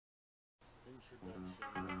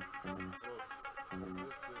introduction. So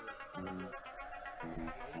this is lights on,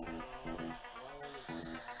 all is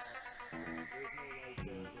black. There's no light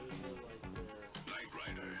there, there's no light there. Knight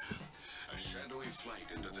Rider, a shadowy flight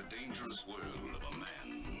into the dangerous world of a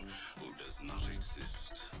man who does not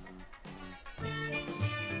exist.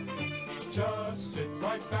 Just sit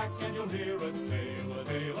right back and you'll hear a tale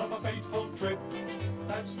of a fateful trip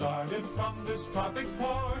that started from this tropic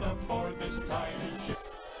port aboard this tiny ship.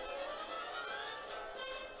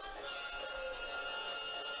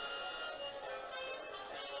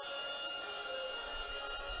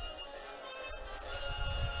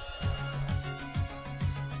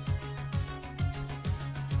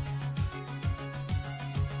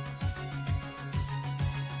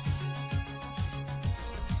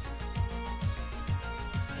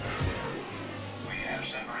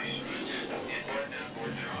 Separation inboard and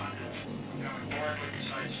outboard on. Coming forward with the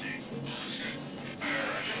side sneak.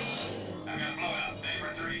 I'm gonna blow out bay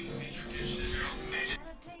for 3. Introduce the 0.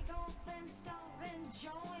 Gotta take off and start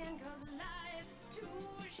enjoying, 'cause life's too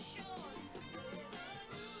short.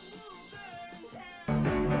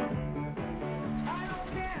 I don't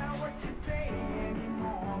care what you say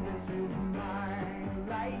anymore, this is my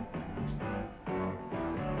life.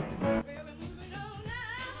 We're moving on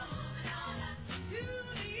now to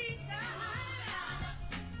the side,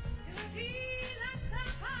 to the deluxe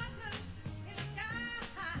apartments in the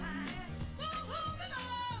sky. We're moving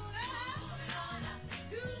on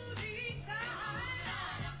to the side.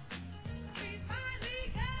 We finally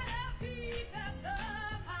got a piece of the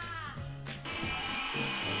pie.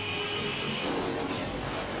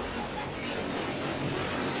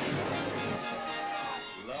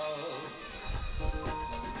 Love,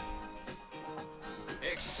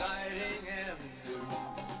 exciting and new.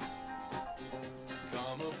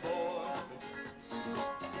 Come aboard,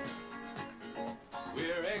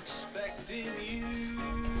 we're expecting you.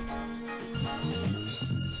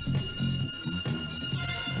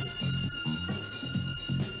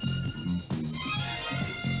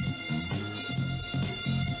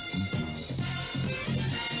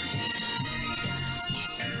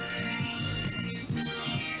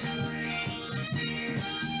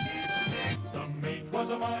 The mate was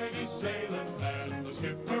a mighty sailing man, the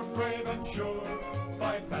skipper brave and sure.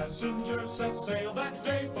 5 passengers set sail that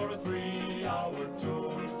day for a 3-hour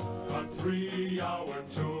tour. A 3-hour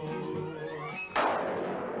tour.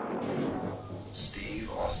 Steve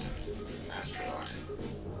Austin, astronaut,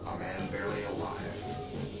 a man barely alive.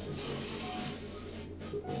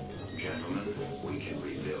 Gentlemen, we can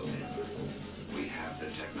rebuild him. We have the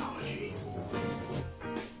technology.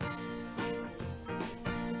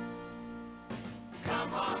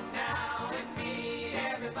 Come on now and meet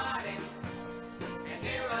everybody and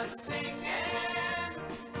hear us singing.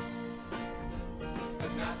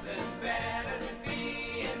 There's nothing better than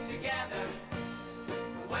being together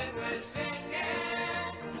when we're singing.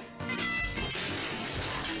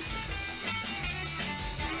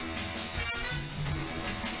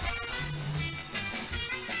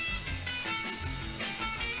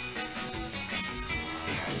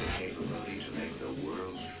 He has the capability to make the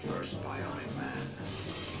world's first bionic man.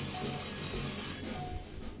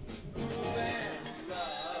 And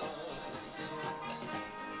love,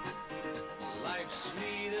 life's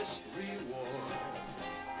sweetest reward.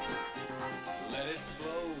 Let it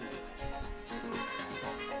flow.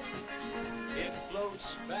 It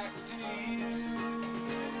floats back to you.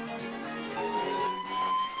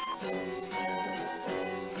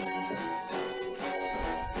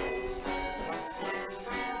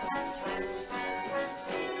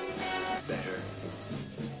 Better,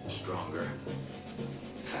 stronger,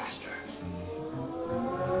 faster.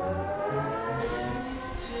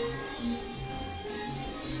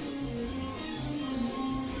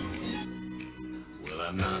 Well,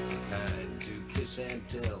 I'm not the kind to kiss and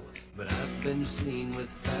tell, but I've been seen with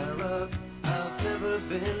fairer. I've never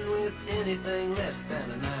been with anything less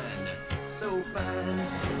than a 9. So fine.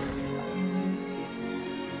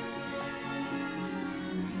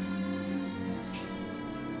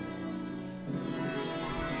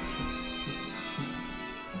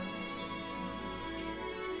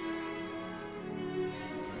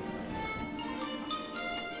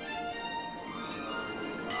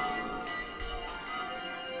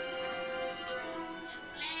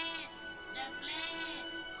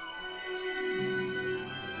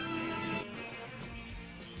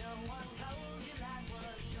 No one told you life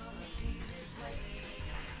was gonna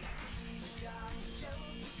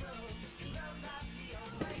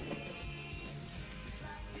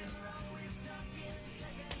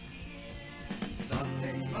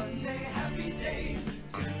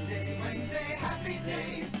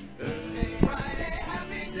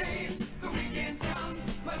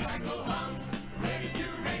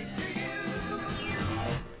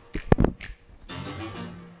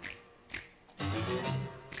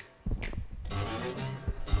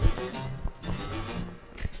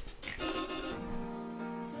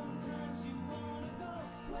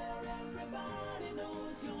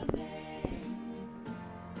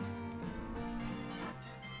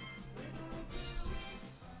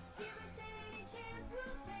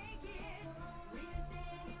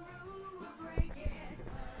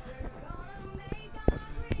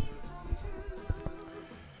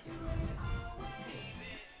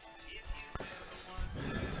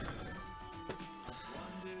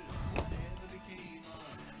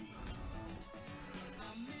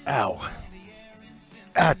Ow.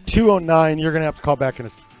 209. You're going to have to call back in a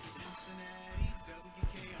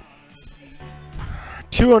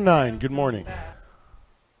 209. Good morning.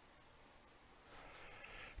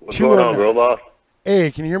 What's going on, girl boss?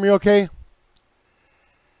 Hey, can you hear me okay?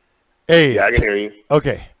 Hey. Yeah, I can hear you.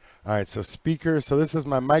 Okay. All right, so speaker. So this is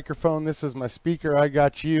my microphone. This is my speaker. I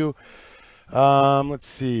got you. Let's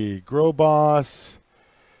see. Grow Boss.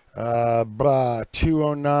 209.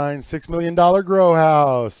 $6 million grow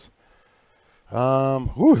house.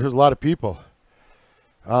 There's a lot of people.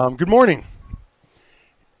 Good morning.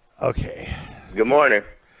 Okay. Good morning.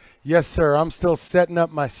 Yes, sir. I'm still setting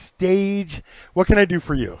up my stage. What can I do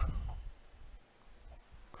for you?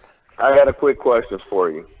 I got a quick question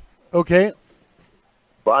for you. Okay.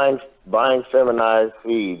 Buying feminized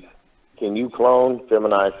seeds. Can you clone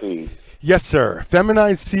feminized seeds? Yes, sir.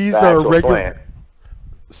 Feminized seeds The are actual regular. plant.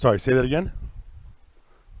 Sorry, say that again.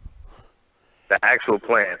 The actual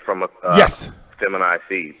plant from a yes. feminized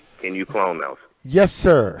seed. Can you clone those? Yes,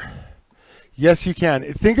 sir. Yes, you can.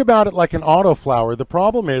 Think about it like an autoflower. The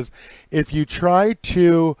problem is if you try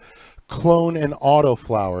to clone an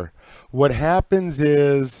autoflower, what happens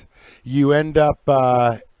is you end up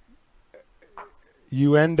okay,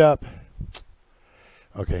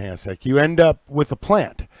 hang on a sec. You end up with a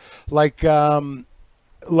plant. Like when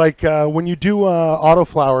you do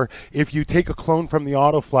autoflower, if you take a clone from the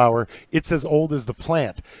autoflower, it's as old as the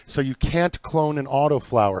plant. So you can't clone an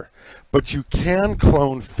autoflower. But you can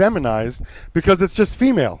clone feminized because it's just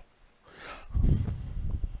female.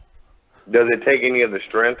 Does it take any of the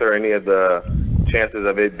strength or any of the chances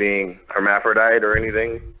of it being hermaphrodite or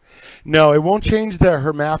anything? No, it won't change the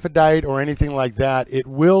hermaphrodite or anything like that. It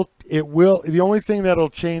will. The only thing that'll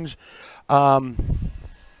change,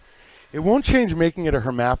 it won't change making it a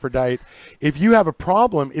hermaphrodite. If you have a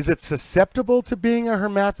problem, is it susceptible to being a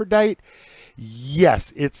hermaphrodite?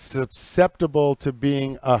 Yes, it's susceptible to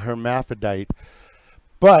being a hermaphrodite.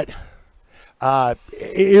 But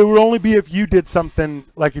it would only be if you did something,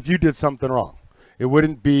 like if you did something wrong. It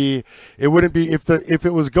wouldn't be if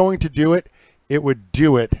it was going to do it, it would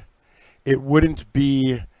do it. It wouldn't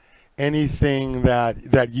be anything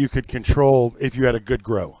that you could control if you had a good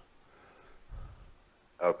grow.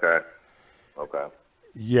 Okay. Okay.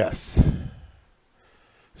 Yes.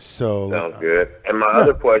 So sounds good. And my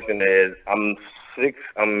other question is, I'm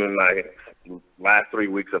in my last 3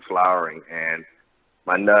 weeks of flowering, and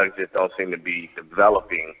my nugs just don't seem to be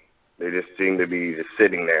developing. They just seem to be just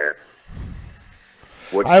sitting there.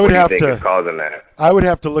 What do you think is causing that? I would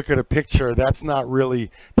have to look at a picture. That's not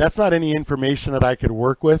any information that I could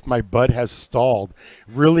work with. My bud has stalled.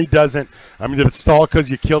 Really doesn't. I mean, did it stall because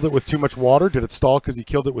you killed it with too much water? Did it stall because you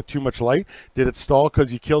killed it with too much light? Did it stall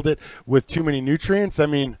because you killed it with too many nutrients? I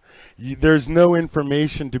mean, there's no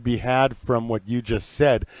information to be had from what you just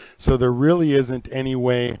said. So there really isn't any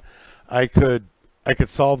way I could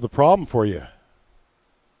solve the problem for you.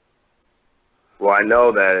 Well, I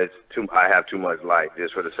know that I have too much light,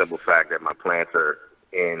 just for the simple fact that my plants are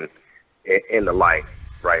in the light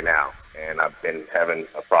right now, and I've been having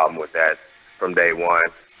a problem with that from day one.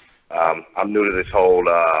 I'm new to this whole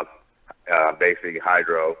basic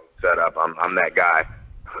hydro setup. I'm that guy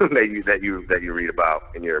that you read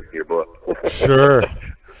about in your book. Sure.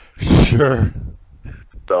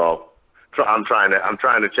 So I'm trying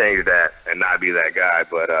to change that and not be that guy,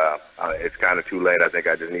 but it's kind of too late. I think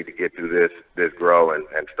I just need to get through this grow and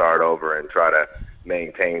start over and try to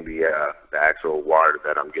maintain the actual water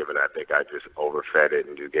that I'm giving. I think I just overfed it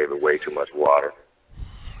and just gave it way too much water.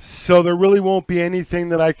 So there really won't be anything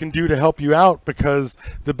that I can do to help you out, because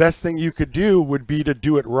the best thing you could do would be to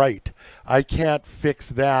do it right. I can't fix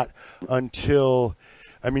that until,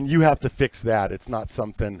 I mean, you have to fix that. It's not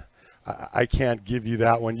something, I can't give you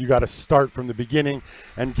that one. You got to start from the beginning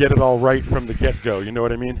and get it all right from the get-go. You know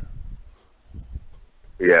what I mean?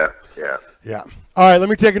 Yeah. All right, let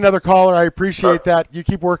me take another caller. I appreciate that. You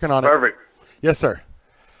keep working on it. Perfect. Yes, sir.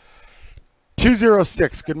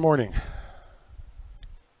 206, good morning.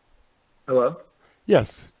 Hello?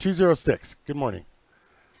 Yes, 206, good morning.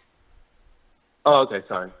 Oh, okay,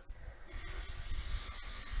 sorry.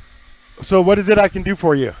 So what is it I can do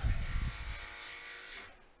for you?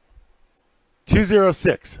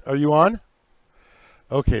 206, are you on?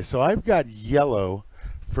 Okay, so I've got yellow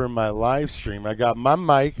for my live stream. I got my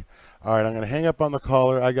mic. All right, I'm going to hang up on the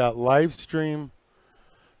caller. I got live stream.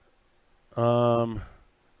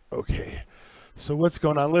 Okay, so what's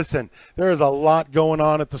going on? Listen, there is a lot going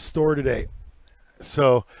on at the store today.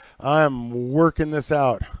 So I'm working this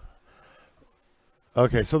out.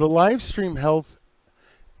 Okay, so the live stream health.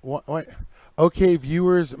 What? Okay,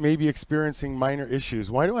 viewers may be experiencing minor issues.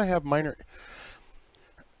 Why do I have minor?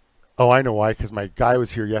 Oh, I know why, because my guy was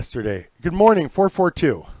here yesterday. Good morning,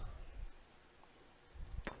 442.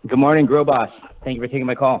 Good morning, Grow Boss. Thank you for taking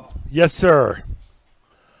my call. Yes, sir.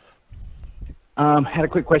 Had a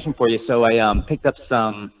quick question for you. So I picked up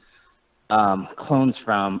some clones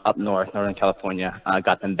from up north, Northern California.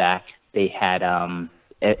 Got them back. They had,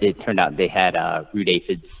 it turned out they had root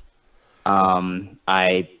aphids.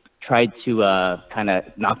 I tried to kind of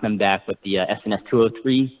knock them back with the SNS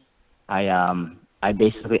 203. I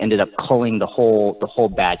basically ended up culling the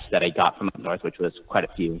whole batch that I got from up north, which was quite a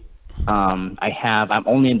few. I'm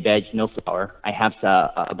only in veg, no flower. I have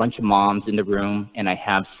a bunch of moms in the room, and I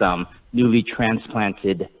have some newly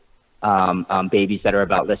transplanted babies that are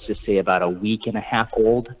about, let's just say, about a week and a half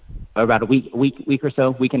old, or about a week or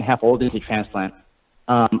so, week and a half old into transplant.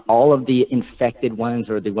 All of the infected ones,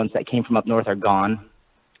 or the ones that came from up north, are gone.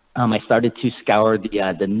 I started to scour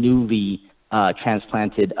the newly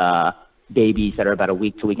transplanted babies that are about a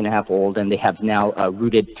week to week and a half old, and they have now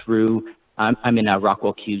rooted through. I'm in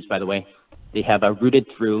Rockwell cubes, by the way. They have rooted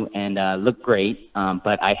through and look great,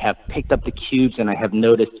 but I have picked up the cubes, and I have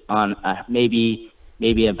noticed on maybe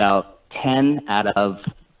about 10 out of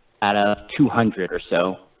 200 or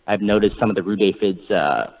so, I've noticed some of the root aphids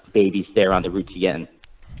babies there on the roots again.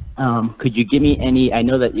 Could you give me any? I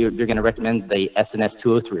know that you're going to recommend the SNS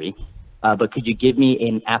 203, but could you give me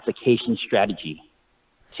an application strategy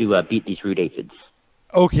to beat these root aphids?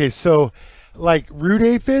 Okay, so like root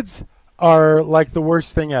aphids are like the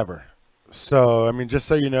worst thing ever. So, I mean, just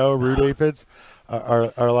so you know, root aphids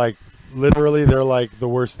are like, literally, they're like the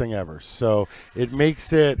worst thing ever. So it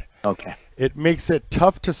makes it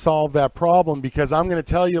tough to solve that problem, because I'm going to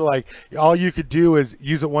tell you, like, all you could do is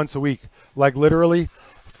use it once a week, like literally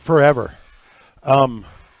forever.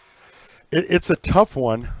 It's a tough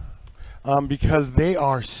one. Because they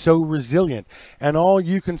are so resilient, and all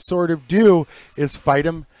you can sort of do is fight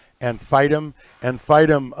them and fight them and fight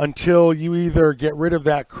them until you either get rid of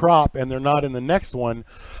that crop and they're not in the next one,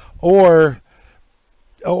 and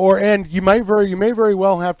you may very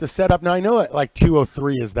well have to set up. Now I know it, like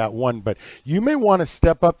 203 is that one, but you may want to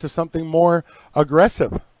step up to something more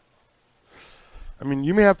aggressive. I mean,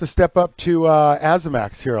 you may have to step up to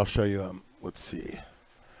Azamax. Here, I'll show you. Let's see.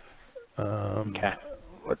 Okay.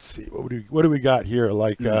 Let's see, what do we got here?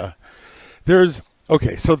 Like, so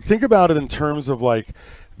think about it in terms of, like,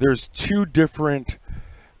 there's two different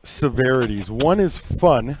severities. One is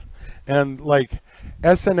fun, and like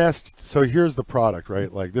SNS, so here's the product,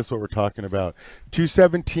 right? Like, this is what we're talking about.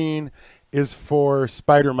 217 is for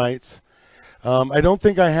spider mites. I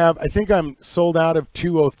think I'm sold out of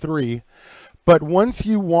 203, but once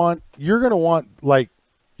you're going to want like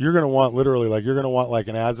an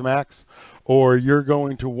Azamax, or you're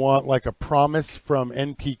going to want like a Promise from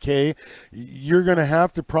NPK, you're going to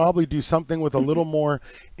have to probably do something with a little more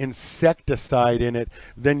insecticide in it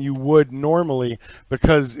than you would normally,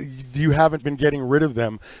 because you haven't been getting rid of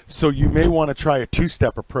them. So you may want to try a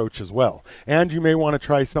two-step approach as well. And you may want to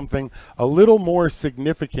try something a little more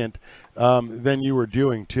significant than you were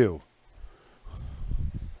doing too.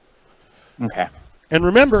 Okay. And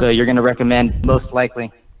remember, so you're going to recommend most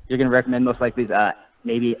likely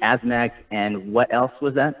maybe Azamax, and what else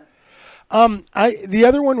was that? The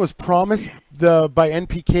other one was Promise by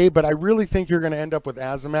NPK, but I really think you're going to end up with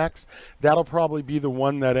Azamax. That'll probably be the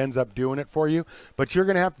one that ends up doing it for you. But you're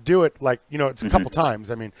going to have to do it, like, it's a couple times.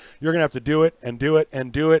 I mean, you're going to have to do it and do it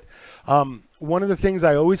and do it. One of the things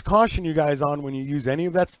I always caution you guys on when you use any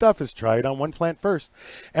of that stuff is try it on one plant first.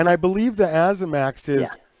 And I believe the Azamax is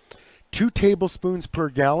 2 tablespoons per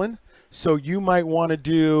gallon. So you might want to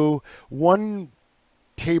do 1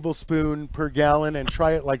 tablespoon per gallon and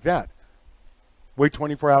try it like that. Wait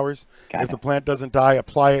 24 hours. If the plant doesn't die,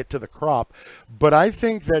 apply it to the crop. But I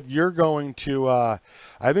think that you're going to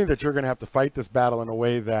have to fight this battle in a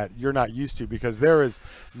way that you're not used to, because there is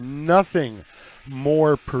nothing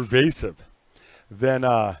more pervasive than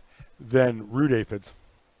root aphids.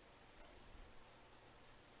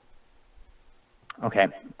 Okay.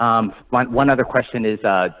 One other question is,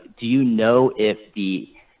 do you know if the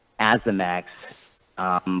Azamax,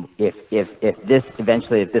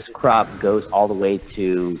 if this crop goes all the way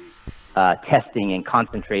to testing and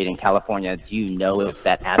concentrate in California, do you know if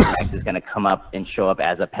that Azamax is going to come up and show up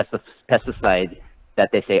as a pesticide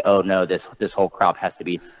that they say, oh no, this whole crop has to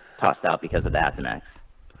be tossed out because of the Azamax?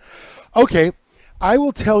 Okay. I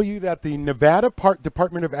will tell you that the Nevada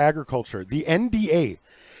Department of Agriculture, the NDA,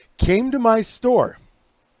 came to my store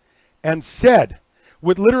and said,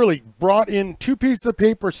 literally brought in 2 pieces of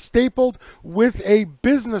paper stapled with a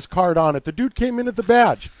business card on it. The dude came in at the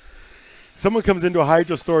badge. Someone comes into a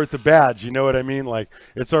hydro store at the badge, you know what I mean? Like,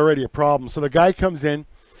 it's already a problem. So the guy comes in,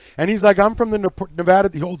 And he's like, I'm from the Nevada,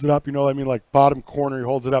 he holds it up, you know, I mean, like bottom corner, he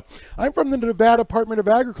holds it up. I'm from the Nevada Department of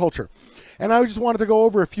Agriculture. And I just wanted to go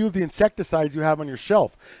over a few of the insecticides you have on your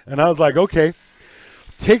shelf. And I was like, okay.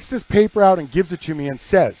 Takes this paper out and gives it to me and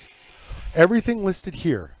says, everything listed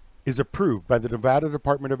here is approved by the Nevada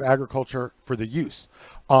Department of Agriculture for the use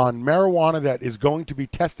on marijuana that is going to be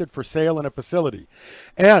tested for sale in a facility.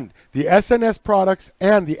 And the SNS products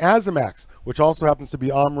and the Azamax, which also happens to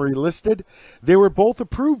be Omri listed, they were both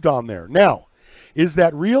approved on there. Now, is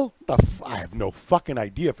that real? I have no fucking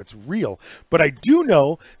idea if it's real, but I do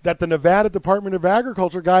know that the Nevada Department of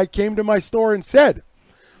Agriculture guy came to my store and said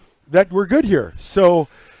that we're good here. So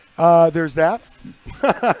there's that.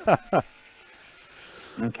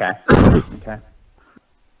 Okay. Okay.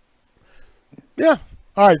 Yeah.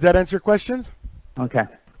 All right. That answer your questions? Okay.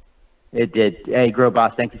 It did. Hey, Grow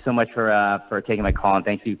Boss, thank you so much for taking my call, and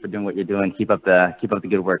thank you for doing what you're doing. Keep up the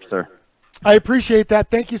good work, sir. I appreciate that.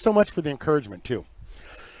 Thank you so much for the encouragement too.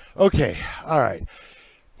 Okay. All right.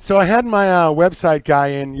 So I had my website guy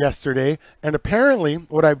in yesterday, and apparently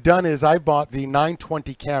what I've done is I bought the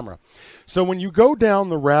 920 camera. So when you go down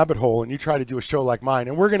the rabbit hole and you try to do a show like mine,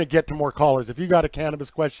 and we're going to get to more callers. If you got a cannabis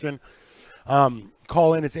question,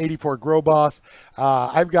 call in. It's 84 Grow Boss.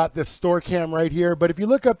 I've got this store cam right here, but if you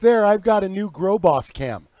look up there, I've got a new Grow Boss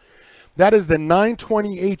cam. That is the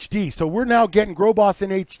 920 HD. So we're now getting Grow Boss in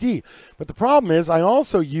HD. But the problem is I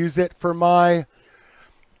also use it for my...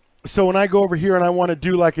 So when I go over here and I want to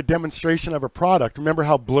do like a demonstration of a product, remember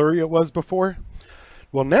how blurry it was before?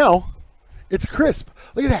 Well, now it's crisp.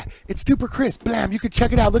 Look at that. It's super crisp. Blam. You can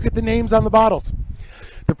check it out. Look at the names on the bottles.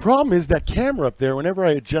 The problem is that camera up there, whenever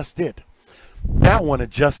I adjust it, that one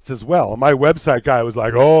adjusts as well. And my website guy was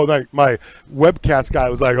like, oh, my webcast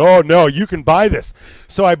guy was like, oh, no, you can buy this.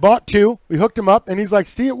 So I bought two. We hooked him up, and he's like,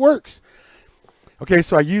 see, it works. Okay,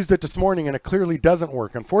 so I used it this morning, and it clearly doesn't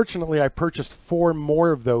work. Unfortunately, I purchased 4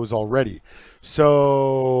 more of those already.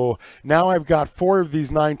 So now I've got 4 of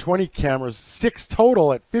these 920 cameras, 6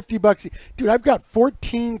 total at $50. Dude, I've got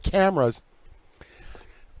 14 cameras,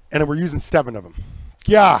 and we're using 7 of them.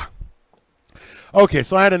 Yeah. Okay,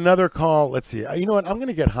 so I had another call. Let's see. You know what? I'm going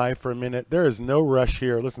to get high for a minute. There is no rush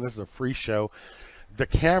here. Listen, this is a free show. The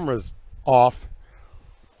camera's off.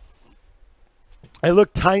 I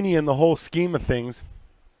look tiny in the whole scheme of things.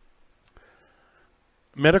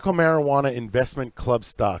 Medical marijuana investment club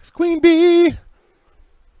stocks. Queen Bee!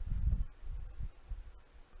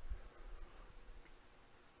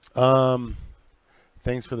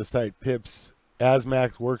 Thanks for the site, Pips.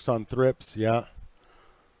 Asmax works on thrips. Yeah.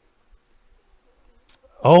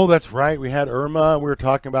 Oh, that's right. We had Irma. We were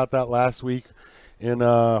talking about that last week in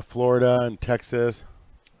Florida and Texas.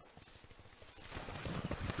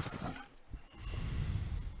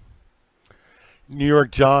 New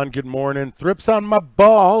York John, good morning. Thrips on my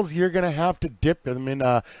balls. You're going to have to dip. I mean,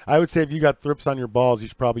 I would say if you got thrips on your balls, you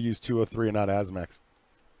should probably use 203 and not Asmax.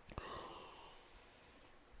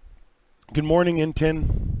 Good morning,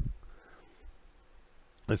 Intin.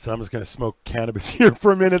 Listen, I'm just going to smoke cannabis here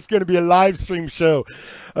for a minute. It's going to be a live stream show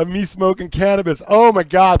of me smoking cannabis. Oh, my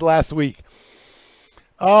God, last week.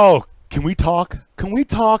 Oh, can we talk? Can we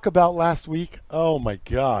talk about last week? Oh, my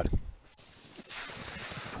God.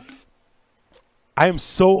 I am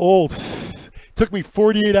so old. It took me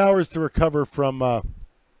 48 hours to recover from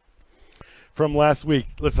last week.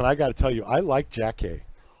 Listen, I got to tell you, I like Jack K.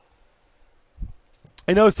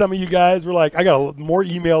 I know some of you guys were like, I got more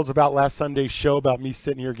emails about last Sunday's show about me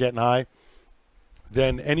sitting here getting high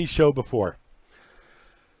than any show before.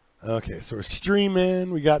 Okay, so we're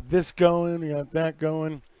streaming. We got this going. We got that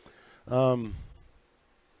going.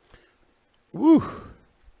 Woo.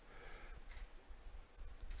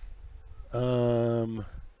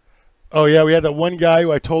 Oh yeah, we had that one guy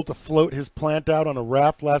who I told to float his plant out on a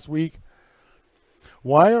raft last week.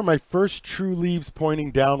 Why are my first true leaves pointing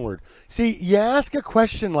downward? See, you ask a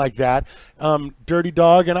question like that, Dirty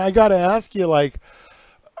Dog, and I got to ask you, like,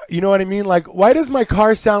 you know what I mean? Like, why does my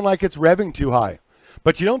car sound like it's revving too high?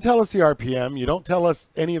 But you don't tell us the RPM. You don't tell us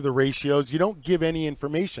any of the ratios. You don't give any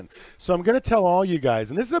information. So I'm going to tell all you guys,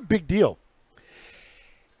 and this is a big deal.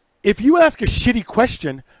 If you ask a shitty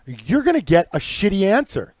question, you're going to get a shitty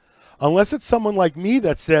answer. Unless it's someone like me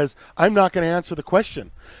that says, I'm not going to answer the question.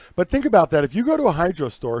 But think about that. If you go to a hydro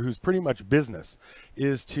store whose pretty much business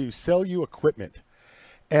is to sell you equipment,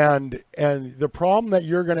 and the problem that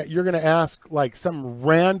you're gonna ask like some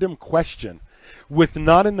random question with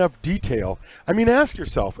not enough detail, I mean, ask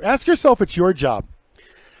yourself it's your job.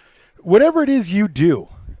 Whatever it is you do,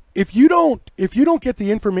 if you don't get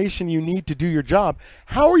the information you need to do your job,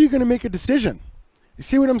 how are you going to make a decision? You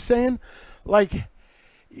see what I'm saying? Like,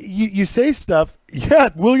 you say stuff. Yeah,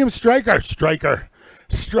 William Stryker.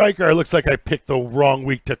 Looks like I picked the wrong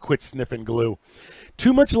week to quit sniffing glue.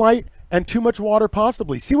 Too much light and too much water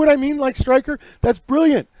possibly. See what I mean, like Stryker? That's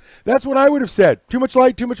brilliant. That's what I would have said. Too much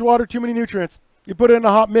light, too much water, too many nutrients. You put it in a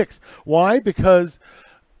hot mix. Why? Because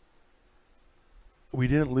we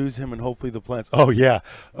didn't lose him and hopefully the plants. Oh, yeah.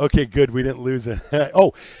 Okay, good. We didn't lose it.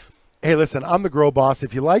 Oh, hey, listen, I'm the Grow Boss.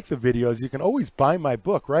 If you like the videos, you can always buy my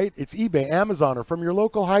book, right? It's eBay, Amazon, or from your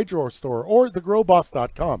local hydro store or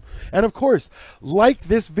thegrowboss.com. And, of course, like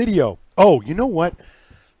this video. Oh, you know what?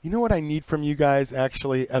 You know what I need from you guys,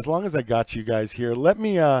 actually? As long as I got you guys here, let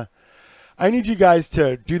me, I need you guys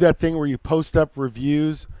to do that thing where you post up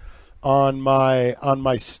reviews on my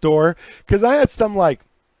store. Because I had some, like,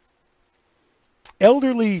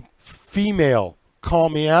 elderly female call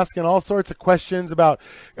me asking all sorts of questions about,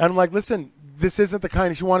 and I'm like, listen, this isn't the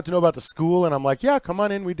kind. She wanted to know about the school, and I'm like, yeah, come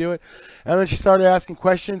on in, we do it. And then she started asking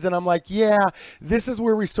questions, and I'm like, yeah, this is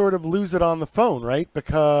where we sort of lose it on the phone, right?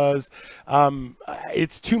 Because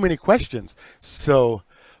it's too many questions. So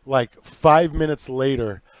like 5 minutes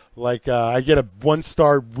later, like I get a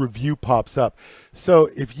 1-star review pops up.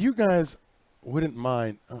 So if you guys wouldn't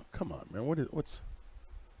mind, oh, come on, man, what's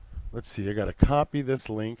let's see, I got to copy this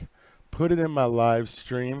link, put it in my live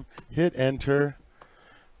stream, hit enter,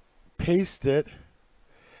 paste it,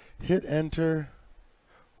 hit enter.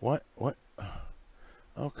 What?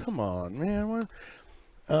 Oh, come on, man.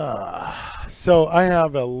 So I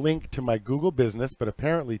have a link to my Google business, but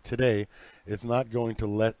apparently today it's not going to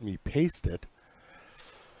let me paste it.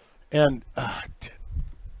 And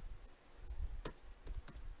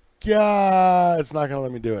God, it's not going to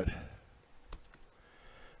let me do it.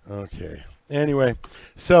 Okay. Anyway,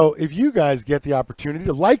 so if you guys get the opportunity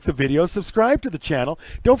to like the video, subscribe to the channel.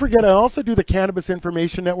 Don't forget, I also do the Cannabis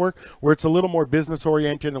Information Network, where it's a little more business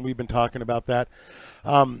oriented, and we've been talking about that.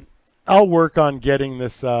 I'll work on getting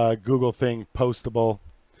this Google thing postable,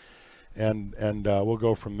 and we'll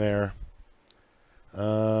go from there.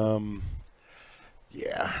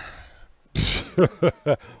 Yeah.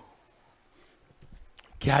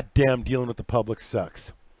 Goddamn, dealing with the public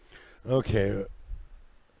sucks. Okay.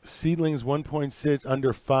 Seedlings 1.6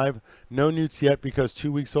 under 5. No newts yet because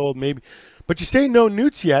 2 weeks old, maybe. But you say no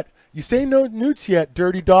newts yet. You say no newts yet,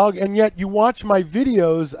 dirty dog, and yet you watch my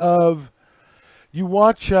videos of. You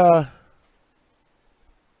watch. Okay,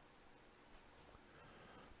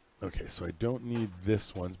 so I don't need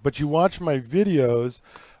this one, but you watch my videos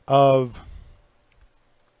of.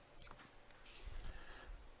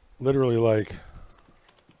 Literally, like.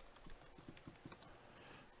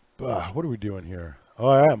 What are we doing here? Oh,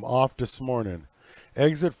 I am off this morning.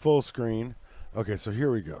 Exit full screen. Okay, so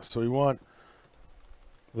here we go. So we want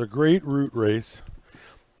the Great Root Race.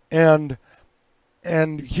 And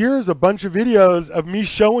here's a bunch of videos of me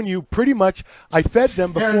showing you pretty much I fed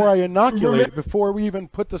them before I inoculate, before we even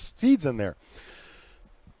put the seeds in there.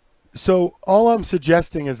 So all I'm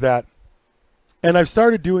suggesting is that, and I've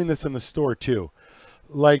started doing this in the store too.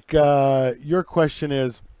 Like your question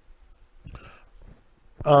is,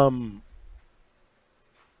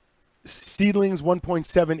 seedlings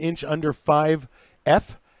 1.7 inch under 5F,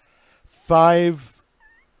 5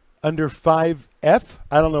 under 5F.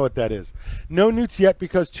 I don't know what that is. No newts yet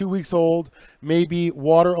because 2 weeks old. Maybe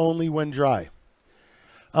water only when dry.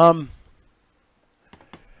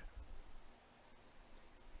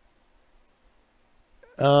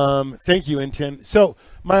 Thank you, Intin. So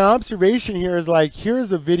my observation here is like,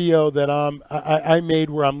 here's a video that I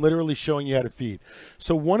made where I'm literally showing you how to feed.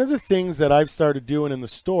 So one of the things that I've started doing in the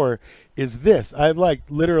store is this. I've like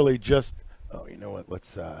literally just, oh, you know what?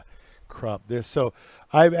 Let's crop this. So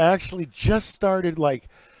I've actually just started like,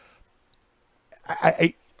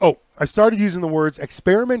 I started using the words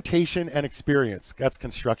experimentation and experience. That's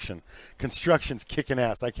construction. Construction's kicking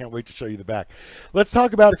ass. I can't wait to show you the back. Let's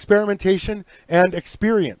talk about experimentation and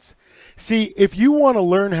experience. See, if you want to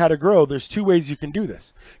learn how to grow, there's 2 ways you can do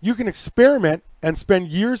this. You can experiment and spend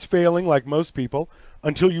years failing like most people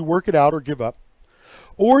until you work it out or give up.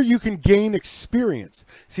 Or you can gain experience.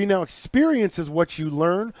 See, now experience is what you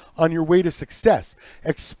learn on your way to success.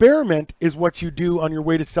 Experiment is what you do on your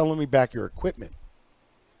way to selling me back your equipment.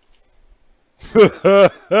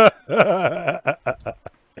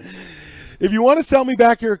 If you want to sell me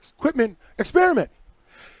back your equipment, experiment.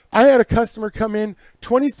 I had a customer come in,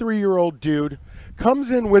 23-year-old dude,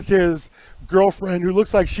 comes in with his girlfriend who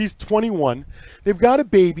looks like she's 21. They've got a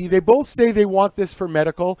baby. They both say they want this for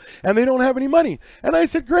medical, and they don't have any money. And I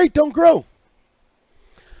said, great, don't grow.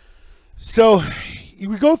 So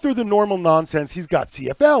we go through the normal nonsense. He's got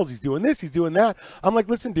CFLs. He's doing this. He's doing that. I'm like,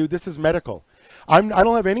 listen, dude, this is medical. I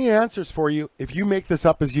don't have any answers for you if you make this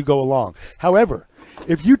up as you go along. However,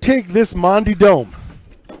 if you take this Mondi Dome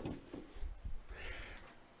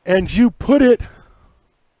and you put it,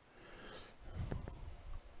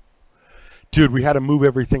 dude, we had to move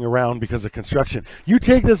everything around because of construction. You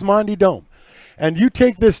take this Mondi Dome and you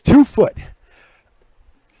take this 2-foot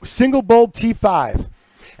single bulb T5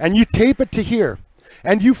 and you tape it to here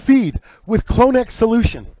and you feed with Clonex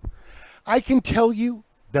solution. I can tell you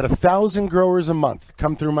that 1,000 growers a month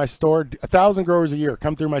come through my store, 1,000 growers a year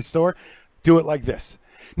come through my store, do it like this.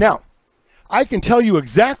 Now, I can tell you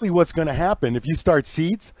exactly what's going to happen if you start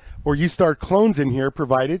seeds or you start clones in here,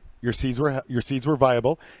 provided your seeds were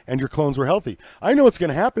viable and your clones were healthy. I know what's going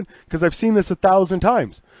to happen because I've seen this 1,000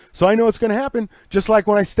 times. So I know what's going to happen. Just like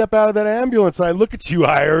when I step out of that ambulance and I look at you,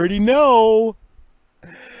 I already know.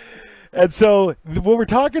 And so what we're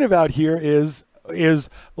talking about here is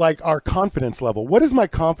like our confidence level. What is my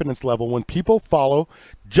confidence level when people follow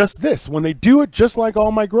just this? When they do it just like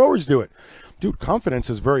all my growers do it? Dude,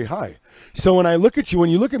 confidence is very high. So when I look at you,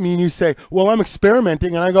 when you look at me and you say, well, I'm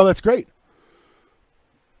experimenting, and I go, that's great.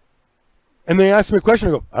 And they ask me a question,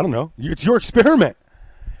 I go, I don't know. It's your experiment.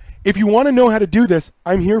 If you want to know how to do this,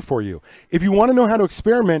 I'm here for you. If you want to know how to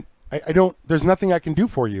experiment, I don't, there's nothing I can do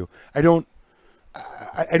for you. I don't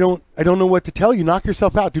know what to tell you. Knock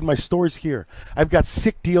yourself out. Dude, my store's here. I've got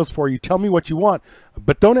sick deals for you. Tell me what you want.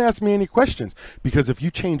 But don't ask me any questions, because if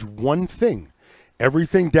you change one thing,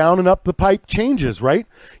 everything down and up the pipe changes, right?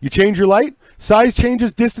 You change your light, size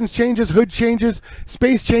changes, distance changes, hood changes,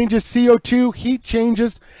 space changes, CO2, heat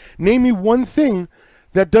changes. Name me one thing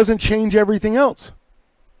that doesn't change everything else.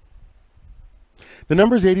 The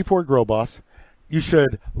number is 84 Grow Boss. You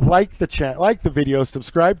should like the video,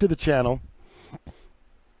 subscribe to the channel.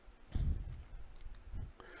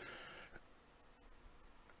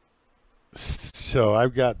 So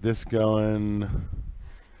I've got this going.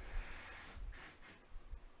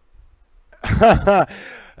 So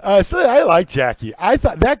I like Jackie. I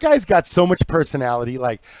thought that guy's got so much personality.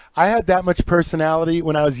 Like, I had that much personality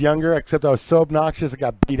when I was younger, except I was so obnoxious it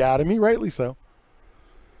got beat out of me, rightly so.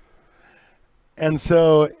 And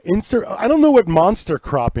so I don't know what monster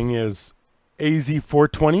cropping is.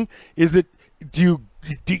 AZ420. Is it? Do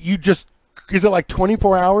you just? Is it like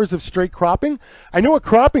 24 hours of straight cropping? I know what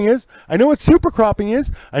cropping is. I know what super cropping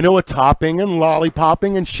is. I know what topping and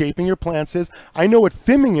lollipopping and shaping your plants is. I know what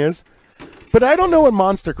fimming is. But I don't know what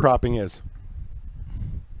monster cropping is.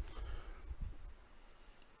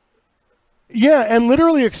 Yeah, and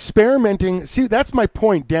literally experimenting. See, that's my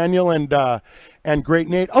point, Daniel and Great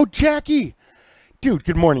Nate. Oh, Jackie. Dude,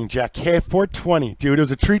 good morning, Jack. K420. Dude, it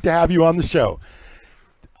was a treat to have you on the show.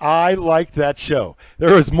 I liked that show.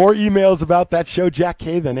 There was more emails about that show, Jack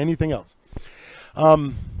K, than anything else.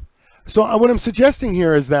 So what I'm suggesting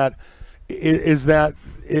here is that there's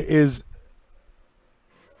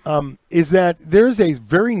a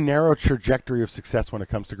very narrow trajectory of success when it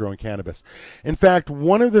comes to growing cannabis. In fact,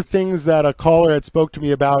 one of the things that a caller had spoke to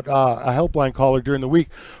me about, a helpline caller during the week,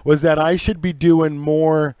 was that I should be doing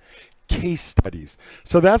more case studies.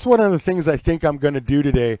 So that's one of the things I think I'm going to do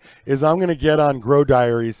today is I'm going to get on Grow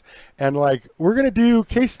Diaries and we're going to do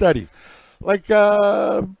case study.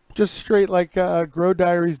 Just straight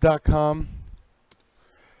growdiaries.com.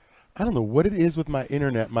 I don't know what it is with my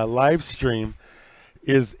internet. My live stream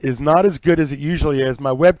is not as good as it usually is.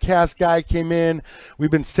 My webcast guy came in.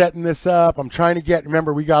 We've been setting this up. I'm trying to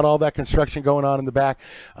remember, we got all that construction going on in the back.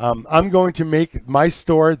 I'm going to make my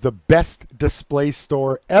store the best display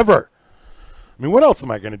store ever. I mean, what else am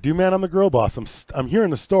I going to do, man? I'm the Grow Boss. I'm here in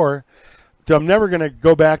the store. So I'm never going to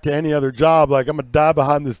go back to any other job. Like, I'm going to die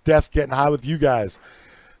behind this desk getting high with you guys.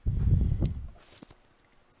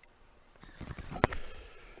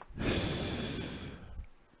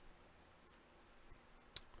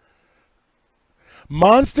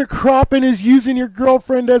 Monster cropping is using your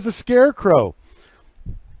girlfriend as a scarecrow.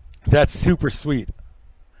 That's super sweet.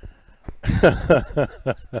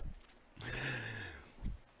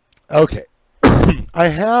 Okay. I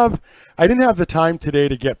didn't have the time today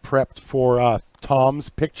to get prepped for Tom's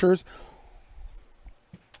pictures,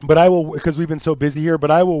 but I will, because we've been so busy here, but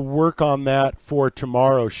I will work on that for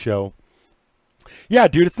tomorrow's show. Yeah,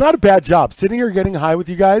 dude, it's not a bad job. Sitting here getting high with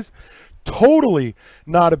you guys, totally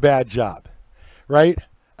not a bad job. Right?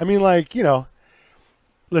 I mean,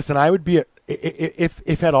 listen, I would be,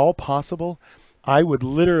 if at all possible, I would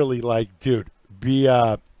literally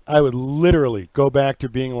I would literally go back to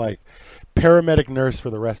being paramedic nurse for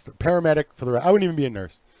the rest, I wouldn't even be a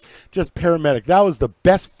nurse. Just paramedic. That was the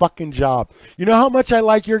best fucking job. You know how much I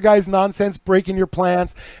like your guys' nonsense, breaking your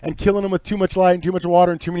plants and killing them with too much light and too much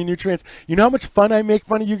water and too many nutrients. You know how much fun I make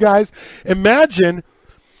fun of you guys? Imagine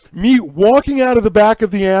me walking out of the back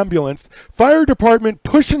of the ambulance, fire department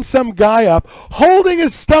pushing some guy up, holding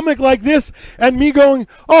his stomach like this, and me going,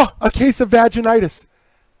 oh, a case of vaginitis.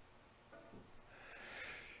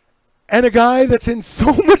 And a guy that's in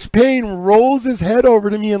so much pain rolls his head over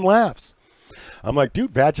to me and laughs. I'm like,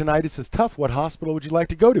 dude, vaginitis is tough. What hospital would you like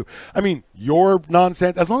to go to? I mean, your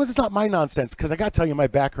nonsense, as long as it's not my nonsense, because I got to tell you, my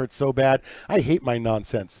back hurts so bad. I hate my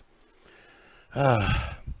nonsense.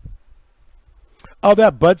 Oh,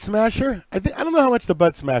 that Bud Smasher? I don't know how much the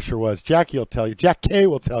Bud Smasher was. Jackie will tell you. Jack K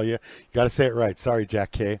will tell you. You got to say it right. Sorry,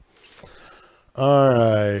 Jack K. All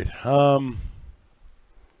right.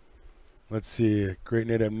 Let's see. Great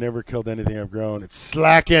Nate, I've never killed anything I've grown. It's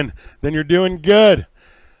slacking. Then you're doing good.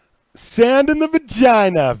 Sand in the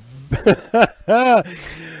vagina.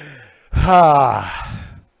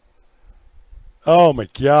 Oh, my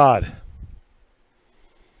God.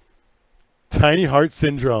 Tiny heart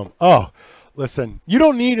syndrome. Oh, listen. You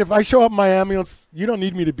don't need, if I show up in my ambulance, you don't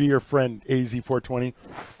need me to be your friend, AZ420.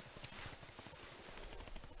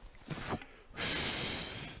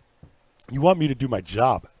 You want me to do my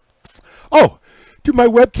job. Oh, dude, my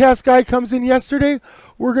webcast guy comes in yesterday.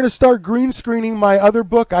 We're going to start green screening my other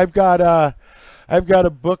book. I've got a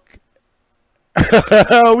book.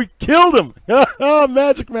 We killed him.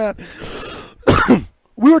 Magic Man.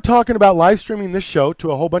 We were talking about live streaming this show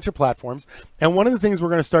to a whole bunch of platforms. And one of the things we're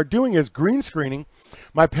going to start doing is green screening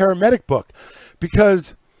my paramedic book.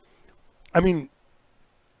 Because, I mean,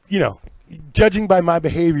 you know, judging by my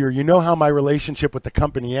behavior, you know how my relationship with the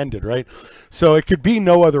company ended, right? So it could be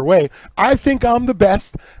no other way. I think I'm the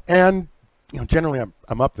best, and you know, generally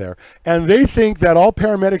I'm up there. And they think that all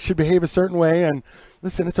paramedics should behave a certain way. And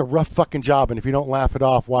listen, it's a rough fucking job, and if you don't laugh it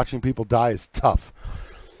off, watching people die is tough.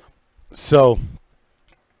 So,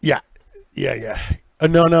 yeah.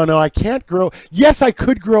 No, I can't grow. Yes, I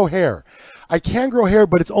could grow hair. I can grow hair,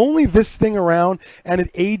 but it's only this thing around, and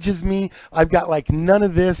it ages me. I've got like none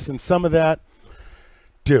of this and some of that.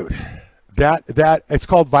 Dude, that it's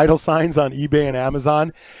called Vital Signs on eBay and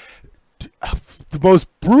Amazon. The most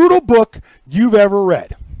brutal book you've ever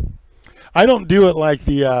read. I don't do it like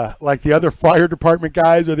the other fire department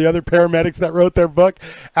guys or the other paramedics that wrote their book.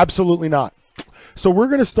 Absolutely not. So we're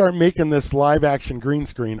going to start making this live action green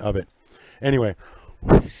screen of it. Anyway,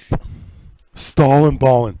 stalling,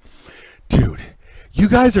 balling. Dude, you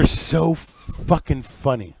guys are so fucking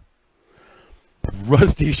funny.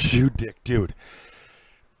 Rusty shoe dick, dude.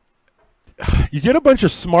 You get a bunch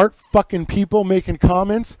of smart fucking people making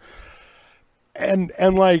comments, and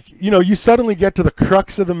like, you know, you suddenly get to the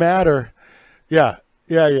crux of the matter. Yeah.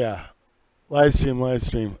 Live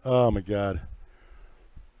stream. Oh my God.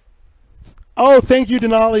 Oh, thank you,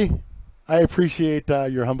 Denali. I appreciate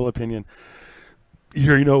your humble opinion.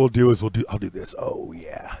 Here, you know what we'll do? I'll do this. Oh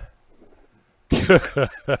yeah. I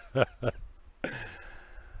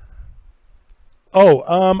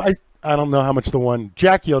don't know how much the one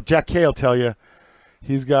Jack K will tell you.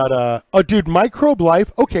 He's got oh dude, Microbe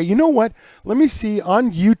Life. Okay, you know what? Let me see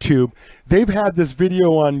on YouTube. They've had this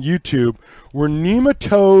video on YouTube where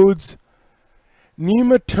nematodes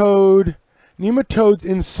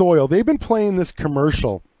in soil. They've been playing this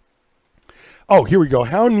commercial. Oh, here we go.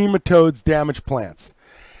 How nematodes damage plants.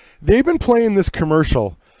 They've been playing this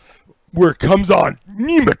commercial where it comes on,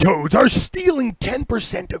 nematodes are stealing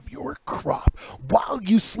 10% of your crop. While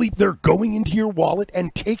you sleep, they're going into your wallet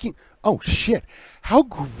and taking... Oh, shit. How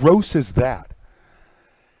gross is that?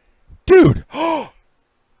 Dude.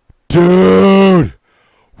 Dude.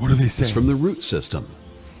 What are they saying? It's from the root system.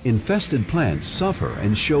 Infested plants suffer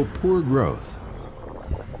and show poor growth.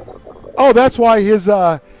 Oh, that's why his...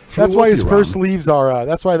 That's why his first leaves are.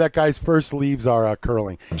 That's why that guy's first leaves are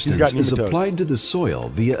curling. He's got nematodes. Is applied to the soil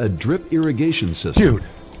via a drip irrigation system, dude,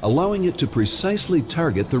 allowing it to precisely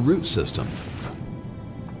target the root system.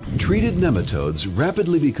 Treated nematodes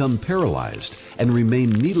rapidly become paralyzed and remain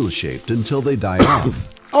needle-shaped until they die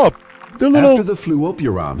off. Oh, they're little. After the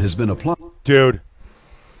fluopuram has been applied, dude.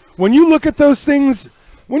 When you look at those things,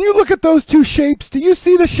 when you look at those two shapes, do you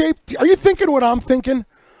see the shape? Are you thinking what I'm thinking?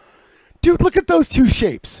 Dude, look at those two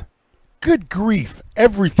shapes. Good grief.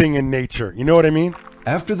 Everything in nature. You know what I mean?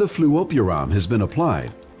 After the fluopuram has been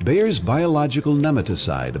applied, Bayer's biological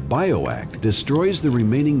nematicide, BioAct, destroys the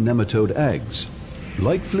remaining nematode eggs.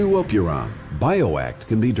 Like fluopuram, BioAct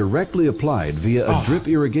can be directly applied via a drip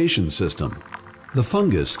irrigation system. The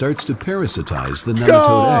fungus starts to parasitize the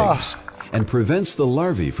nematode eggs and prevents the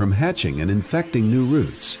larvae from hatching and infecting new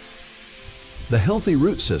roots. The healthy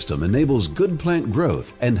root system enables good plant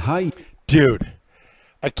growth and high... Dude,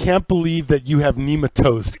 I can't believe that you have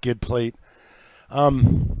nematose, skid plate. If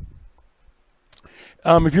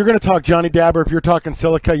you're going to talk Johnny Dabber, if you're talking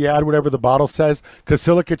silica, you add whatever the bottle says, because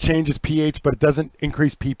silica changes pH, but it doesn't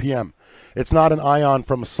increase ppm. It's not an ion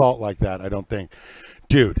from a salt like that, I don't think.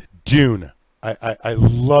 Dude, Dune. I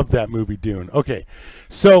love that movie, Dune. Okay,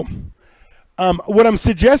 so what I'm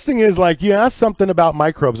suggesting is, like, you asked something about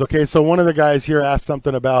microbes. Okay, so one of the guys here asked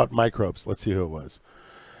something about microbes. Let's see who it was.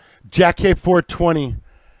 Jack K420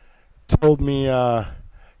 told me,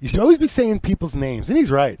 you should always be saying people's names. And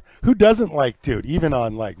he's right. Who doesn't like, dude, even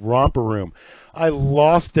on like Romper Room. I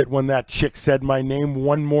lost it when that chick said my name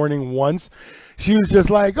one morning once. She was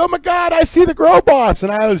just like, oh my God, I see the Grow Boss.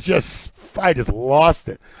 And I just lost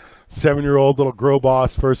it. 7-year-old little Grow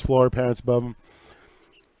Boss, first floor, parents above him.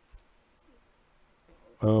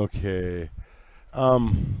 Okay.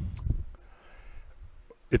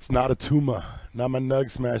 It's not a tumor. Not my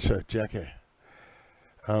nug smasher, Jackie.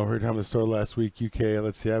 We're talking the store last week, UK.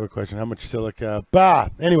 Let's see, I have a question. How much silica? Bah!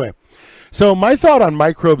 Anyway, so my thought on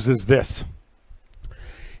microbes is this.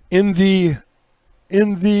 I'll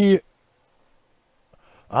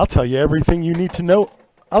tell you everything you need to know.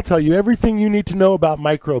 I'll tell you everything you need to know about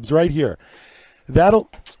microbes right here. Oh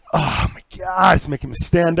my God, it's making me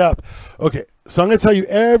stand up. Okay, so I'm going to tell you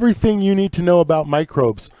everything you need to know about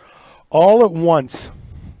microbes all at once.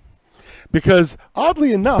 Because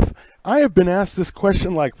oddly enough, I have been asked this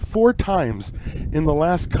question like 4 times in the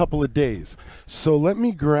last couple of days. So let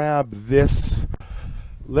me grab this.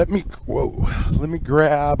 Let me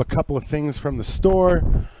grab a couple of things from the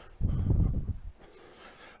store.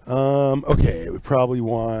 Okay, we probably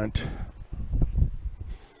want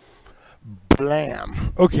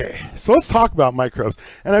blam. Okay, so let's talk about microbes.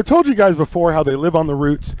 And I've told you guys before how they live on the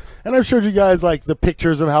roots, and I've showed you guys like the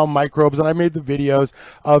pictures of how microbes, and I made the videos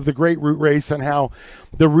of the Great Root Race and how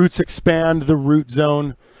the roots expand the root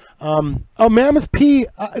zone. Mammoth P,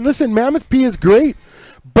 listen, Mammoth P is great,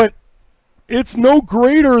 but it's no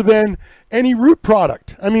greater than any root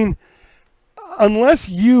product. I mean, unless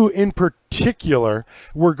you in particular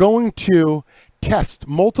were going to test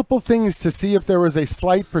multiple things to see if there was a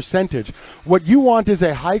slight percentage. What you want is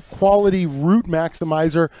a high quality root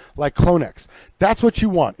maximizer like Clonex. That's what you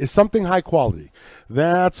want, is something high quality.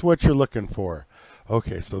 That's what you're looking for.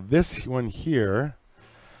 Okay, so this one here,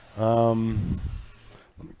 let me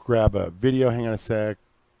grab a video, hang on a sec.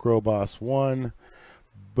 Grow Boss 1,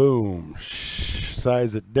 boom,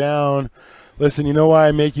 size it down. Listen, you know why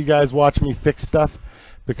I make you guys watch me fix stuff?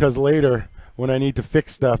 Because later, when I need to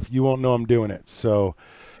fix stuff, you won't know I'm doing it. So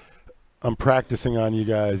I'm practicing on you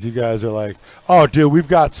guys. You guys are like, oh, dude, we've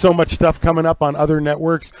got so much stuff coming up on other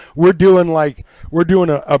networks. We're doing an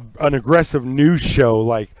aggressive news show,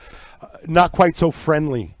 like not quite so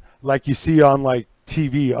friendly like you see on like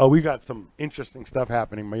TV. Oh, we got some interesting stuff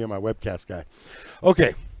happening. You're my webcast guy.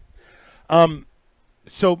 Okay.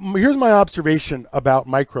 So here's my observation about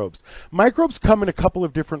microbes. Microbes come in a couple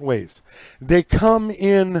of different ways. They come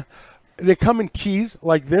in teas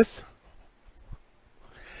like this.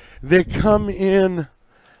 They come in,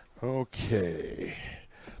 okay,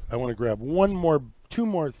 I want to grab two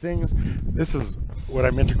more things. This is what I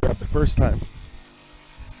meant to grab the first time.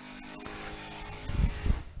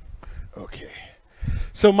 Okay.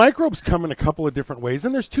 So microbes come in a couple of different ways,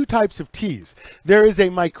 and there's 2 types of teas. There is a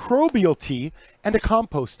microbial tea and a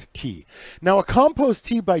compost tea. Now, a compost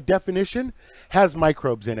tea, by definition, has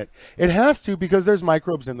microbes in it. It has to because there's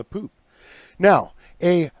microbes in the poop. Now,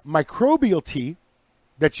 a microbial tea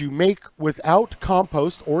that you make without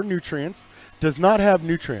compost or nutrients does not have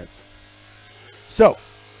nutrients. So,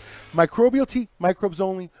 microbial tea, microbes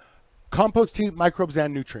only. Compost tea, microbes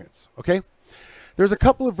and nutrients, okay? There's a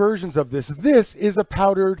couple of versions of this. This is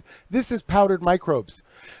powdered microbes.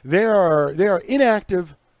 They are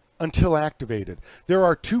inactive until activated. There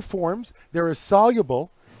are 2 forms. There is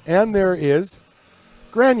soluble and there is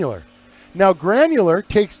granular. Now, granular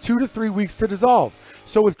takes 2 to 3 weeks to dissolve.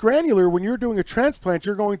 So with granular, when you're doing a transplant,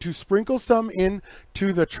 you're going to sprinkle some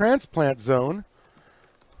into the transplant zone,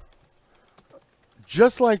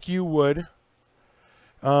 just like you would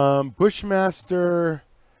Bushmaster,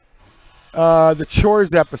 the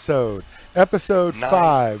chores episode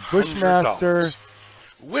 5.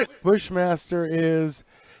 Bushmaster is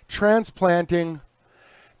transplanting,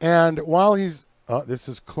 and while he's this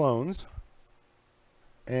is clones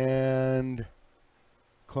and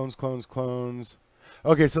clones.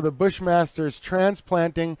 Okay, so the Bushmaster is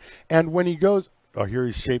transplanting, and when he goes, here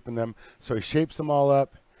he's shaping them. So he shapes them all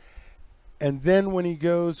up, and then when he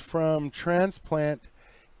goes from transplant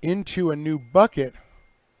into a new bucket,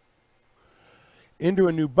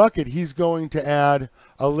 bucket, he's going to add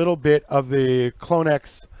a little bit of the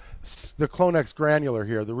Clonex granular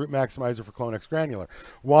here, the root maximizer for Clonex granular.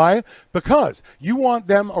 Why? Because you want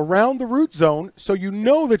them around the root zone so you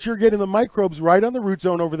know that you're getting the microbes right on the root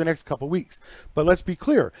zone over the next couple weeks. But let's be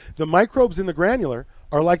clear, the microbes in the granular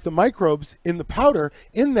are like the microbes in the powder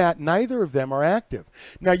in that neither of them are active.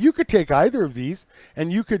 Now you could take either of these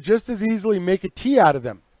and you could just as easily make a tea out of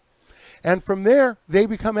them. And from there, they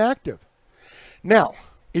become active. Now,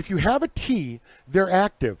 if you have a tea, they're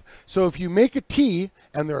active. So if you make a tea,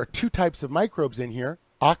 and there are two types of microbes in here,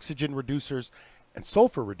 oxygen reducers and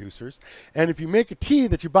sulfur reducers, and if you make a tea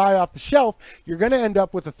that you buy off the shelf, you're going to end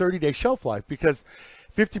up with a 30-day shelf life because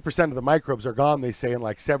 50% of the microbes are gone, they say, in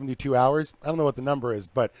like 72 hours. I don't know what the number is,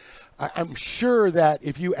 but I'm sure that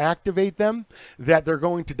if you activate them, that they're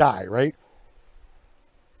going to die, right?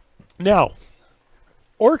 Now,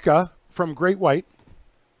 Orca from Great White,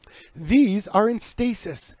 these are in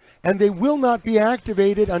stasis, and they will not be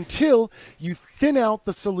activated until you thin out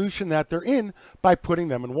the solution that they're in by putting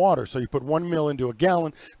them in water. So you put 1 ml into a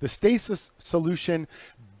gallon, the stasis solution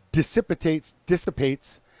dissipates,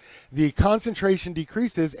 the concentration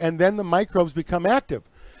decreases, and then the microbes become active.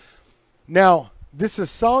 Now, this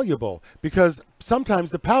is soluble because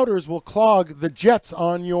sometimes the powders will clog the jets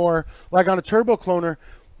on your, like on a turbo cloner,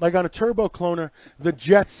 the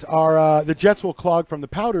jets will clog from the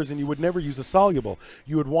powders, and you would never use a soluble.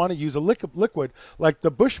 You would want to use a liquid like the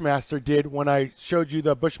Bushmaster did when I showed you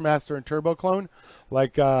the Bushmaster and turbo clone.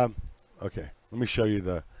 Like, okay, let me show you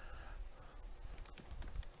the.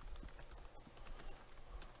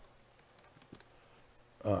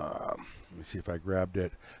 Let me see if I grabbed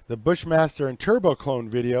it. The Bushmaster and turbo clone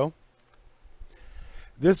video.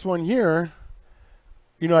 This one here.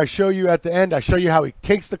 You know, I show you at the end, I show you how he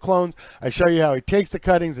takes the clones, I show you how he takes the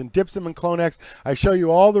cuttings and dips them in Clonex, I show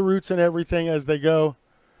you all the roots and everything as they go.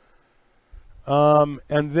 And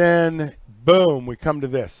then, boom, we come to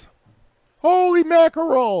this. Holy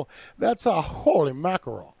mackerel! That's a holy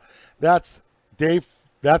mackerel. That's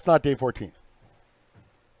not day 14.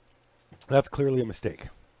 That's clearly a mistake.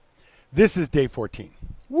 This is day 14.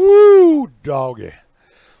 Woo, doggy.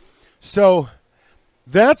 So,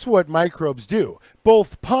 that's what microbes do.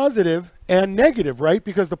 Both positive and negative, right?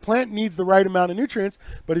 Because the plant needs the right amount of nutrients,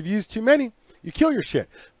 but if you use too many, you kill your shit.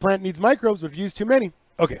 Plant needs microbes, but if you use too many,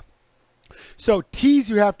 okay. So teas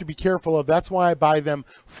you have to be careful of. That's why I buy them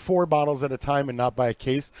 4 bottles at a time and not buy a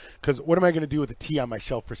case, because what am I going to do with a tea on my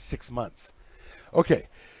shelf for 6 months? Okay,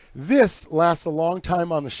 this lasts a long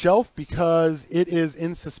time on the shelf because it is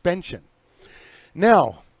in suspension.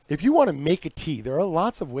 Now, if you want to make a tea, there are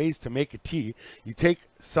lots of ways to make a tea. You take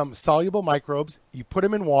some soluble microbes, you put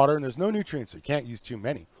them in water, and there's no nutrients, so you can't use too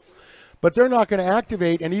many. But they're not going to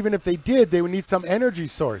activate, and even if they did, they would need some energy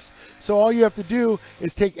source. So all you have to do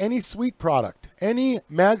is take any sweet product, any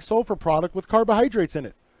mag sulfur product with carbohydrates in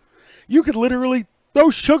it. You could literally throw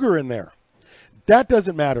sugar in there. That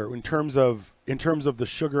doesn't matter in terms of the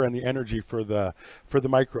sugar and the energy for the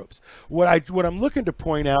microbes. What I'm looking to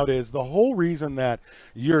point out is the whole reason that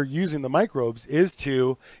you're using the microbes is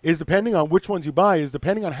depending on which ones you buy, is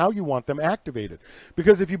depending on how you want them activated.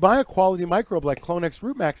 Because if you buy a quality microbe like Clonex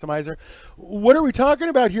Root Maximizer, what are we talking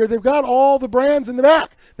about here? They've got all the brands in the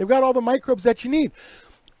back. They've got all the microbes that you need.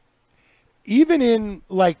 Even in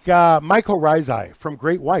like mycorrhizae from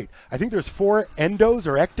Great White, I think there's 4 endos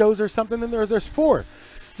or ectos or something in there. There's 4.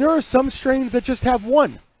 There are some strains that just have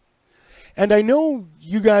 1. And I know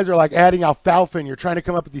you guys are like adding alfalfa and you're trying to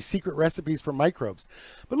come up with these secret recipes for microbes.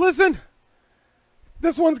 But listen,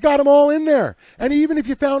 this one's got them all in there. And even if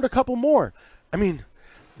you found a couple more, I mean,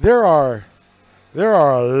 there are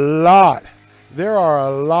a lot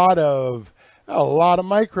of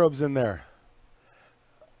microbes in there.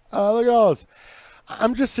 Look at all those.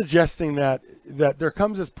 I'm just suggesting that there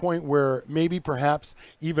comes this point where maybe perhaps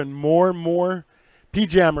even more and more.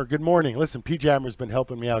 P-Jammer, good morning. Listen, P-Jammer's been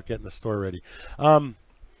helping me out getting the store ready. What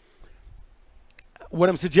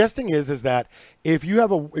I'm suggesting is that if you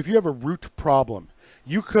have a root problem,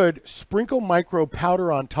 you could sprinkle microbe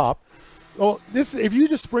powder on top. Well, if you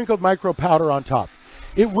just sprinkled microbe powder on top,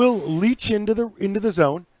 it will leach into the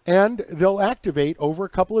zone. And they'll activate over a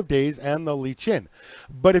couple of days and they'll leach in.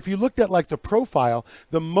 But if you looked at like the profile,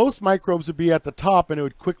 the most microbes would be at the top and it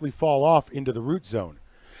would quickly fall off into the root zone.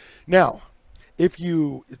 Now, if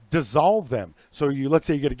you dissolve them, so let's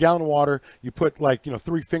say you get a gallon of water, you put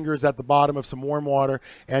 3 fingers at the bottom of some warm water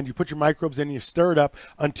and you put your microbes in and you stir it up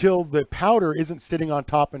until the powder isn't sitting on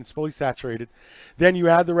top and it's fully saturated. Then you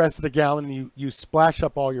add the rest of the gallon and you splash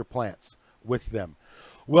up all your plants with them.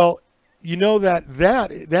 Well, you know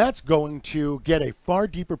that's going to get a far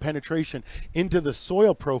deeper penetration into the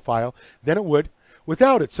soil profile than it would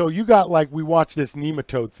without it. So you got, like, we watched this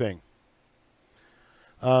nematode thing.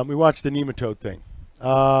 We watched the nematode thing.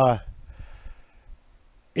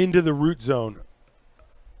 Into the root zone.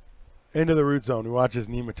 Into the root zone. We watch this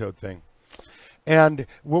nematode thing. And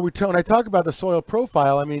when I talk about the soil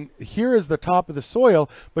profile, I mean, here is the top of the soil,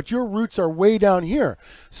 but your roots are way down here.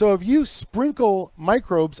 So if you sprinkle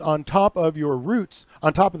microbes on top of your roots,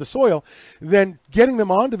 on top of the soil, then getting them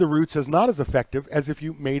onto the roots is not as effective as if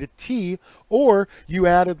you made a tea, or you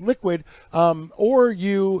added liquid, or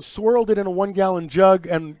you swirled it in a 1-gallon jug,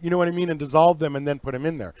 and you know what I mean, and dissolved them and then put them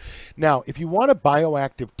in there. Now, if you want a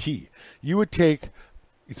bioactive tea, you would take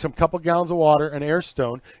some couple gallons of water, an air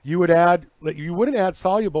stone. You wouldn't add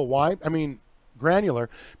soluble. Why? I mean, granular,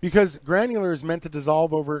 because granular is meant to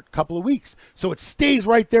dissolve over a couple of weeks. So it stays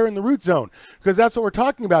right there in the root zone, because that's what we're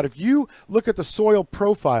talking about. If you look at the soil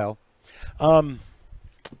profile, you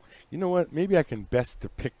know what? Maybe I can best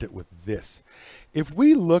depict it with this. If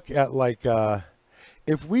we look at, like,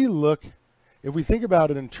 if we think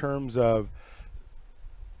about it in terms of,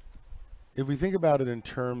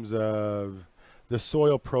 the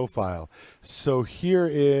soil profile. So here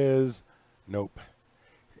is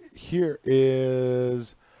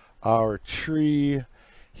our tree.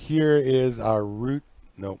 Here is our root.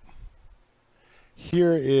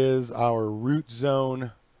 Here is our root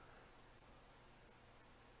zone.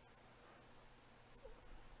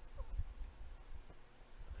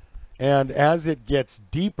 And as it gets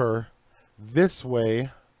deeper this way,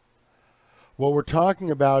 what we're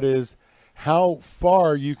talking about is how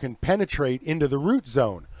far you can penetrate into the root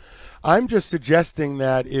zone. I'm just suggesting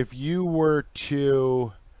that if you were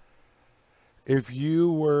to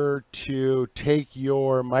take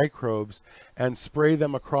your microbes and spray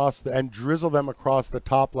them across and drizzle them across the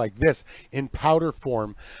top like this in powder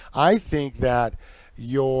form, I think that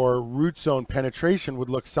your root zone penetration would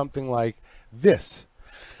look something like this.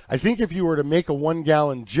 I think if you were to make a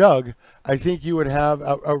 1-gallon jug, I think you would have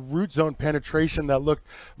a root zone penetration that looked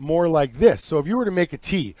more like this. So if you were to make a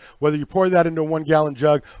tea, whether you pour that into a 1-gallon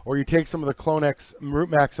jug or you take some of the Clonex Root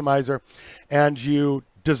Maximizer and you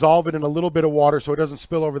dissolve it in a little bit of water so it doesn't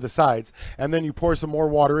spill over the sides, and then you pour some more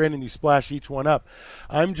water in and you splash each one up.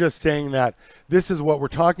 I'm just saying that this is what we're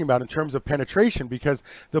talking about in terms of penetration, because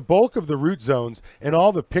the bulk of the root zones in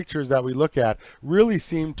all the pictures that we look at really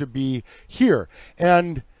seem to be here.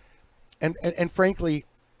 And frankly,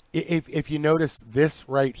 if you notice this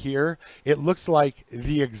right here, it looks like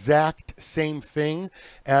the exact same thing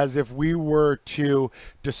as if we were to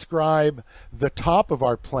describe the top of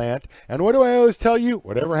our plant. And what do I always tell you?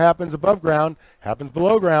 Whatever happens above ground happens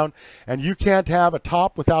below ground, and you can't have a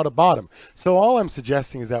top without a bottom. So all I'm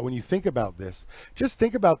suggesting is that when you think about this, just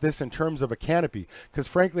think about this in terms of a canopy, because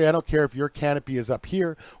frankly, I don't care if your canopy is up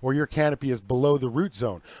here or your canopy is below the root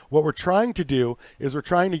zone. What we're trying to do is we're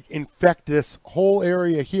trying to infect this whole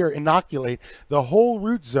area here, inoculate the whole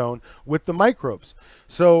root zone with the microbes.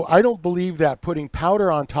 So I don't believe that putting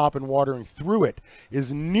powder on top and watering through it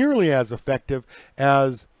is nearly as effective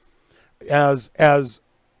as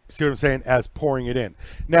see what I'm saying, as pouring it in.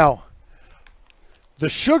 Now, the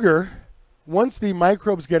sugar, once the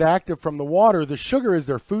microbes get active from the water, the sugar is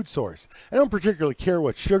their food source. I don't particularly care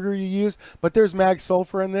what sugar you use, but there's mag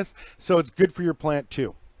sulfur in this, so it's good for your plant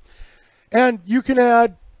too. And you can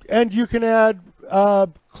add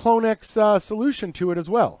Clonex solution to it as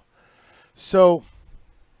well. So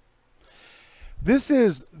this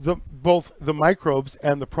is both the microbes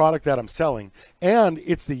and the product that I'm selling, and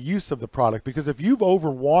it's the use of the product, because if you've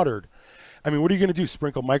overwatered, I mean, what are you going to do?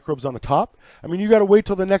 Sprinkle microbes on the top? I mean, you got to wait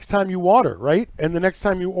till the next time you water, right? And the next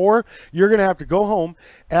time you're going to have to go home,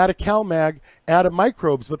 add a CalMag, add a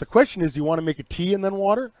microbes. But the question is, do you want to make a tea and then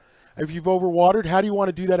water? If you've overwatered, how do you want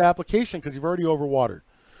to do that application? Because you've already overwatered.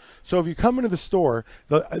 So if you come into the store,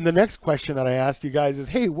 the next question that I ask you guys is,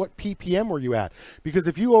 hey, what ppm were you at? Because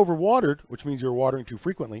if you overwatered, which means you're watering too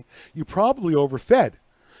frequently, you probably overfed.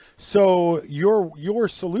 So your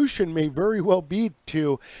solution may very well be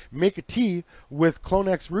to make a tea with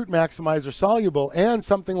Clonex Root Maximizer soluble and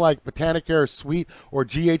something like Botanicare Sweet or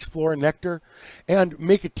GH Flora Nectar, and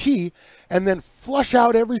make a tea and then flush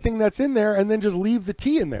out everything that's in there and then just leave the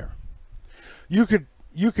tea in there. You could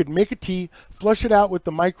make a tea, flush it out with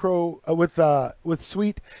the with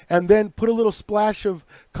sweet, and then put a little splash of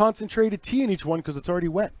concentrated tea in each one because it's already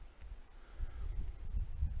wet.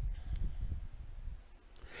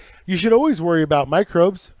 You should always worry about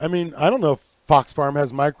microbes. I mean, I don't know if Fox Farm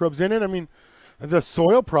has microbes in it. I mean, the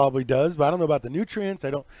soil probably does, but I don't know about the nutrients.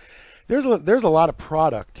 There's a lot of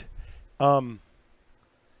product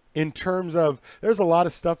in terms of, there's a lot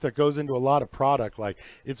of stuff that goes into a lot of product. Like,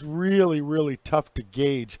 it's really, really tough to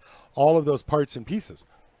gauge all of those parts and pieces.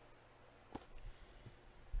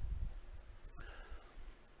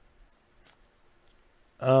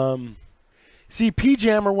 See,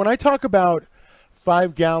 P-Jammer, when I talk about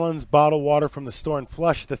 5 gallons bottled water from the store and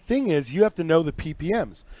flush, the thing is you have to know the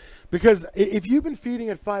ppms, because if you've been feeding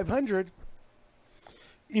at 500,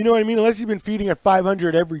 you know what I mean, unless you've been feeding at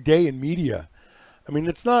 500 every day in media, I mean,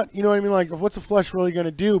 it's not, you know what I mean, like, what's a flush really going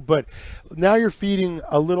to do? But now you're feeding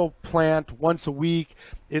a little plant once a week.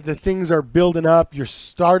 The things are building up. You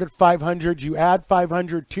start at 500, you add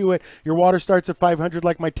 500 to it. Your water starts at 500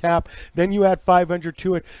 like my tap. Then you add 500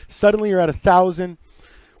 to it. Suddenly you're at 1,000.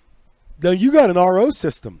 Now you got an RO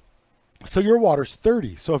system. So your water's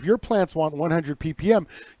 30. So if your plants want 100 ppm,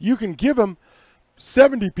 you can give them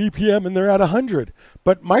 70 ppm and they're at 100.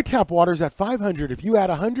 But my tap water's at 500. If you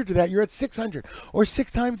add 100 to that, you're at 600, or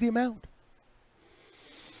 6 times the amount.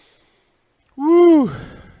 Woo.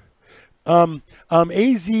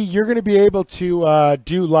 AZ, you're going to be able to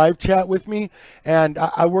do live chat with me, and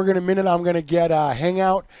I'm going to get a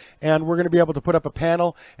Hangout, and we're going to be able to put up a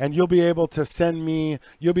panel, and you'll be able to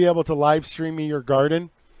live stream me your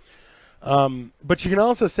garden. But you can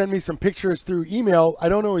also send me some pictures through email. I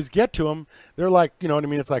don't always get to them. They're like, you know what I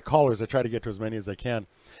mean? It's like callers. I try to get to as many as I can.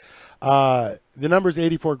 The number is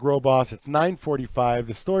 84 Grow Boss. It's 9:45.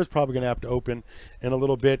 The store is probably going to have to open in a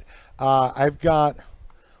little bit. I've got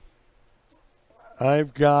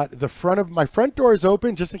the front of my front door is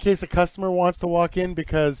open just in case a customer wants to walk in,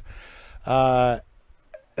 because it's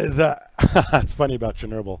funny about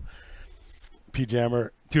Chernobyl.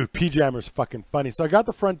 P-Jammer. Dude, P-Jammer's fucking funny. So I got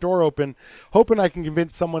the front door open, hoping I can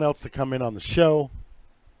convince someone else to come in on the show.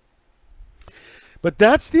 But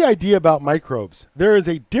that's the idea about microbes. There is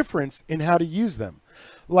a difference in how to use them.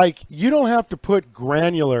 Like, you don't have to put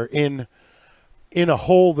granular in a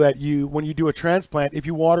hole that when you do a transplant if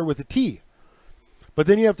you water with a tea. But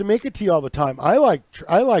then you have to make a tea all the time. I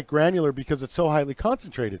like granular because it's so highly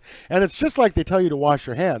concentrated. And it's just like they tell you to wash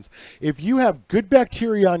your hands. If you have good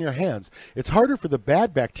bacteria on your hands, it's harder for the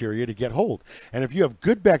bad bacteria to get hold. And if you have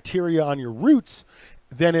good bacteria on your roots,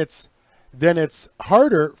 then it's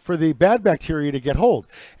harder for the bad bacteria to get hold.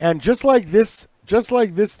 And just like this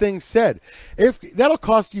thing said, if that'll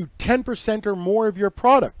cost you 10% or more of your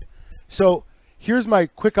product. So here's my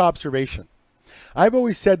quick observation. I've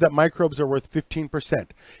always said that microbes are worth 15%.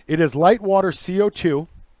 It is light water CO2.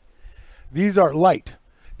 These are light.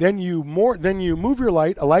 Then you move your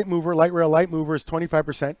light, a light mover, light rail light mover is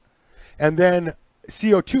 25%. And then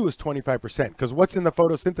CO2 is 25%, because what's in the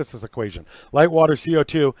photosynthesis equation? Light, water,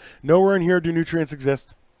 CO2. Nowhere in here do nutrients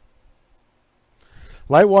exist.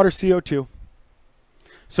 Light, water, CO2.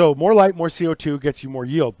 So more light, more CO2 gets you more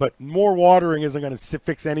yield, but more watering isn't going to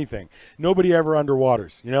fix anything. Nobody ever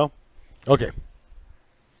underwaters, you know? Okay.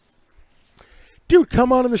 Dude,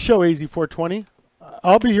 come on the show, AZ420.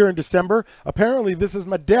 I'll be here in December. Apparently, this is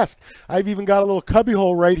my desk. I've even got a little cubby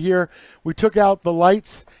hole right here. We took out the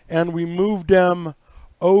lights and we moved them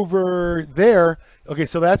over there. Okay,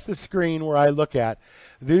 so that's the screen where I look at.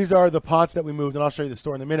 These are the pots that we moved, and I'll show you the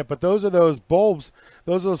store in a minute. But those are those bulbs.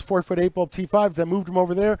 Those are those 4-foot 8-bulb T5s. I moved them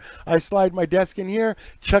over there. I slide my desk in here.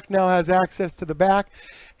 Chuck now has access to the back.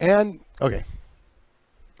 And, okay.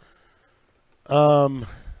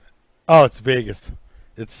 Oh, it's Vegas.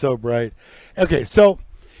 It's so bright. Okay, so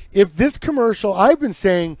if this commercial, I've been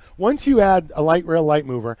saying once you add a light rail light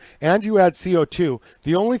mover and you add CO2,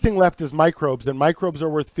 the only thing left is microbes, and microbes are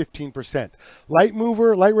worth 15%. Light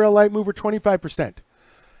mover, light rail light mover, 25%.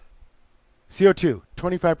 CO2,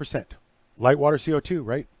 25%. Light water CO2,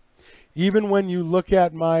 right? Even when you look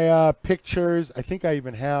at my pictures, I think I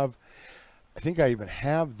even have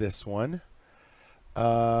this one.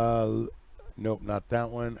 Nope, not that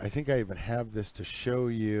one. I think I even have this to show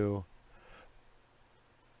you.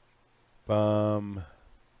 I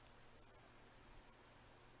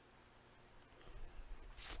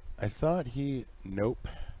thought nope.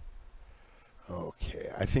 Okay,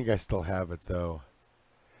 I think I still have it though.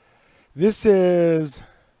 This is,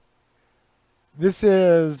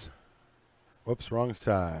 whoops, wrong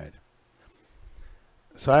side.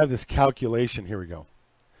 So I have this calculation, here we go.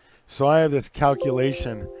 So I have this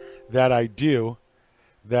calculation that I do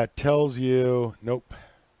that tells you, nope.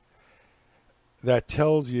 That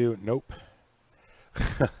tells you, nope.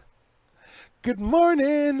 Good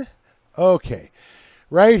morning. Okay,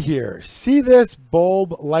 right here. See this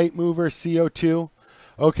bulb light mover CO2?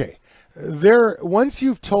 Okay, once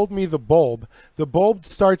you've told me the bulb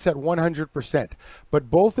starts at 100%, but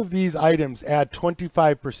both of these items add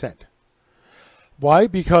 25%. Why?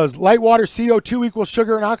 Because light water CO2 equals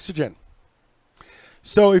sugar and oxygen.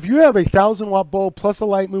 So if you have a 1,000-watt bulb plus a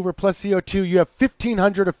light mover plus CO2, you have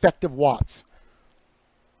 1,500 effective watts.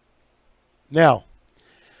 Now,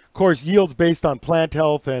 of course, yields based on plant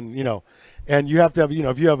health, and and you have to have,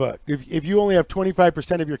 if you only have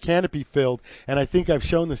 25% of your canopy filled, and I think I've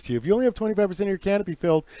shown this to you, if you only have 25% of your canopy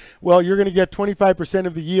filled, well, you're going to get 25%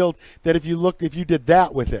 of the yield that if you did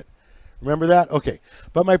that with it. Remember that? Okay.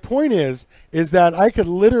 But my point is that I could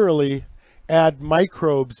literally add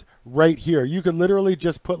microbes right here. You could literally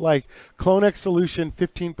just put like Clonex solution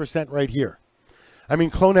 15% right here. I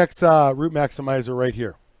mean Clonex root maximizer right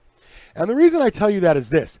here. And the reason I tell you that is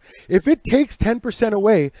this. If it takes 10%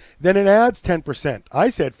 away, then it adds 10%. I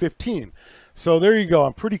said 15. So there you go.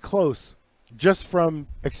 I'm pretty close just from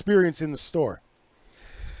experience in the store.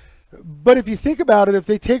 But if you think about it, if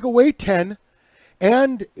they take away 10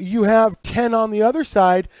 and you have 10 on the other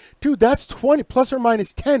side, dude, that's 20 plus or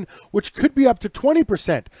minus 10, which could be up to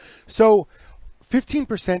 20%. So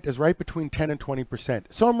 15% is right between 10 and 20%.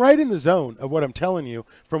 So I'm right in the zone of what I'm telling you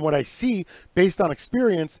from what I see based on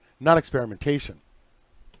experience, not experimentation.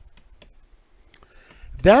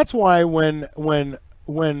 That's why when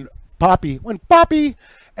Poppy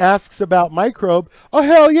asks about microbe, oh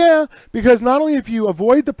hell yeah, because not only if you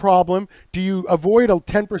avoid the problem, do you avoid a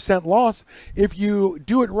 10% loss, if you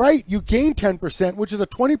do it right, you gain 10%, which is a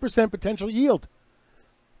 20% potential yield.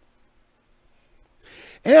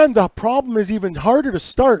 And the problem is even harder to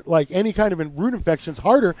start, like any kind of root infections,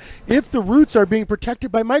 harder if the roots are being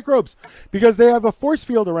protected by microbes because they have a force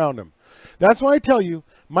field around them. That's why I tell you,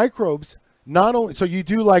 microbes, not only, so you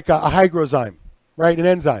do like a hygrozyme, right, an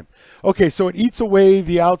enzyme. Okay, so it eats away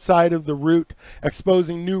the outside of the root,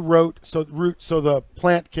 exposing new root so the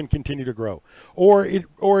plant can continue to grow. Or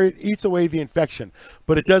it eats away the infection,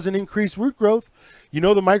 but it doesn't increase root growth. You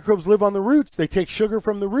know the microbes live on the roots. They take sugar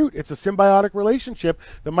from the root. It's a symbiotic relationship.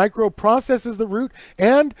 The microbe processes the root,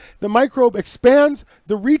 and the microbe expands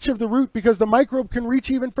the reach of the root because the microbe can reach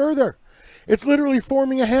even further. It's literally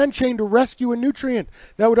forming a hand chain to rescue a nutrient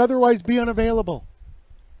that would otherwise be unavailable.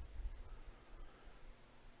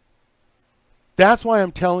 That's why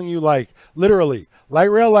I'm telling you, like, literally, light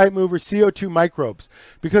rail, light mover, CO2 microbes.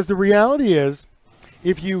 Because the reality is,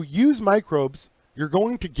 if you use microbes, you're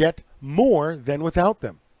going to get more than without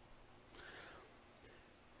them.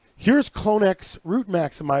 Here's Clonex Root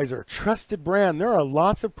Maximizer, trusted brand. There are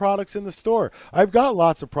lots of products in the store. I've got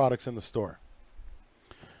lots of products in the store.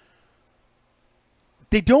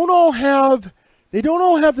 They don't all have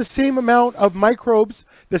the same amount of microbes,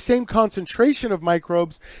 the same concentration of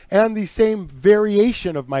microbes, and the same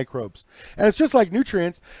variation of microbes. And it's just like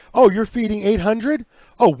nutrients. Oh, you're feeding 800?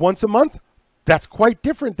 Oh, once a month? That's quite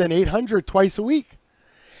different than 800 twice a week.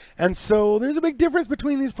 And so there's a big difference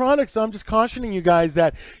between these products. So I'm just cautioning you guys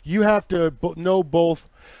that you have to know both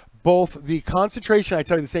the concentration. I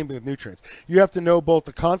tell you the same thing with nutrients. You have to know both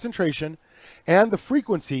the concentration and the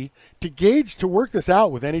frequency to work this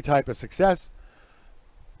out with any type of success.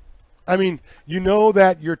 I mean, you know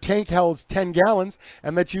that your tank holds 10 gallons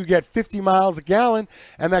and that you get 50 miles a gallon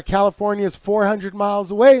and that California is 400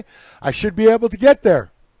 miles away. I should be able to get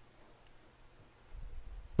there.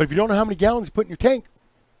 But if you don't know how many gallons you put in your tank,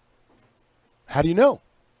 how do you know?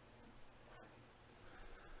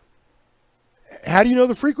 How do you know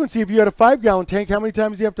the frequency? If you had a 5-gallon tank, how many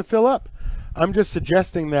times do you have to fill up? I'm just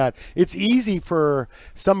suggesting that it's easy for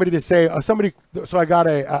somebody to say, so I got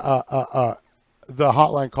the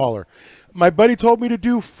hotline caller. My buddy told me to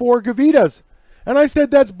do 4 Gavitas. And I said,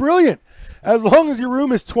 that's brilliant. As long as your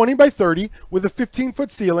room is 20 by 30 with a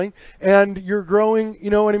 15-foot ceiling and you're growing, you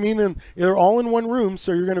know what I mean? And they're all in one room,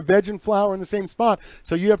 so you're going to veg and flower in the same spot.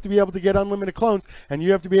 So you have to be able to get unlimited clones, and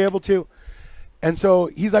you have to be able to. And so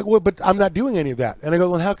he's like, well, but I'm not doing any of that. And I go,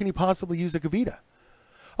 well, how can you possibly use a Gavita?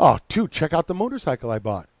 Oh, dude, check out the motorcycle I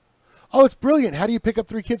bought. Oh, it's brilliant. How do you pick up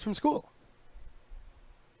 3 kids from school?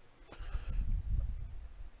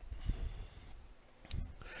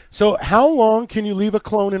 So how long can you leave a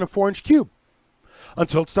clone in a 4-inch cube?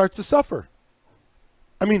 Until it starts to suffer.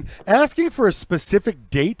 I mean, asking for a specific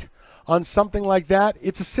date on something like that,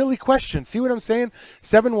 it's a silly question. See what I'm saying?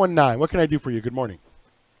 719, what can I do for you? Good morning.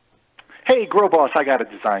 Hey, Grow Boss, I got a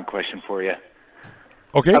design question for you.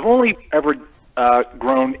 Okay. I've only ever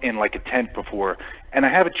grown in like a tent before, and I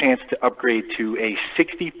have a chance to upgrade to a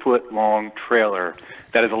 60-foot long trailer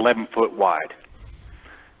that is 11 foot wide.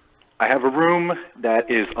 I have a room that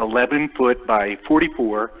is 11 foot by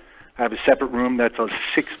 44. I have a separate room that's a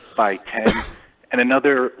 6 by 10 and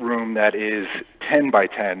another room that is 10 by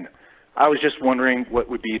 10. I was just wondering what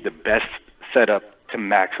would be the best setup to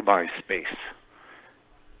maximize space.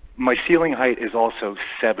 my ceiling height is also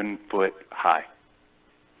 7 foot high.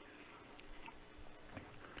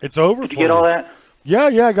 It's over. Did you get all that? Yeah,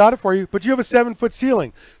 I got it for you. But you have a 7-foot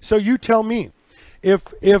ceiling. So you tell me,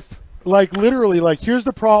 if like literally, like here's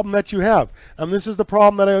the problem that you have, and this is the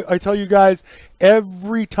problem that I tell you guys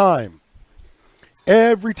every time.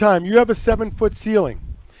 Every time you have a 7-foot ceiling.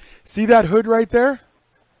 See that hood right there?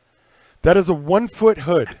 That is a 1-foot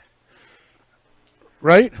hood.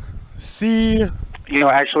 Right? See. You know,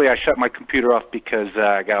 actually, I shut my computer off because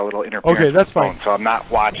I got a little interference. Okay, that's with the fine. phone, so I'm not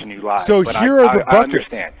watching you live. So but here are the I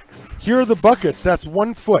buckets. understand. Here are the buckets. That's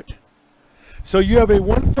 1 foot. So you have a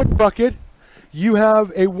 1-foot bucket. You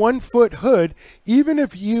have a 1-foot hood. Even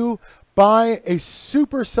if you buy a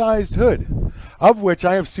supersized hood, of which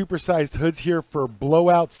I have supersized hoods here for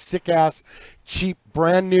blowout, sick-ass, cheap,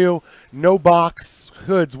 brand new, no box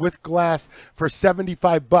hoods with glass for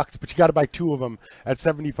 $75, but you got to buy 2 of them at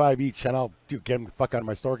 $75 each, and I'll get them the fuck out of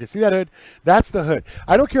my store. Okay, see that hood? That's the hood.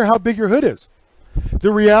 I don't care how big your hood is.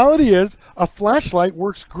 The reality is a flashlight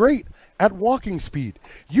works great at walking speed.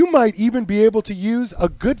 You might even be able to use a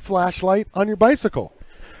good flashlight on your bicycle,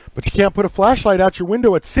 but you can't put a flashlight out your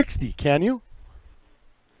window at 60, can you?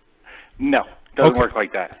 No, doesn't work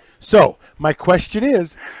like that. So my question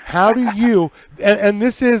is, how do you? And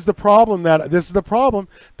this is the problem that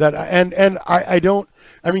I don't.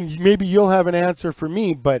 I mean, maybe you'll have an answer for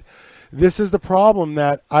me, but this is the problem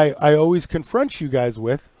that I always confront you guys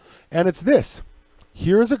with, and it's this.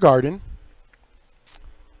 Here is a garden.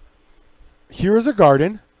 Here is a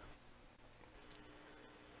garden.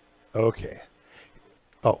 Okay.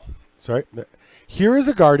 Oh, sorry. Here is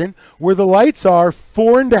a garden where the lights are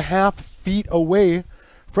 4.5 feet away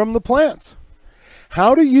from the plants.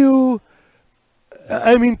 How do you,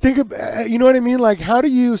 I mean, think of, you know what I mean? Like, how do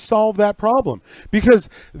you solve that problem? Because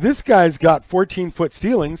this guy's got 14-foot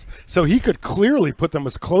ceilings, so he could clearly put them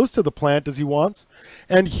as close to the plant as he wants.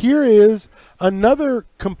 And here is another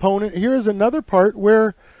component. Here is another part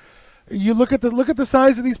where you look at the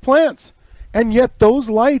size of these plants, and yet those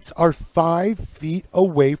lights are 5 feet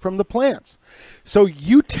away from the plants. So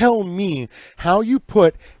you tell me how you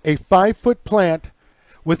put a 5-foot plant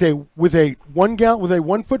with a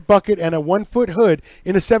 1-foot bucket and a 1-foot hood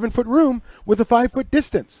in a 7-foot room with a 5-foot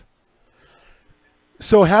distance.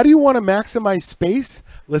 So how do you want to maximize space?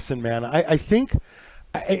 Listen, man, I think,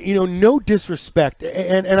 you know, no disrespect,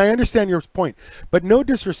 and I understand your point, but no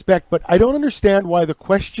disrespect, but I don't understand why the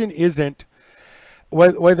question isn't,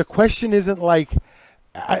 why the question isn't like,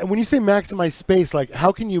 when you say maximize space, like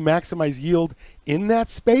how can you maximize yield in that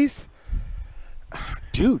space?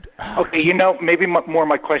 Dude. Okay, you know, maybe more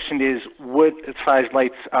my question is, what size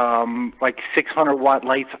lights, like 600-watt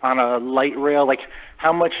lights on a light rail, like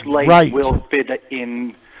how much light will fit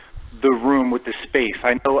in the room with the space?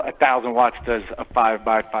 I know 1,000 watts does a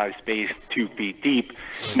 5x5 space 2 feet deep.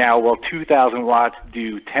 Now, will 2,000 watts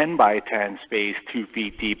do 10x10 space 2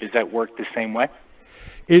 feet deep? Does that work the same way?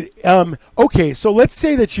 Okay, so let's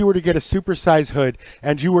say that you were to get a supersized hood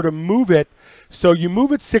and you were to move it. So you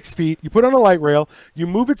move it 6 feet, you put on a light rail, you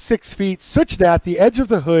move it 6 feet such that the edge of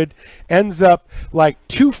the hood ends up like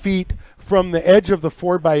 2 feet from the edge of the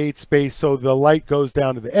 4x8 space, so the light goes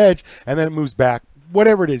down to the edge and then it moves back.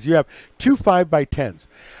 Whatever it is, you have 2 5x10s.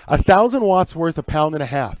 1,000 watts worth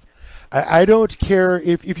 £1.50. I don't care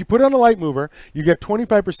if you put it on a light mover, you get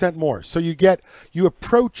 25% more. So you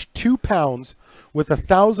approach 2 pounds with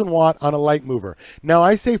 1,000 watt on a light mover. Now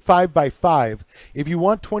I say 5x5. If you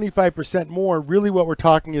want 25% more, really what we're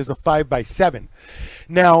talking is a 5x7.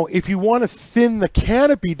 Now, if you want to thin the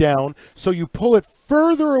canopy down so you pull it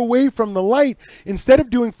further away from the light, instead of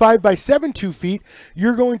doing 5x7 2 feet,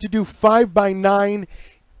 you're going to do 5x9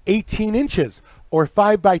 18 inches. Or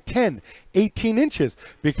 5x10, 18 inches.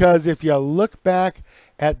 Because if you look back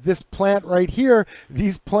at this plant right here,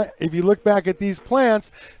 if you look back at these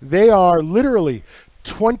plants, they are literally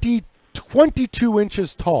 22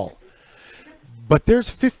 inches tall. But there's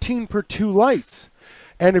 15 per 2 lights.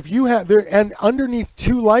 And if you have there, and underneath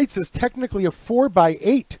 2 lights is technically a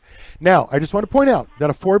 4x8. Now, I just want to point out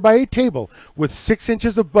that a 4x8 table with 6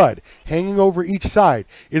 inches of bud hanging over each side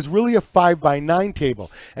is really a 5x9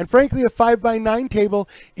 table. And frankly, a 5x9 table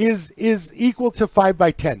is equal to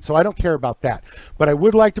 5x10. So I don't care about that. But I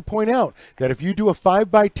would like to point out that if you do a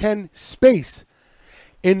 5x10 space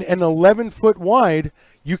in an 11-foot wide,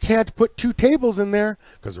 you can't put 2 tables in there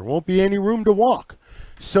because there won't be any room to walk.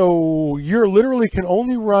 So you're literally can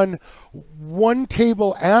only run 1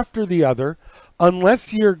 table after the other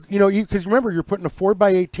unless you're, because remember, you're putting a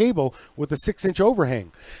 4x8 table with a 6-inch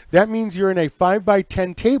overhang. That means you're in a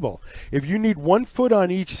 5x10 table. If you need 1 foot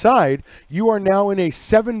on each side, you are now in a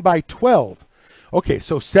 7x12. Okay,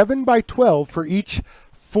 so 7 by 12 for each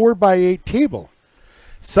 4 by 8 table.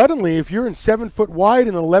 Suddenly, if you're in 7 foot wide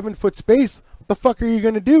and 11 foot space, what the fuck are you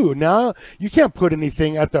going to do? Now, you can't put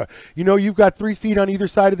anything at the, you know, you've got 3 feet on either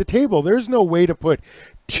side of the table. There's no way to put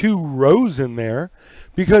 2 rows in there,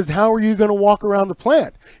 because how are you going to walk around the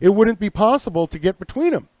plant? It wouldn't be possible to get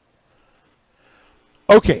between them.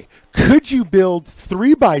 Okay, could you build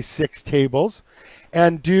 3 by 6 tables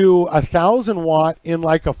and do 1,000 watt in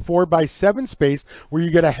like a 4 by 7 space where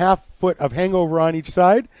you get a half foot of hangover on each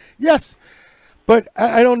side? Yes. But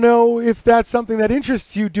I don't know if that's something that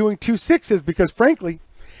interests you, doing 2 6s, because frankly,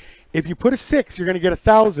 if you put a 6, you're going to get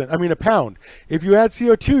a pound. If you add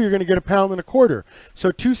CO2, you're going to get 1.25 pounds.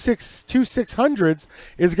 So 2 600s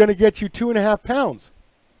is going to get you 2.5 pounds.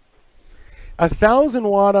 1,000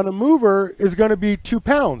 watt on a mover is going to be 2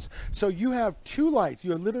 pounds. So you have 2 lights.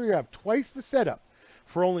 You literally have twice the setup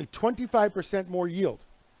for only 25% more yield.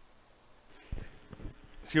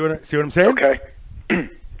 See what I'm saying? Okay.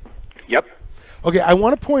 Yep. Okay, I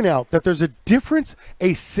want to point out that there's a difference,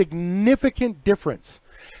 a significant difference.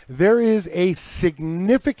 There is a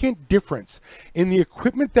significant difference in the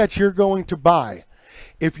equipment that you're going to buy.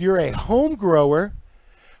 If you're a home grower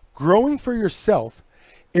growing for yourself,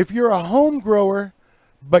 if you're a home grower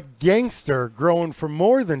but gangster growing for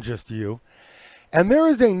more than just you, and there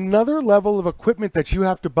is another level of equipment that you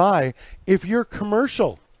have to buy if you're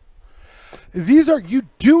commercial. You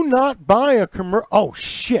do not buy a commercial. Oh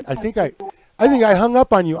shit, I think I hung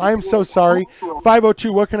up on you. I am so sorry.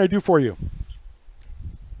 502, what can I do for you?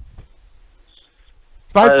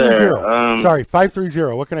 530. Sorry,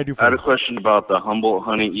 530. What can I do for you? I had a question about the Humboldt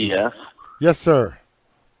Honey EF. Yes, sir.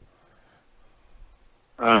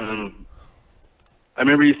 I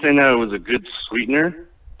remember you saying that it was a good sweetener,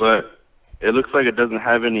 but it looks like it doesn't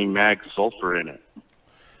have any mag sulfur in it.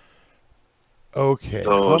 Okay.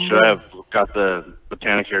 So should I have got the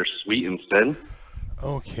Botanicare Sweet instead?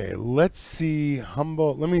 Okay, let's see.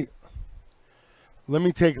 Humboldt.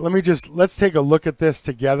 Let's take a look at this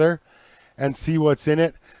together and see what's in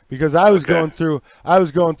it, because I was going through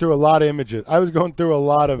a lot of images. Humboldt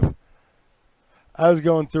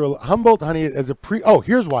Honey as a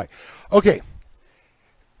here's why. Okay.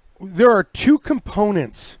 There are 2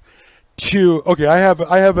 components to, I have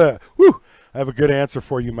a good answer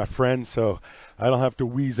for you, my friend, so I don't have to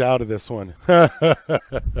wheeze out of this one.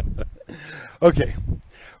 Okay.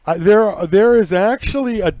 There is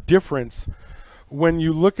actually a difference when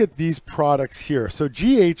you look at these products here. So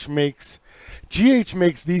GH makes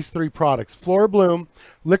these 3 products: Flora Bloom,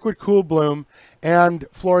 Liquid Cool Bloom, and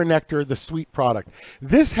Flora Nectar, the sweet product.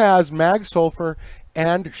 This has mag sulfur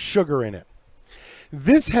and sugar in it.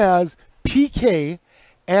 This has PK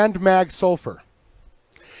and mag sulfur.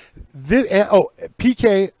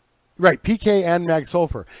 PK and mag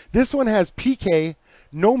sulfur. This one has PK,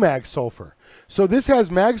 no mag sulfur. So this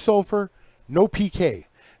has mag sulfur, no PK.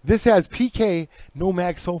 This has PK, no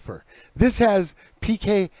mag sulfur. This has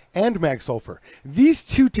PK and mag sulfur. These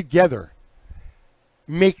 2 together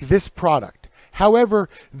make this product. However,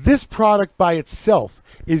 this product by itself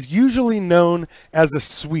is usually known as a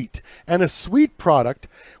sweet. And a sweet product,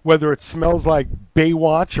 whether it smells like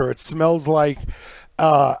Baywatch, or it smells like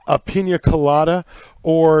a pina colada,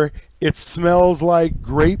 or it smells like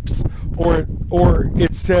grapes, or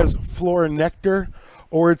it says Flora Nectar,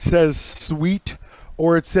 or it says sweet,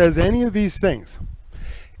 or it says any of these things,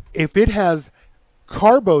 if it has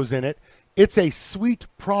carbos in it, it's a sweet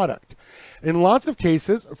product. In lots of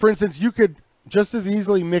cases, for instance, you could just as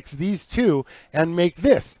easily mix these 2 and make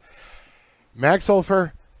this. Mag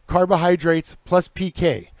sulfur, carbohydrates, plus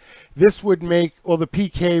PK. This would make, the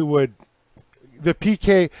PK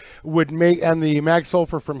would make, and the mag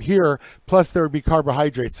sulfur from here, plus there would be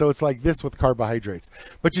carbohydrates. So it's like this with carbohydrates.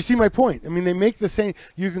 But you see my point. I mean, they make the same,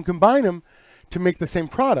 you can combine them to make the same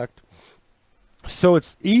product. So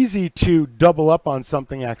it's easy to double up on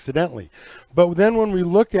something accidentally. But then when we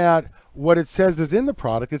look at what it says is in the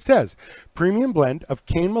product, it says premium blend of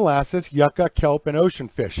cane molasses, yucca, kelp, and ocean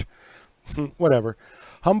fish. Whatever.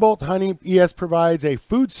 Humboldt Honey ES provides a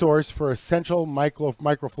food source for essential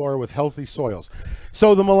microflora with healthy soils.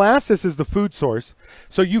 So the molasses is the food source.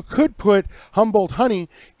 So you could put Humboldt Honey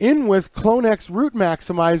in with Clonex Root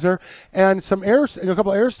Maximizer and some air, a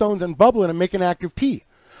couple of air stones, and bubble it and make an active tea.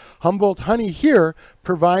 Humboldt Honey here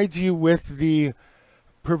provides you with the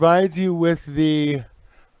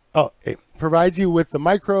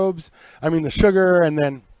microbes, the sugar, and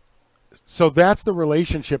then, so that's the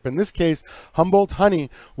relationship. In this case, Humboldt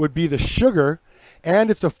Honey would be the sugar,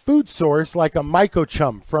 and it's a food source like a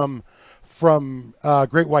mycochum from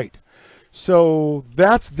Great White. So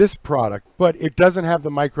that's this product, but it doesn't have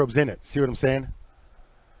the microbes in it. See what I'm saying?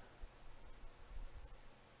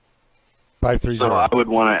 530. So I would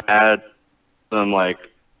want to add some like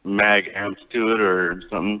mag amps to it or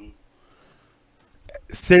something.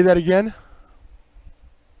 Say that again.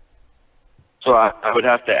 So I would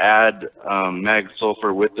have to add mag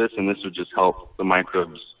sulfur with this, and this would just help the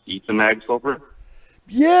microbes eat the mag sulfur.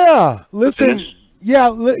 Yeah, listen.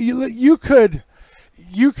 Yeah, you could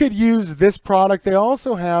use this product. They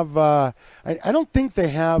also have. I don't think they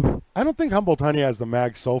have. I don't think Humboldt Honey has the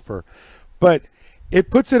mag sulfur, but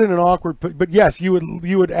it puts it in an awkward. But yes, you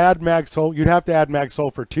would add mag sulfur. You'd have to add mag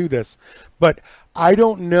sulfur to this, but I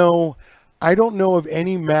don't know. I don't know of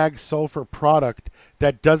any mag sulfur product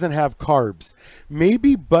that doesn't have carbs.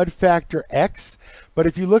 Maybe Bud Factor X, but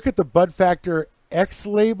if you look at the Bud Factor X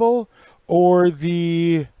label or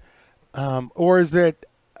the or is it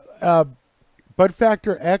Bud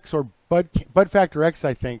Factor X or Bud Factor X,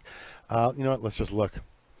 I think. You know what? Let's just look.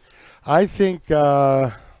 I think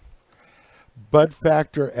Bud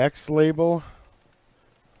Factor X label.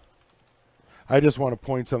 I just want to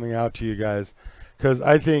point something out to you guys, because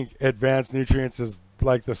I think Advanced Nutrients is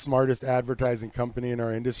like the smartest advertising company in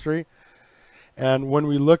our industry. And when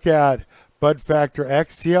we look at Bud Factor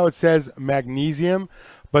X, see how it says magnesium,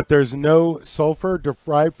 but there's no sulfur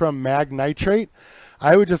derived from mag nitrate?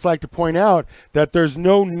 I would just like to point out that there's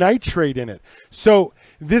no nitrate in it. So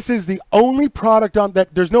this is the only product on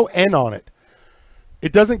that, there's no N on it.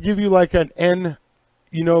 It doesn't give you like an N,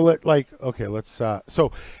 you know, like, okay, let's,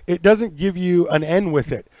 so it doesn't give you an N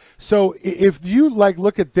with it. So if you like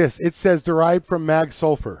look at this, it says derived from mag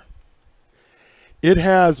sulfur. It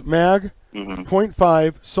has mag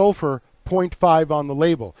 0.5, sulfur 0.5 on the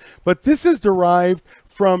label. But this is derived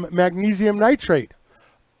from magnesium nitrate.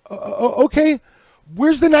 Okay,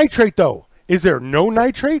 where's the nitrate though? Is there no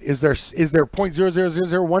nitrate? Is there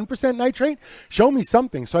 0.00001% nitrate? Show me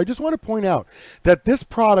something. So I just want to point out that this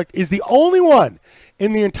product is the only one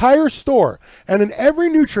in the entire store and in every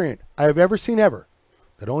nutrient I have ever seen ever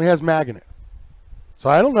that only has mag in it. So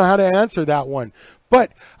I don't know how to answer that one.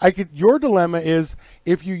 But your dilemma is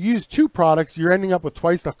if you use two products, you're ending up with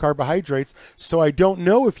twice the carbohydrates. So I don't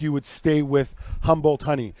know if you would stay with Humboldt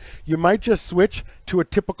Honey. You might just switch to a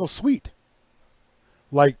typical sweet,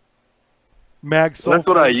 like mag sulfur. That's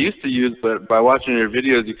what I used to use, but by watching your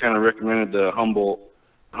videos, you kind of recommended the Humboldt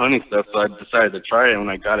Honey stuff, so I decided to try it. And when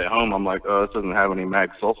I got it home, I'm like, oh, this doesn't have any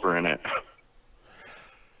mag sulfur in it.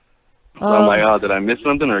 So I'm like, oh, did I miss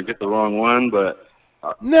something or get the wrong one? But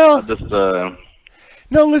no, just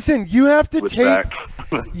no. Listen, you have to take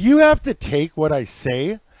you have to take what I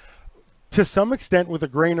say to some extent with a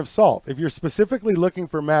grain of salt. If you're specifically looking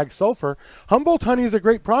for mag sulfur, Humboldt Honey is a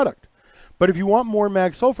great product. But if you want more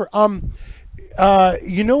mag sulfur,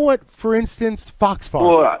 you know what? For instance, Fox Farm.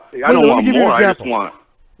 Well, I don't want more. I just want.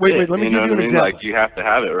 Wait. Let me give you an example. Like you have to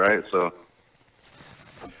have it, right? So.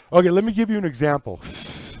 Okay, let me give you an example.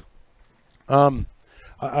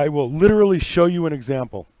 I will literally show you an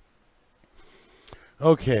example.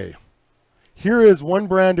 Okay, here is one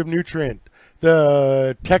brand of nutrient,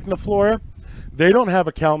 the Technoflora. They don't have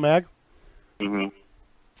a CalMag.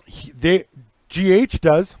 GH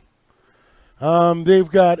does.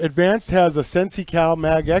 They've got Advanced has a Sensi Cal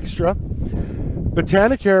Mag Extra.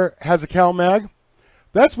 Botanicare has a Cal Mag.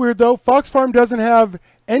 That's weird though. Fox Farm doesn't have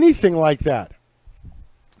anything like that.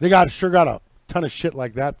 They sure got a ton of shit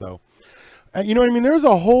like that though. You know what I mean? There's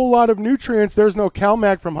a whole lot of nutrients. There's no Cal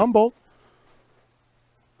Mag from Humboldt.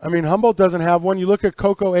 I mean, Humboldt doesn't have one. You look at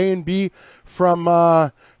Cocoa A and B from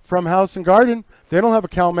House and Garden. They don't have a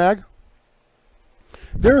Cal Mag.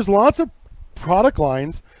 There's lots of product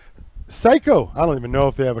lines. Psycho, I don't even know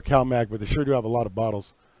if they have a Cal Mag, but they sure do have a lot of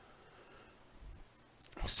bottles.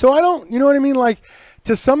 So I don't, you know what I mean? Like,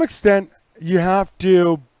 to some extent, you have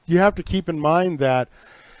to keep in mind that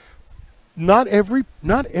not every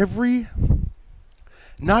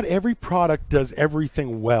product does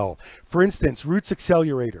everything well. For instance, Roots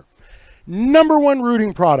Accelerator, #1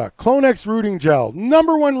 rooting product. Clonex rooting gel,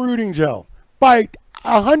 #1 rooting gel by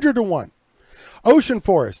 100 to 1. Ocean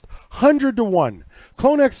Forest, 100 to 1.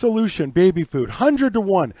 Clonex Solution, baby food, 100 to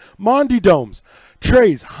 1. Mondi Domes,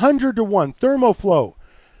 trays, 100 to 1. Thermoflow,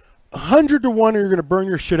 100 to 1, or you're going to burn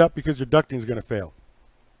your shit up because your ducting is going to fail.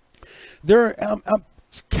 There are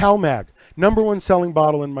CalMag, #1 selling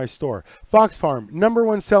bottle in my store. Fox Farm,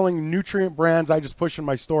 #1 selling nutrient brands I just push in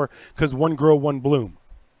my store because one grow, one bloom.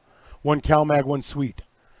 One CalMag, one sweet.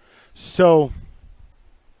 So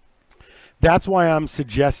that's why I'm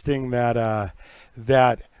suggesting that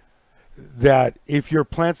that if your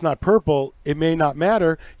plant's not purple, it may not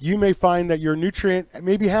matter. You may find that your nutrient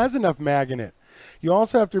maybe has enough mag in it. You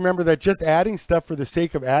also have to remember that just adding stuff for the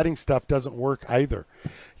sake of adding stuff doesn't work either.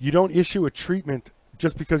 You don't issue a treatment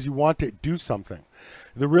just because you want to do something.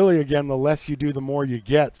 Again, the less you do, the more you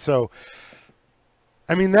get. So,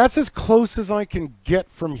 I mean, that's as close as I can get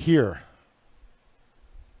from here.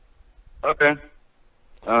 Okay.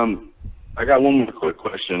 I got one more quick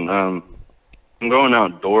question. I'm going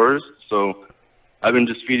outdoors, so I've been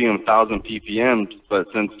just feeding them 1,000 ppm, but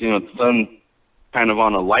since, the sun's kind of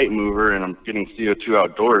on a light mover and I'm getting CO2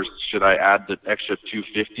 outdoors, should I add the extra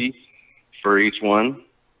 250 for each one?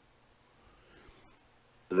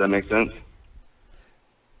 Does that make sense?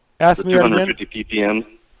 Ask me that again. 250 ppm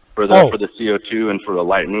for the CO2 and for the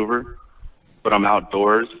light mover, but I'm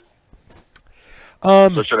outdoors.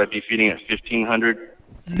 So should I be feeding at 1,500?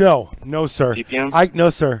 No, sir. ppm?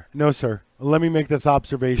 No, sir. Let me make this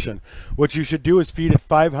observation. What you should do is feed it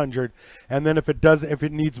 500, and then if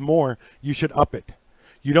it needs more, you should up it.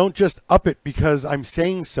 You don't just up it because I'm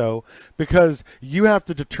saying so, because you have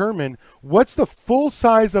to determine what's the full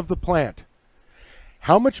size of the plant,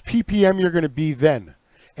 how much ppm you're going to be then,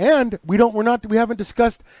 and we haven't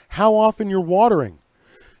discussed how often you're watering.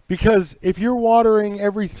 Because if you're watering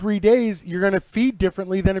every 3 days, you're going to feed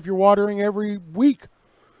differently than if you're watering every week.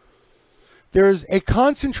 There's a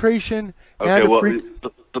concentration and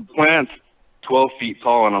the plant's 12 feet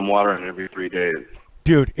tall and I'm watering every 3 days.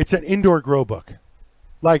 Dude, it's an indoor grow book.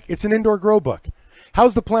 It's an indoor grow book.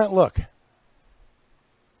 How's the plant look?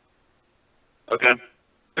 Okay.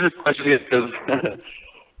 I just question it because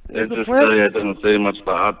it doesn't say much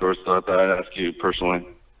about outdoors, so I thought I'd ask you personally.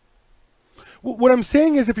 What I'm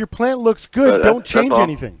saying is if your plant looks good, don't change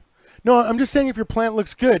anything. No, I'm just saying if your plant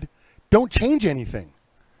looks good, don't change anything.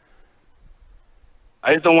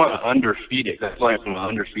 I just don't want to underfeed it. That's why if I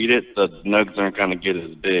underfeed it, the nugs aren't going to get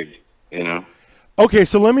as big, Okay,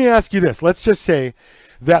 so let me ask you this. Let's just say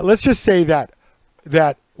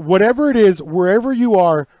that whatever it is, wherever you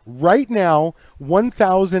are right now,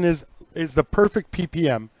 1,000 is the perfect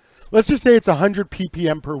ppm. Let's just say it's 100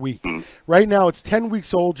 ppm per week. Right now, it's 10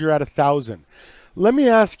 weeks old. You're at 1,000. Let me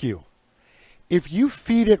ask you, if you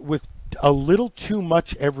feed it with a little too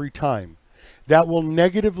much every time, that will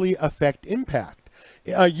negatively affect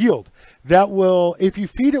yield. If you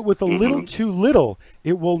feed it with a little too little,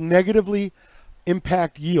 it will negatively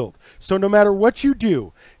impact yield. So no matter what you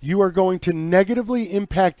do, you are going to negatively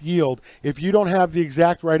impact yield if you don't have the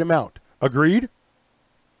exact right amount. Agreed?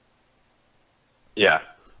 Yeah.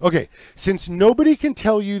 Okay, since nobody can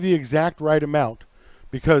tell you the exact right amount,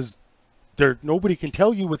 because nobody can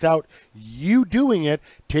tell you without you doing it,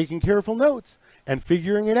 taking careful notes, and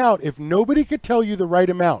figuring it out. If nobody could tell you the right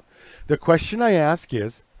amount, the question I ask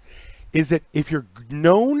is it if you're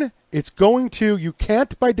known, you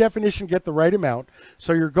can't by definition get the right amount,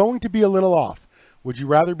 so you're going to be a little off. Would you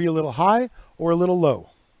rather be a little high or a little low?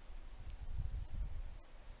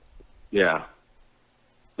 Yeah,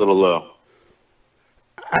 a little low.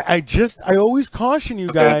 I always caution you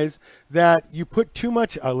guys that you put too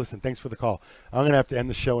much. Listen, thanks for the call. I'm going to have to end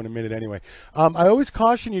the show in a minute anyway. I always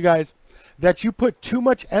caution you guys that you put too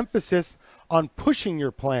much emphasis on pushing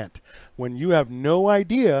your plant when you have no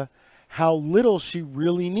idea how little she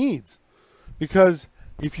really needs. Because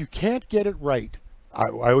if you can't get it right, I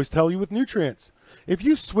always tell you with nutrients, if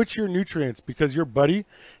you switch your nutrients because your buddy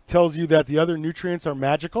tells you that the other nutrients are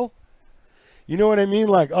magical, you know what I mean?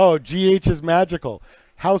 Like, oh, GH is magical.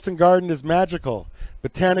 House and Garden is magical.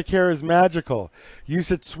 Botanicare is magical. You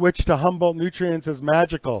should switch to Humboldt Nutrients is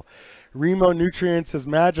magical. Remo Nutrients is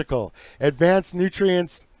magical. Advanced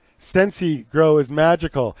Nutrients Sensi Grow is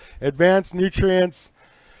magical. Advanced Nutrients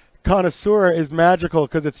Connoisseur is magical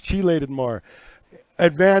because it's chelated more.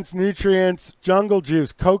 Advanced Nutrients Jungle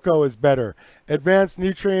Juice, cocoa is better. Advanced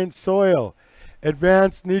Nutrients Soil.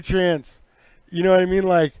 Advanced Nutrients, you know what I mean?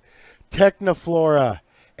 Like Technoflora,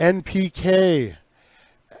 NPK,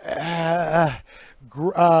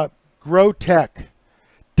 GrowTech,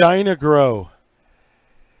 Dynagrow,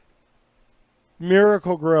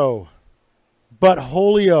 Miracle Grow,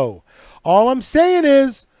 Butholio. All I'm saying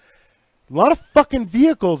is a lot of fucking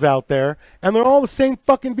vehicles out there, and they're all the same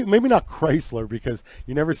fucking vehicle. Maybe not Chrysler, because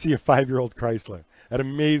you never see a 5-year-old Chrysler. That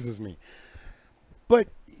amazes me. But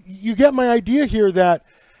you get my idea here that,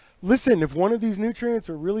 listen, if one of these nutrients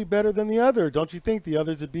are really better than the other, don't you think the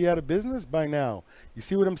others would be out of business by now? You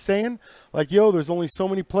see what I'm saying? Like, there's only so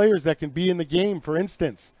many players that can be in the game, for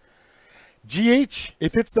instance. GH,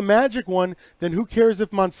 if it's the magic one, then who cares if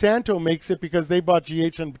Monsanto makes it because they bought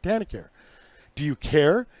GH and Botanicare? Do you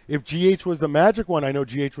care if GH was the magic one? I know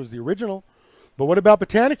GH was the original, but what about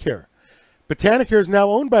Botanicare? Botanicare is now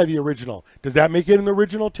owned by the original. Does that make it an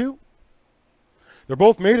original too? They're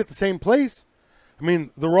both made at the same place. I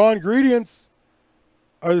mean, the raw ingredients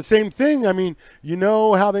are the same thing. I mean, you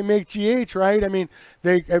know how they make GH, right? I mean,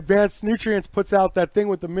 Advanced Nutrients puts out that thing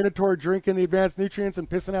with the Minotaur drinking the Advanced Nutrients and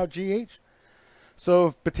pissing out GH. So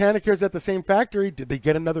if Botanicare's at the same factory, did they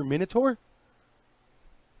get another Minotaur?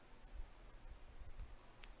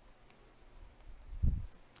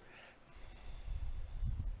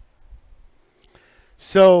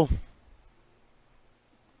 So,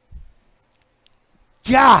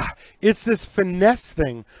 yeah, it's this finesse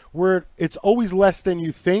thing where it's always less than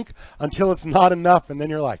you think until it's not enough. And then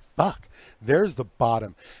you're like, fuck, there's the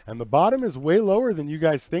bottom. And the bottom is way lower than you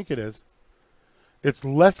guys think it is. It's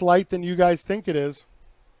less light than you guys think it is.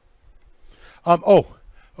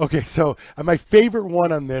 Okay, so my favorite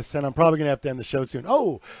one on this, and I'm probably going to have to end the show soon.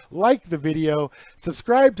 Like the video,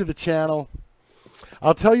 subscribe to the channel.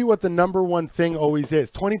 I'll tell you what the number one thing always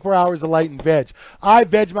is. 24 hours of light and veg. I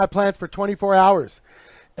veg my plants for 24 hours.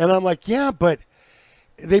 And I'm like, yeah, but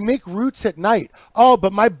they make roots at night. Oh,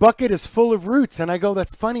 but my bucket is full of roots. And I go,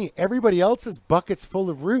 that's funny. Everybody else's bucket's full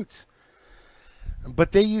of roots.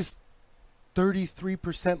 But they use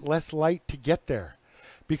 33% less light to get there.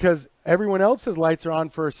 Because everyone else's lights are on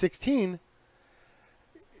for 16.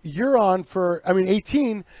 You're on for,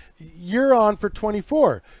 18. You're on for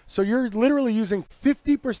 24. So you're literally using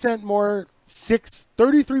 50% more,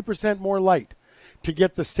 33% more light to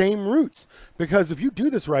get the same roots. Because if you do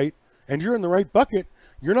this right and you're in the right bucket,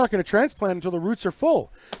 you're not going to transplant until the roots are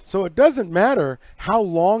full. So it doesn't matter how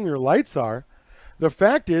long your lights are. The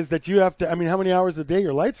fact is that you have to, how many hours a day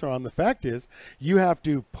your lights are on. The fact is you have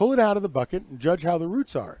to pull it out of the bucket and judge how the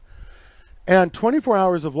roots are. And 24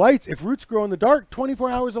 hours of lights, if roots grow in the dark, 24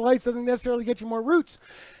 hours of lights doesn't necessarily get you more roots.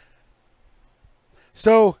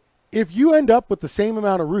 So if you end up with the same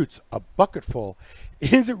amount of roots, a bucket full,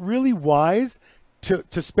 is it really wise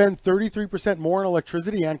to spend 33% more on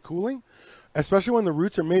electricity and cooling, especially when the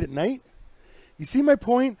roots are made at night? You see my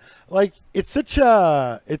point? Like, it's such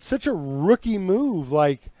a rookie move.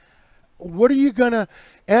 Like, what are you gonna,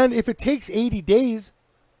 and if it takes 80 days,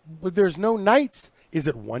 but there's no nights, is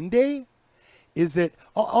it one day? Is it,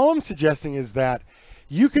 all I'm suggesting is that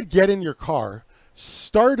you could get in your car,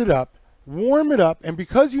 start it up, warm it up, and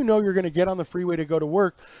because you know you're going to get on the freeway to go to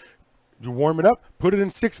work, you warm it up, put it in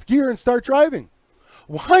 6th gear, and start driving.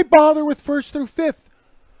 Why bother with 1st through 5th?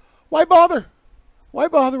 Why bother? Why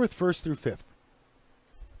bother with 1st through 5th?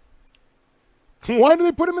 Why do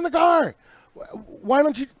they put them in the car? Why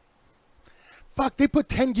don't you? Fuck, they put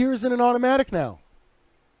 10 gears in an automatic now.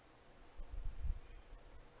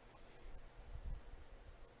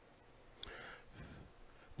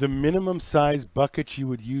 The minimum size bucket you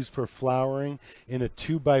would use for flowering in a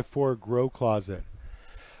 2x4 grow closet.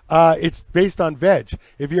 It's based on veg.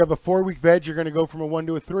 If you have a 4-week veg, you're going to go from a 1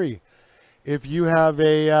 to a 3. If you have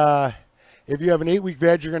an 8-week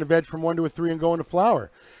veg, you're going to veg from 1 to a 3 and go into flower.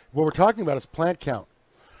 What we're talking about is plant count.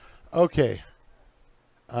 Okay.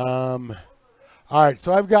 All right.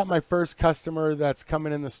 So I've got my first customer that's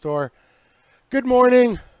coming in the store. Good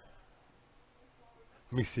morning.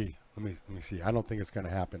 Let me see. Let me see. I don't think it's going to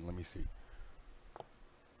happen. Let me see.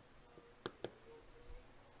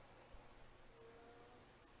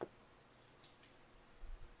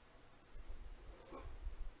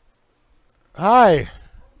 Hi.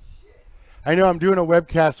 I know I'm doing a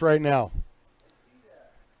webcast right now.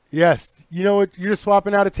 Yes. You know what? You're just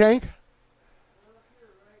swapping out a tank?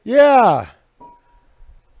 Yeah.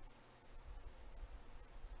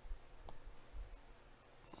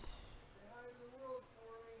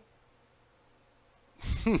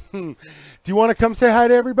 Do you want to come say hi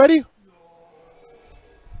to everybody?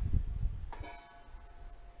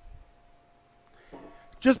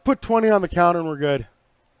 Just put 20 on the counter and we're good.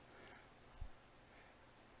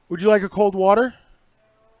 Would you like a cold water?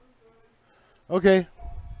 Okay.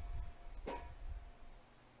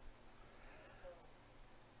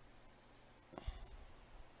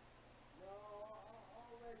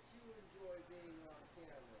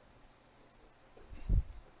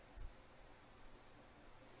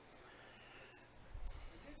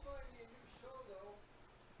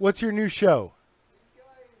 What's your new show?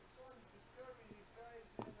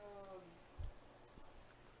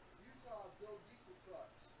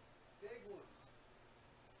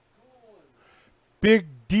 Big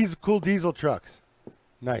diesel, cool diesel trucks.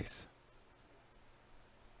 Nice.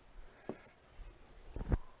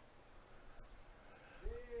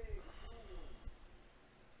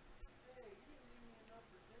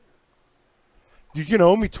 You can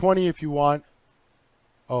owe me 20 if you want.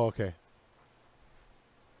 Oh, okay.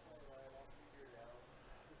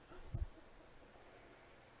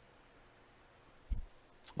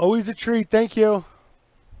 Always a treat. Thank you.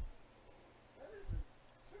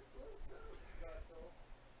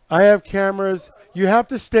 I have cameras. You have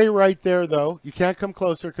to stay right there, though. You can't come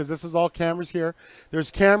closer because this is all cameras here.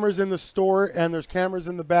 There's cameras in the store and there's cameras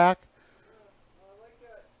in the back.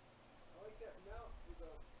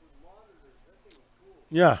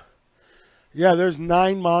 Yeah. Yeah, there's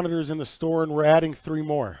 9 monitors in the store and we're adding 3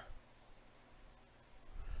 more.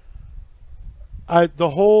 The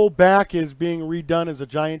whole back is being redone as a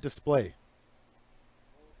giant display.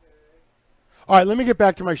 All right, let me get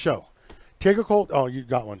back to my show. Take a cold. Oh, you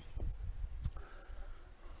got one.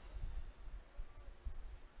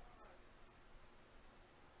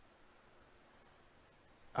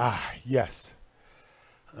 Ah, yes.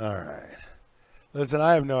 All right. Listen,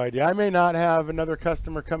 I have no idea. I may not have another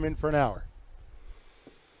customer come in for an hour.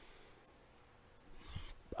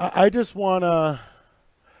 I just want to.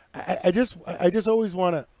 I just always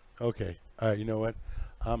want to. Okay. All right. You know what?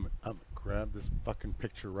 I'm gonna grab this fucking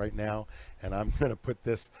picture right now, and I'm gonna put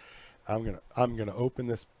this. I'm gonna open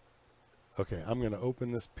this. Okay. I'm gonna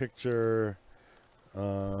open this picture.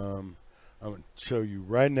 I'm gonna show you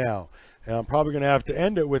right now, and I'm probably gonna have to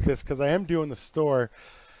end it with this because I am doing the store.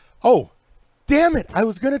 Oh, damn it! I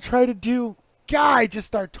was gonna try to do. Guy, just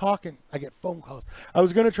start talking. I get phone calls. I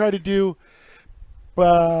was gonna try to do.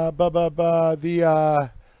 The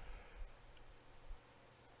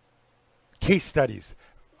case studies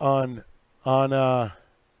on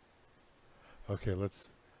okay, let's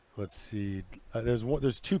see.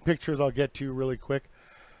 There's 2 pictures I'll get to really quick.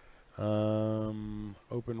 Open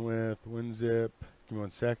with WinZip. Give me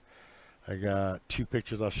 1 sec. I got 2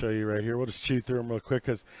 pictures I'll show you right here. We'll just chew through them real quick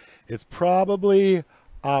because it's probably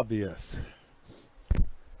obvious.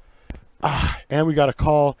 And we got a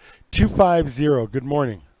call. 250. Good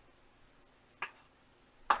morning.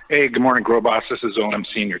 Hey, good morning, Grow Boss. This is OM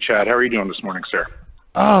Senior Chad. How are you doing this morning, sir?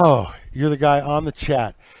 Oh, you're the guy on the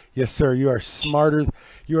chat. Yes, sir. You are smarter.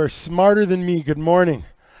 You are smarter than me. Good morning.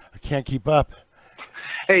 I can't keep up.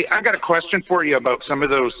 Hey, I got a question for you about some of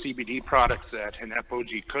those CBD products that an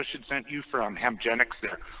FOG Kush had sent you from Hemgenics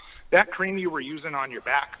there. That cream you were using on your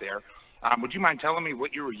back there, would you mind telling me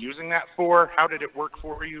what you were using that for? How did it work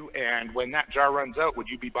for you? And when that jar runs out, would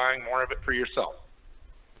you be buying more of it for yourself?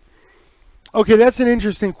 Okay, that's an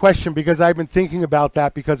interesting question because I've been thinking about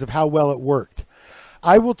that because of how well it worked.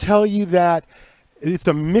 I will tell you that it's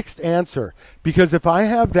a mixed answer because if I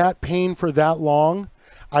have that pain for that long,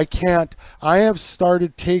 I can't. I have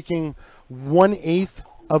started taking 1/8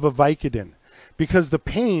 of a Vicodin because the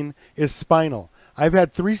pain is spinal. I've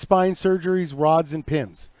had 3 spine surgeries, rods and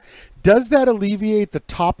pins. Does that alleviate the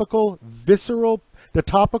topical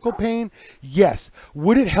pain? Yes.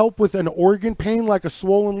 Would it help with an organ pain like a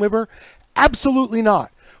swollen liver? Absolutely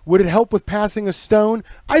not. Would it help with passing a stone?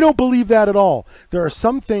 I don't believe that at all. There are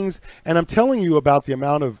some things, and I'm telling you about the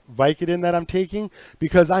amount of Vicodin that I'm taking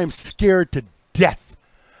because I am scared to death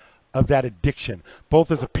of that addiction, both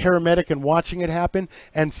as a paramedic and watching it happen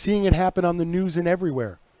and seeing it happen on the news and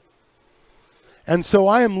everywhere. And so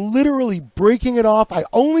I am literally breaking it off. I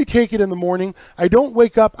only take it in the morning. I don't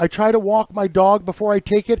wake up. I try to walk my dog before I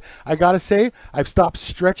take it. I got to say, I've stopped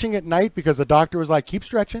stretching at night because the doctor was like, keep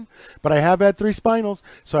stretching. But I have had 3 spinals,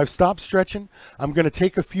 so I've stopped stretching. I'm going to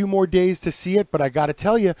take a few more days to see it. But I got to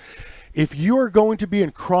tell you, if you are going to be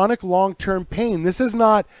in chronic long-term pain, this is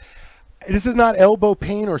not elbow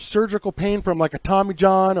pain or surgical pain from like a Tommy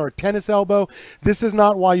John or a tennis elbow. This is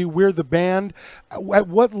not why you wear the band. At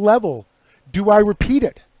what level do I repeat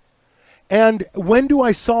it? And when do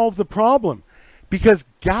I solve the problem? Because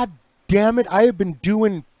God damn it, I have been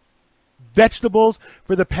doing vegetables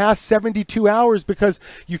for the past 72 hours because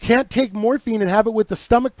you can't take morphine and have it with the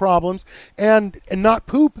stomach problems and not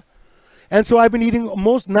poop. And so I've been eating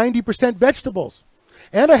almost 90% vegetables.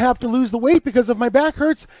 And I have to lose the weight because of my back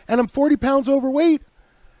hurts and I'm 40 pounds overweight.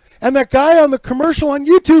 And that guy on the commercial on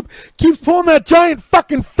YouTube keeps pulling that giant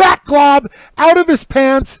fucking fat glob out of his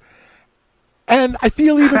pants. And I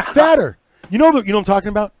feel even fatter. You know what I'm talking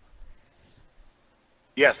about?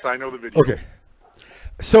 Yes, I know the video. Okay.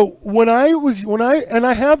 So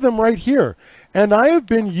I have them right here, and I have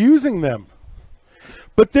been using them.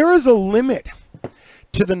 But there is a limit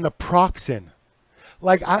to the naproxen.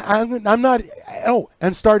 Like I'm not. Oh,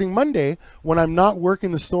 and starting Monday, when I'm not working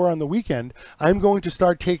the store on the weekend, I'm going to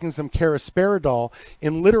start taking some carasperidol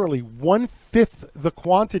in literally 1/5 the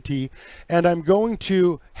quantity, and I'm going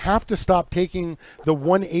to have to stop taking the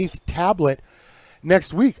 1/8 tablet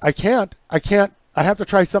next week. I can't. I have to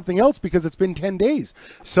try something else because it's been 10 days.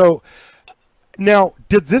 So now,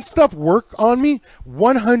 did this stuff work on me?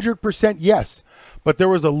 100% yes, but there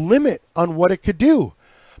was a limit on what it could do.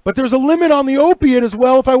 But there's a limit on the opiate as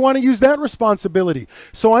well if I want to use that responsibility.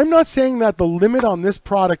 So I'm not saying that the limit on this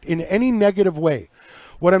product in any negative way.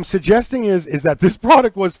 What I'm suggesting is that this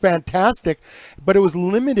product was fantastic, but it was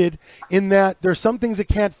limited in that there's some things it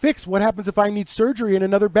can't fix. What happens if I need surgery and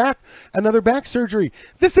another back surgery?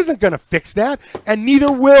 This isn't going to fix that, and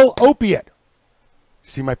neither will opiate.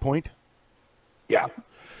 See my point? Yeah.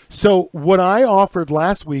 So what I offered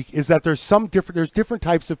last week is that there's different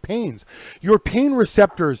types of pains. Your pain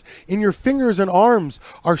receptors in your fingers and arms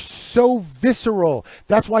are so visceral.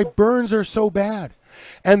 That's why burns are so bad.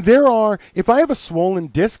 And if I have a swollen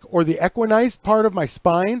disc or the equinase part of my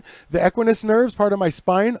spine, the equinus nerves part of my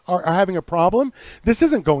spine are having a problem, this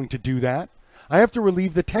isn't going to do that. I have to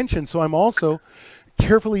relieve the tension, so I'm also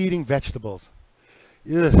carefully eating vegetables.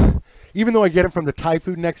 Ugh. Even though I get them from the Thai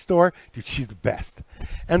food next door, dude, she's the best.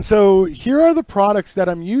 And so here are the products that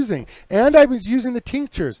I'm using. And I was using the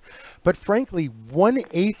tinctures. But frankly,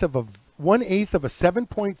 1/8 of a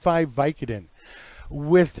 7.5 Vicodin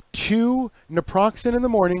with 2 naproxen in the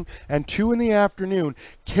morning and 2 in the afternoon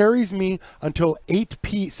carries me until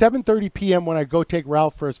 7:30 p.m. when I go take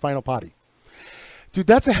Ralph for his final potty. Dude,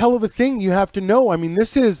 that's a hell of a thing you have to know. I mean,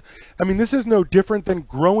 this is no different than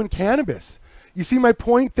growing cannabis. You see my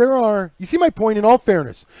point? You see my point in all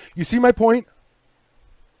fairness. You see my point?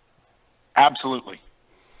 Absolutely.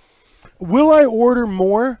 Will I order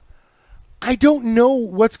more? I don't know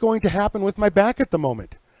what's going to happen with my back at the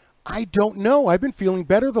moment. I don't know. I've been feeling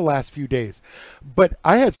better the last few days. But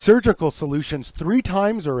I had surgical solutions 3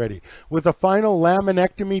 times already with a final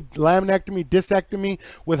laminectomy, discectomy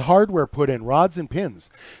with hardware put in, rods and pins.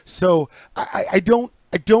 So I don't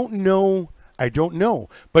know. I don't know,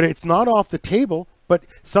 but it's not off the table. But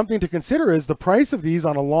something to consider is the price of these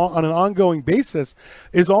on an ongoing basis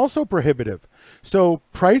is also prohibitive. So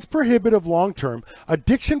price prohibitive long term,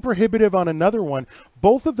 addiction prohibitive on another one.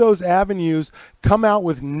 Both of those avenues come out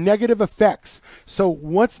with negative effects. So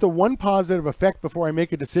what's the one positive effect before I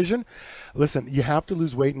make a decision? Listen, you have to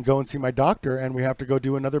lose weight and go and see my doctor, and we have to go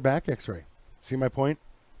do another back x-ray. See my point?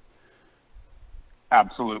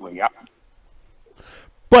 Absolutely, yeah.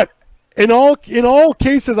 But in all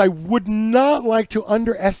cases, I would not like to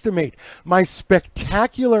underestimate my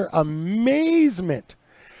spectacular amazement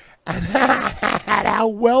at how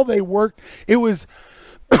well they worked. It was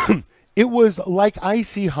it was like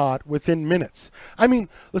icy hot within minutes. I mean,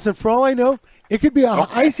 listen, for all I know, it could be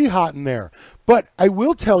icy hot in there. But I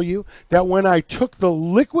will tell you that when I took the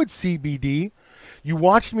liquid CBD, you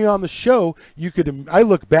watched me on the show, I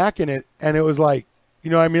look back in it and it was like,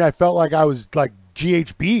 I felt like I was like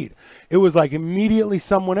GHB'd. It was like immediately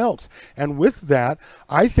someone else. And with that,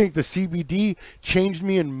 I think the CBD changed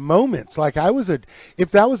me in moments. Like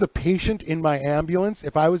if that was a patient in my ambulance,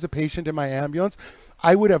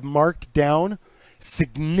 I would have marked down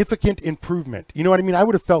significant improvement. You know what I mean? I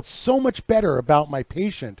would have felt so much better about my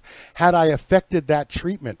patient had I affected that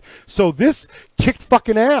treatment. So this kicked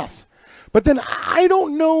fucking ass. But then I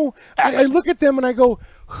don't know. I look at them and I go,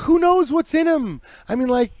 who knows what's in them? I mean,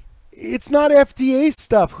 like, it's not FDA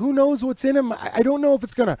stuff. Who knows what's in them? I don't know if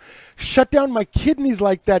it's going to shut down my kidneys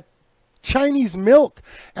like that Chinese milk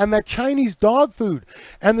and that Chinese dog food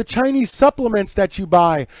and the Chinese supplements that you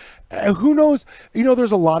buy. Who knows?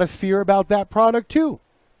 There's a lot of fear about that product too.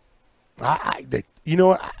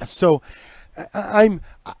 So I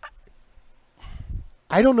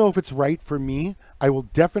don't know if it's right for me. I will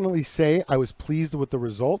definitely say I was pleased with the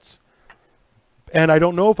results. And I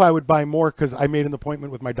don't know if I would buy more because I made an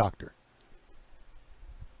appointment with my doctor.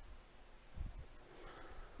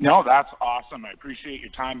 No, that's awesome. I appreciate your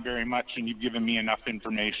time very much, and you've given me enough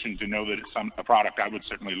information to know that it's a product I would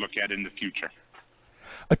certainly look at in the future.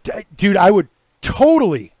 Dude, I would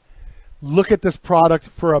totally look at this product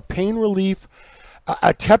for a pain relief.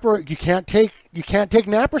 You can't take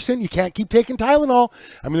naproxen. You can't keep taking Tylenol.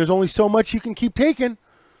 I mean, there's only so much you can keep taking.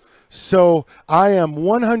 So I am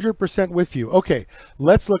 100% with you. Okay,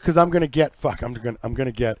 let's look because I'm gonna get a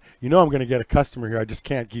customer here. I just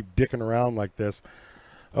can't keep dicking around like this.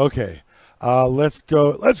 Okay, let's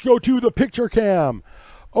go to the picture cam.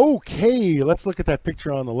 Okay, let's look at that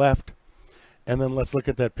picture on the left, and then let's look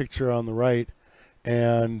at that picture on the right,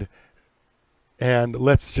 and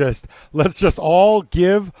let's just all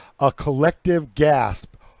give a collective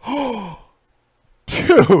gasp.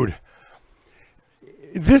 Dude.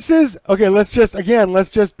 This is okay. Let's just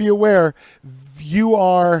be aware. You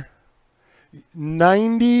are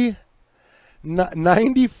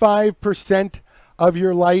 95% of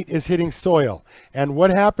your light is hitting soil. And what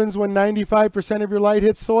happens when 95% of your light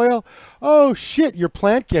hits soil? Oh shit, your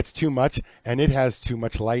plant gets too much and it has too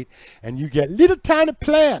much light. And you get little tiny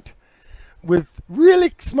plant with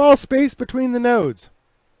really small space between the nodes.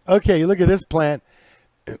 Okay, look at this plant.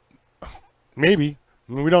 Maybe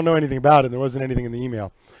I mean, we don't know anything about it. There wasn't anything in the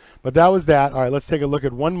email. But that was that. All right, let's take a look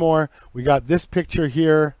at one more. We got this picture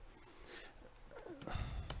here.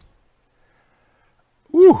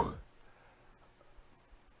 Woo!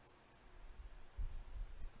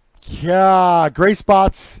 Yeah, gray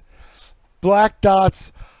spots, black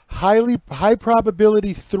dots, high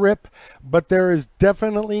probability thrip, but there is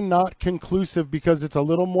definitely not conclusive because it's a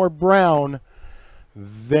little more brown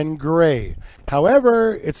than gray.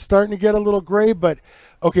 However, it's starting to get a little gray, but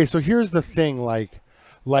okay, so here's the thing, like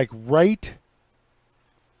right,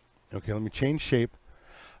 okay, let me change shape.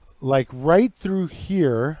 Like right through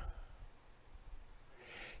here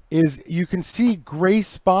is, you can see gray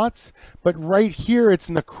spots, but right here it's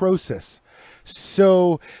necrosis.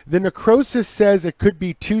 So the necrosis says it could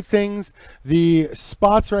be two things. The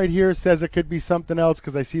spots right here says it could be something else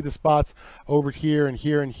because I see the spots over here and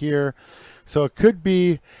here and here. So it could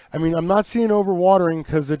be, I mean, I'm not seeing overwatering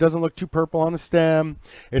because it doesn't look too purple on the stem.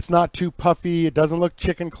 It's not too puffy. It doesn't look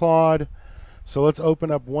chicken clawed. So let's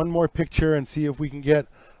open up one more picture and see if we can get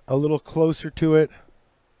a little closer to it.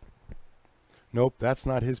 Nope, that's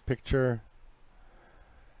not his picture.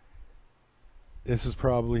 This is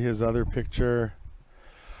probably his other picture.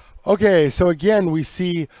 Okay, so again, we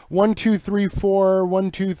see 1, 2, 3, 4,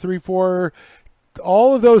 1, 2, 3, 4,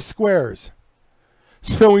 all of those squares.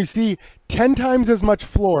 So we see 10 times as much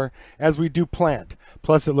floor as we do plant.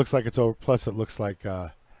 Plus, it looks like it's over. Plus, it looks like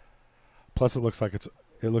it's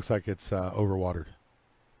overwatered.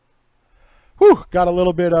 Whew! Got a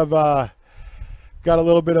little bit of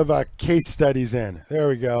case studies in. There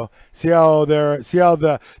we go. See how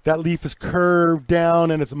that leaf is curved down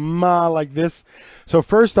and it's like this. So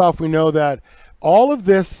first off, we know that all of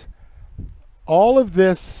this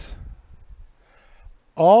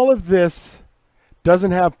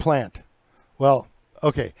doesn't have plant. Well,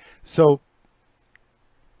 okay. So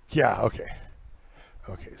yeah, okay.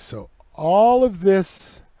 Okay, so all of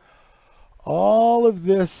this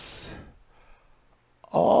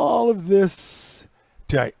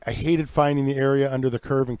I hated finding the area under the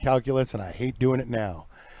curve in calculus, and I hate doing it now.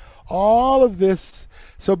 All of this,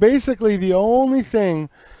 so basically the only thing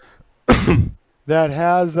that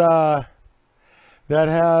has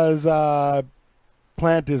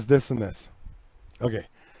plant is this and this. Okay,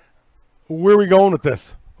 where are we going with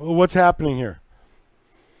this? What's happening here?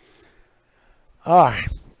 All right,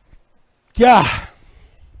 yeah.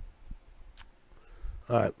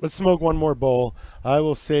 All right, let's smoke one more bowl. I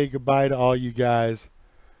will say goodbye to all you guys.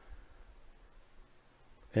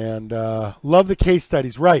 And love the case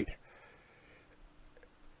studies, right?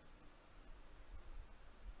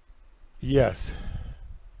 Yes.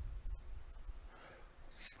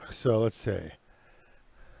 So let's say.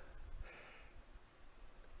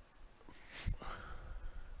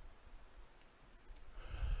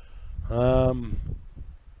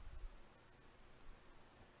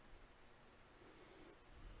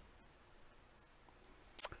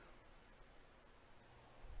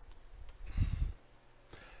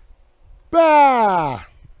 Bah!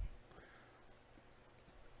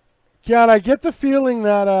 Yeah, and I get the feeling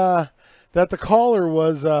that that the caller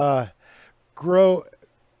was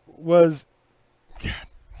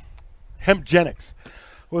hempgenics.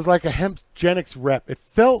 Was like a hempgenics rep. It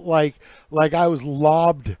felt like I was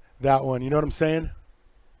lobbed that one. You know what I'm saying?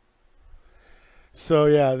 So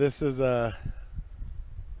yeah, this is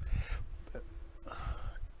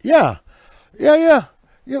yeah.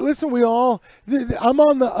 Yeah, listen, we all, I'm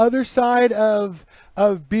on the other side of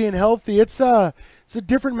being healthy. It's a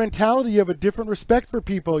different mentality. You have a different respect for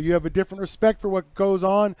people. You have a different respect for what goes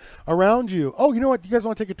on around you. Oh, you know what? You guys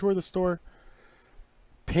want to take a tour of the store?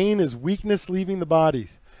 Pain is weakness leaving the body.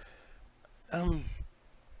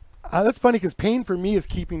 That's funny because pain for me is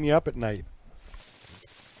keeping me up at night.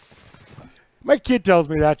 My kid tells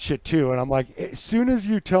me that shit too, and I'm like, as soon as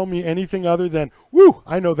you tell me anything other than, woo,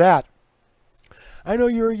 I know that. I know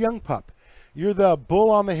you're a young pup. You're the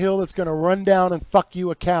bull on the hill that's going to run down and fuck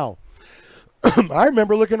you a cow. I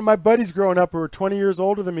remember looking at my buddies growing up who were 20 years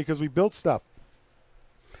older than me because we built stuff.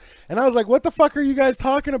 And I was like, what the fuck are you guys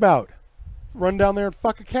talking about? Run down there and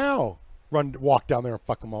fuck a cow. Walk down there and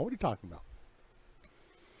fuck them all. What are you talking about?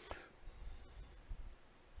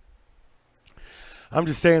 I'm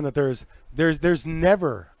just saying that there's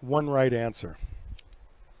never one right answer.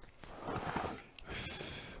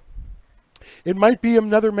 It might be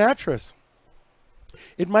another mattress.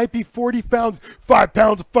 It might be 40 pounds, 5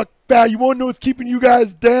 pounds of fuck fat. You won't know what's keeping you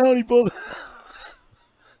guys down. He pulled.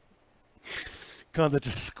 God, that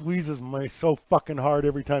just squeezes my so fucking hard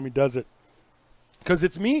every time he does it. Because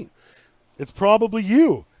it's me. It's probably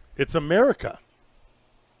you. It's America.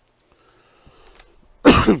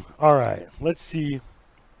 All right. Let's see.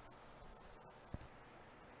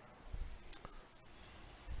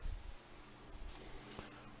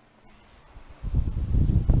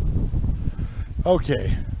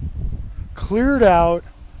 Okay. Cleared out.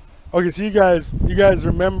 Okay, so you guys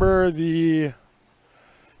remember there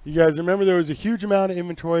was a huge amount of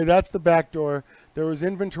inventory. That's the back door. There was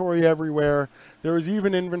inventory everywhere. There was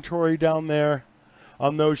even inventory down there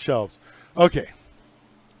on those shelves. Okay.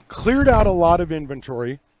 Cleared out a lot of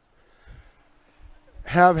inventory.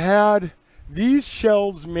 Have had these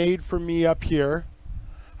shelves made for me up here.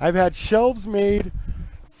 I've had shelves made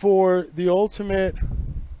for the ultimate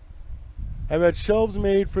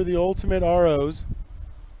ROs.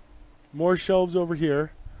 More shelves over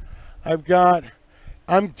here. I'm going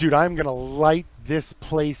to light this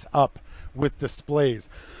place up with displays.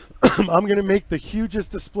 I'm going to make the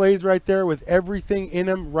hugest displays right there with everything in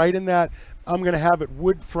them right in that. I'm going to have it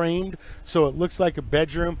wood framed so it looks like a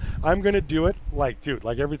bedroom. I'm going to do it like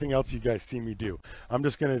everything else you guys see me do. I'm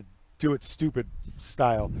just going to do it stupid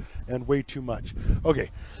style and way too much. Okay.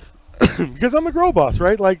 Because I'm the grow boss,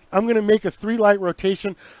 right? Like, I'm going to make a 3-light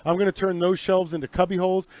rotation. I'm going to turn those shelves into cubby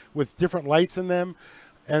holes with different lights in them.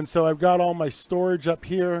 And so I've got all my storage up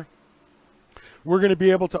here. We're going to be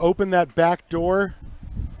able to open that back door.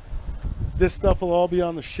 This stuff will all be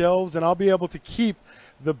on the shelves, and I'll be able to keep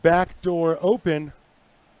the back door open.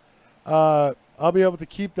 I'll be able to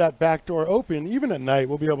keep that back door open. Even at night,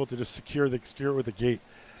 we'll be able to just secure it with a gate.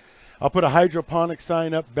 I'll put a hydroponic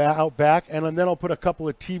sign up out back, and then I'll put a couple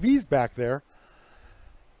of TVs back there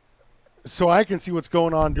so I can see what's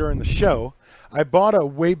going on during the show. I bought a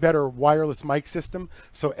way better wireless mic system,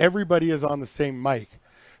 so everybody is on the same mic.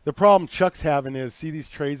 The problem Chuck's having is, see these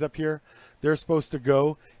trays up here? They're supposed to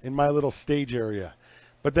go in my little stage area,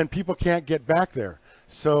 but then people can't get back there.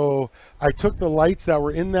 So I took the lights that were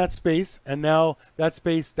in that space, and now that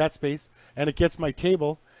space, and it gets my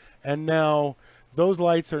table, and now those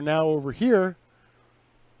lights are now over here.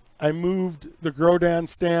 I moved the Grodan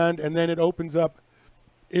stand, and then it opens up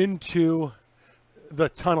into the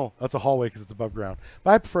tunnel. That's a hallway because it's above ground,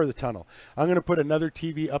 but I prefer the tunnel. I'm going to put another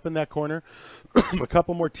TV up in that corner, a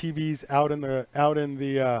couple more TVs out in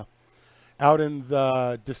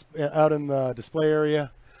the display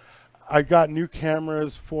area. I got new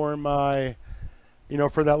cameras for my,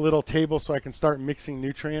 for that little table so I can start mixing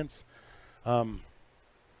nutrients. You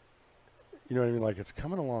know what I mean? Like, it's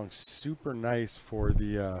coming along super nice for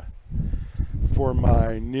the for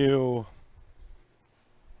my new.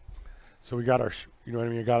 So we got our, you know what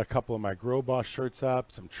I mean? I got a couple of my Grow Boss shirts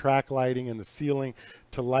up, some track lighting in the ceiling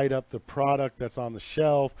to light up the product that's on the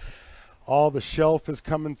shelf. All the shelf is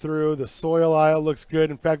coming through. The soil aisle looks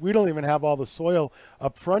good. In fact, we don't even have all the soil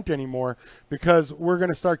up front anymore because we're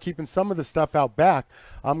going to start keeping some of the stuff out back.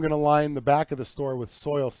 I'm going to line the back of the store with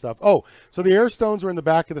soil stuff. Oh, so the air stones were in the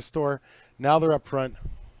back of the store. Now they're up front.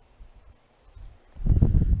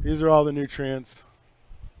 These are all the nutrients.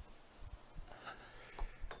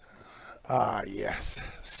 Ah, yes.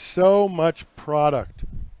 So much product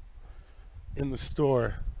in the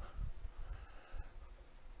store.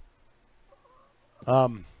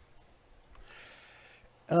 Did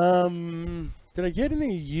I get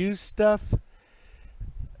any used stuff?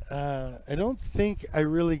 I don't think I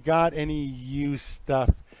really got any used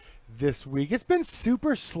stuff this week. It's been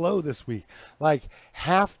super slow this week, like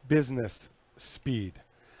half business speed.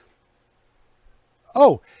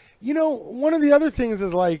 Oh, one of the other things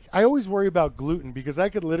is, like, I always worry about gluten because I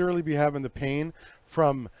could literally be having the pain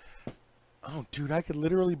from, I could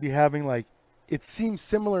literally be having, like, it seems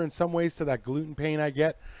similar in some ways to that gluten pain I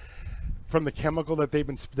get from the chemical that the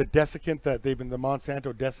desiccant the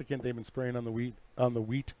Monsanto desiccant they've been spraying on the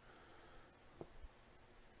wheat.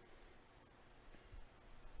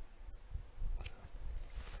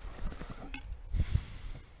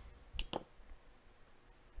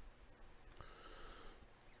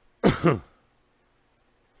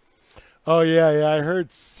 Oh yeah, I heard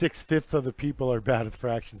 6/5 of the people are bad at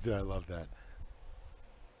fractions. Dude, I love that.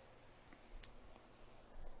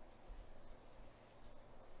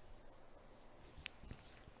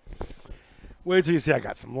 Wait till you see I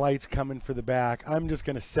got some lights coming for the back. I'm just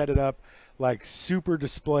going to set it up like super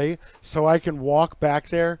display so I can walk back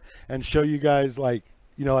there and show you guys, like,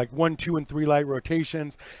 like 1, 2, and 3 light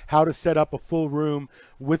rotations, how to set up a full room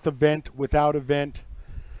with a vent, without a vent.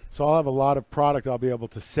 So I'll have a lot of product I'll be able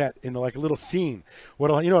to set in like a little scene.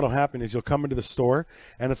 What'll happen is you'll come into the store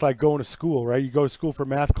and it's like going to school, right? You go to school for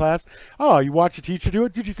math class. Oh, you watch your teacher do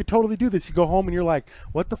it. Dude, you could totally do this. You go home and you're like,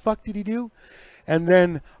 what the fuck did he do? And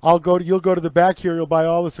then you'll go to the back here. You'll buy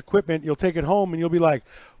all this equipment. You'll take it home and you'll be like,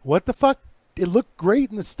 what the fuck? It looked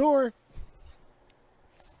great in the store.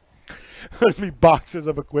 There'll be boxes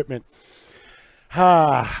of equipment.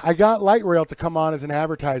 I got Light Rail to come on as an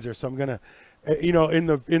advertiser, so I'm going to you know, in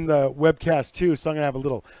the webcast too. So I'm gonna have a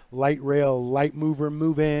little light rail, light mover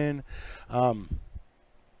move in.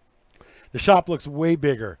 The shop looks way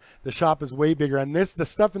bigger. The shop is way bigger. And the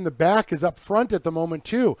stuff in the back is up front at the moment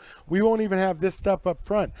too. We won't even have this stuff up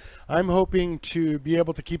front. I'm hoping to be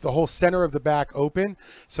able to keep the whole center of the back open.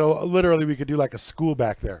 So literally we could do like a school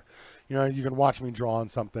back there. You know, you can watch me draw on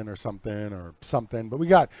something or something. But we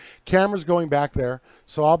got cameras going back there.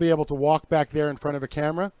 So I'll be able to walk back there in front of a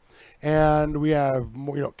camera. And we have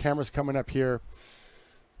more, you know, cameras coming up here.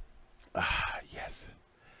 Yes.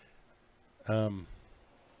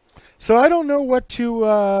 So I don't know what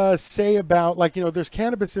to say about, like, you know, there's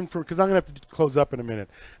cannabis info, because I'm going to have to close up in a minute.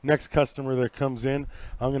 Next customer that comes in,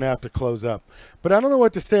 I'm going to have to close up. But I don't know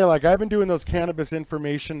what to say. Like, I've been doing those cannabis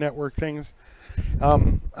information network things.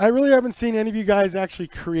 I really haven't seen any of you guys actually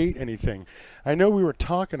create anything. I know we were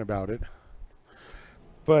talking about it,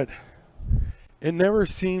 but it never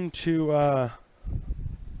seemed to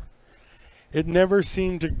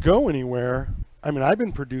go anywhere. I mean, I've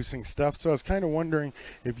been producing stuff, so I was kind of wondering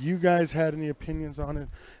if you guys had any opinions on it,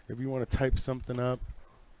 if you want to type something up.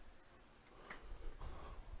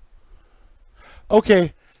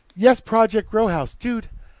 Okay. Yes, Project Grow House. Dude,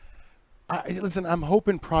 listen, I'm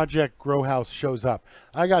hoping Project Grow House shows up.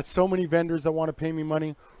 I got so many vendors that want to pay me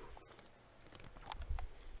money.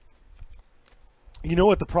 You know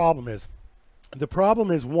what the problem is? The problem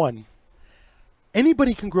is, one,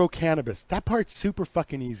 anybody can grow cannabis. That part's super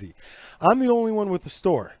fucking easy. I'm the only one with the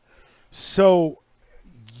store. So,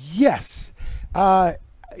 yes.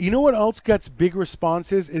 You know what else gets big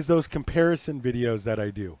responses is those comparison videos that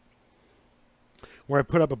I do, where I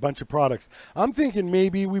put up a bunch of products. I'm thinking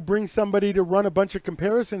maybe we bring somebody to run a bunch of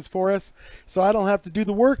comparisons for us so I don't have to do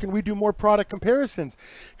the work and we do more product comparisons,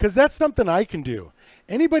 because that's something I can do.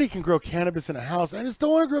 Anybody can grow cannabis in a house. I just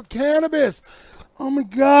don't want to grow cannabis. Oh my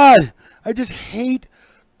God. I just hate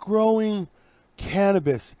growing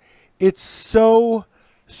cannabis. It's so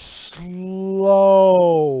slow.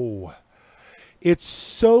 It's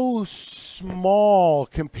so small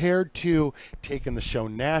compared to taking the show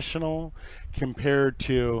national, compared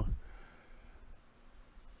to,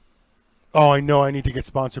 oh, I know I need to get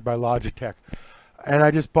sponsored by Logitech. And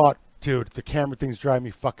I just bought, dude, the camera things drive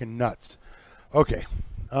me fucking nuts. Okay.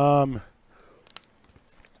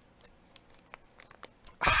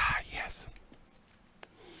 Yes.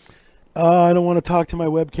 I don't want to talk to my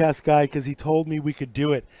webcast guy because he told me we could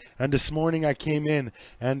do it. And this morning I came in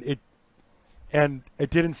and it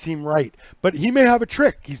didn't seem right. But he may have a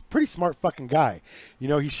trick. He's a pretty smart fucking guy. You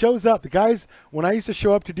know, he shows up. The guys, when I used to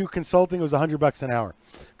show up to do consulting, it was $100 an hour.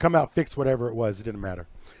 Come out, fix whatever it was. It didn't matter.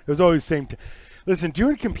 It was always the same. Listen,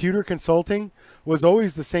 doing computer consulting was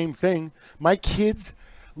always the same thing. My kids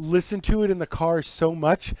listened to it in the car so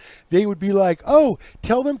much, they would be like, oh,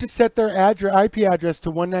 tell them to set their IP address to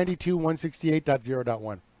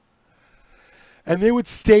 192.168.0.1. And they would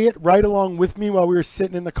say it right along with me while we were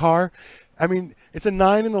sitting in the car. I mean, it's a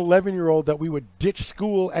 9 and 11-year-old that we would ditch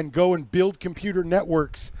school and go and build computer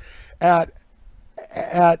networks at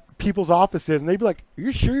people's offices. And they'd be like, are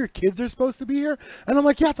you sure your kids are supposed to be here? And I'm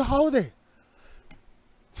like, yeah, it's a holiday.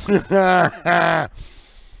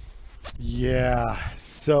 Yeah.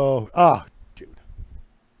 So, dude.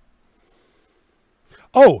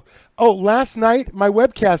 Oh, last night my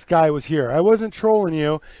webcast guy was here. I wasn't trolling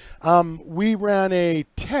you. We ran a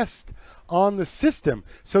test on the system.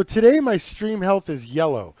 So today my stream health is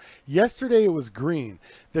yellow. Yesterday it was green.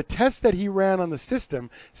 The test that he ran on the system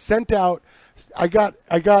sent out, I got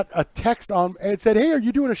a text on, it said, hey, are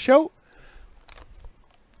you doing a show?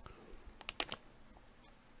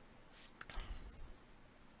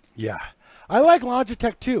 Yeah. I like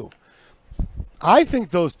Logitech too. I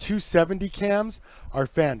think those 270 cams are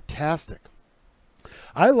fantastic.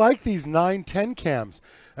 I like these 910 cams.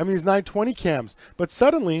 I mean, these 920 cams. But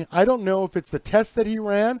suddenly, I don't know if it's the test that he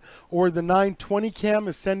ran or the 920 cam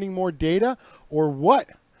is sending more data or what.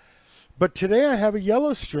 But today I have a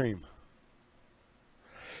yellow stream.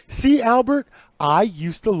 See, Albert, I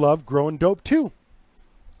used to love growing dope too.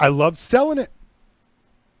 I loved selling it.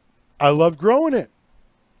 I loved growing it.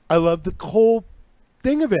 I love the whole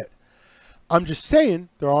thing of it. I'm just saying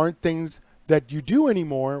there aren't things that you do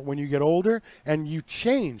anymore when you get older and you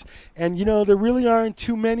change. And, you know, there really aren't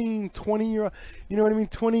too many 20-year, you know what I mean,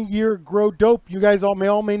 20-year grow dope. You guys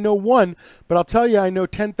may know one, but I'll tell you, I know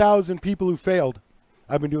 10,000 people who failed.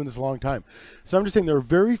 I've been doing this a long time. So I'm just saying there are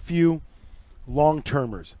very few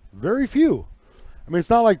long-termers. Very few. I mean, it's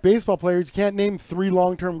not like baseball players. You can't name 3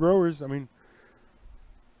 long-term growers. I mean,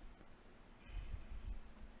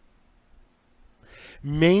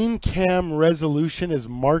 main cam resolution is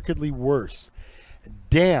markedly worse.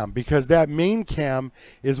 damn, because that main cam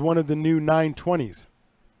is one of the new 920s.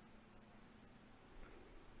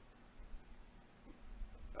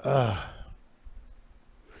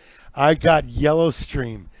 I got Yellow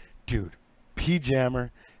Stream. Dude,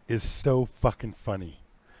 P-Jammer is so fucking funny.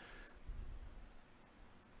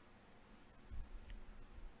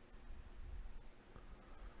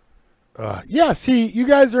 Yeah, see, you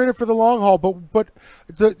guys are in it for the long haul, but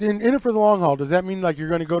in it for the long haul, does that mean like you're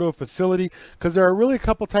going to go to a facility? Because there are really a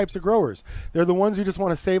couple types of growers. They're the ones who just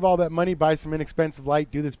want to save all that money, buy some inexpensive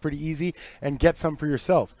light, do this pretty easy, and get some for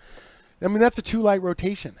yourself. I mean, that's a 2-light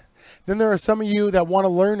rotation. Then there are some of you that want to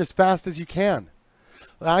learn as fast as you can.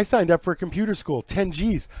 I signed up for a computer school, 10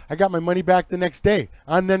 G's. I got my money back the next day.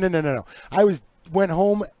 No. Went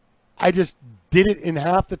home. I just did it in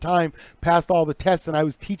half the time, passed all the tests, and I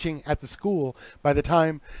was teaching at the school by the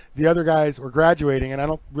time the other guys were graduating, and I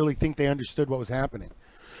don't really think they understood what was happening.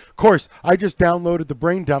 Of course, I just downloaded the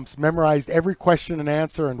brain dumps, memorized every question and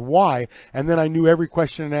answer and why, and then I knew every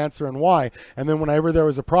question and answer and why, and then whenever there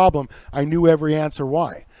was a problem, I knew every answer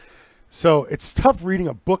why. So it's tough reading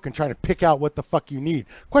a book and trying to pick out what the fuck you need.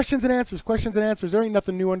 Questions and answers. There ain't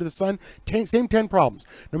nothing new under the sun. Same 10 problems.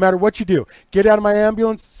 No matter what you do. Get out of my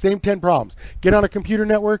ambulance, same 10 problems. Get on a computer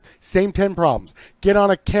network, same 10 problems. Get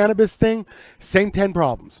on a cannabis thing, same 10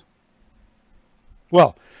 problems.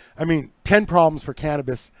 Well, I mean, 10 problems for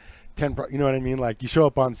cannabis. You know what I mean? Like, you show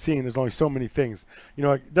up on scene, there's only so many things. You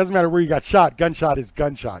know, it doesn't matter where you got shot. Gunshot is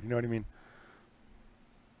gunshot. You know what I mean?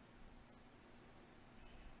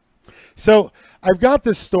 So I've got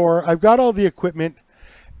this store. I've got all the equipment.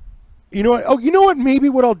 You know what? Oh, you know what? Maybe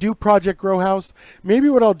what I'll do, Project Grow House. Maybe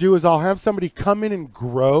what I'll do is I'll have somebody come in and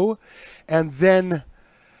grow, and then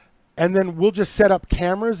we'll just set up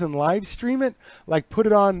cameras and live stream it. Like put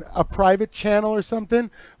it on a private channel or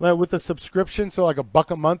something with a subscription, so like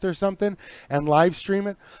 $1 a month or something, and live stream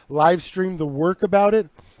it. Live stream the work about it.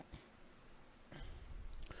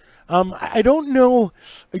 I don't know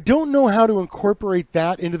how to incorporate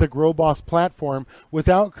that into the Grow Boss platform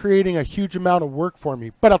without creating a huge amount of work for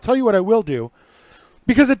me. But I'll tell you what I will do,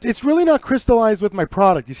 because it's really not crystallized with my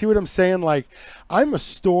product. You see what I'm saying? Like, I'm a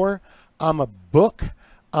store, I'm a book,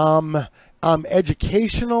 I'm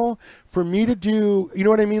educational. For me to do, you know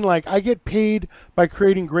what I mean? Like, I get paid by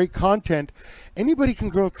creating great content. Anybody can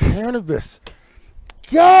grow cannabis.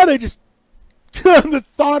 God, the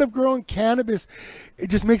thought of growing cannabis, it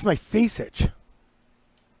just makes my face itch.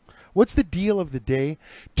 What's the deal of the day?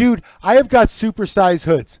 Dude, I have got supersize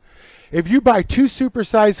hoods. If you buy 2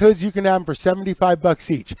 supersize hoods, you can have them for $75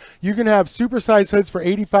 each. You can have supersize hoods for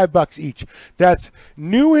 $85 each. That's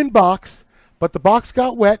new in box, but the box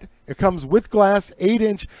got wet. It comes with glass,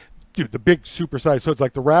 8-inch. Dude, the big supersized hood's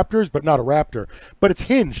like the Raptors, but not a Raptor. But it's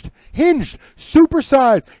hinged,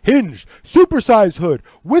 supersized, supersized hood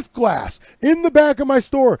with glass in the back of my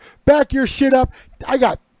store. Back your shit up. I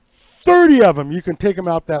got 30 of them. You can take them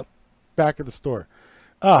out that back of the store.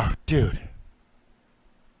 Oh, dude.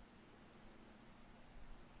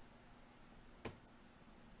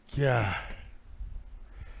 Yeah.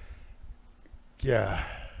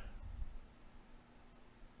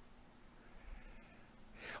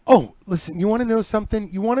 Oh, listen, you want to know something?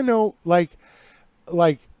 You want to know, like,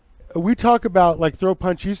 we talk about, like, throw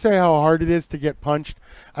punch. You say how hard it is to get punched.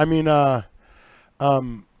 I mean,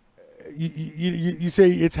 you say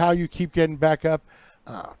it's how you keep getting back up.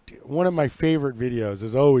 Oh, dude, one of my favorite videos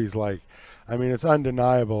is always, like, I mean, it's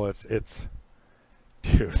undeniable. It's,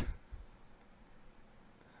 dude.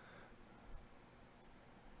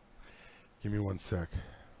 Give me one sec.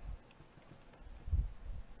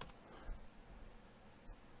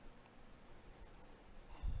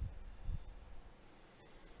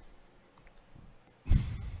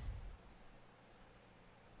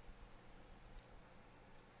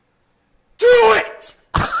 Do it!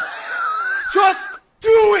 Just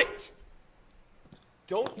do it!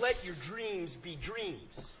 Don't let your dreams be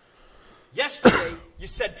dreams. Yesterday, you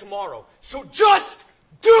said tomorrow. So just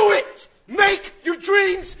do it! Make your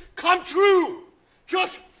dreams come true!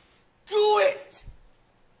 Just do it!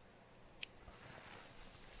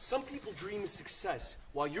 Some people dream of success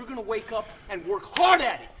while you're gonna wake up and work hard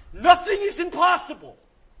at it. Nothing is impossible.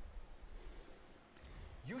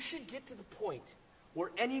 You should get to the point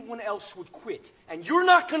where anyone else would quit, and you're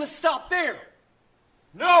not gonna stop there.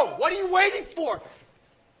 No, what are you waiting for?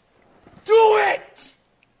 Do it!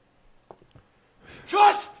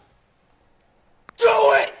 Just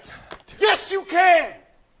do it! Yes, you can!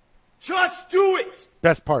 Just do it!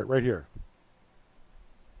 Best part right here.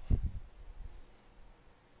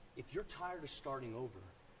 If you're tired of starting over,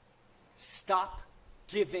 stop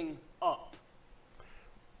giving up.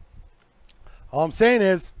 All I'm saying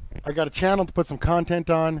is I got a channel to put some content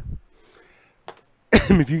on.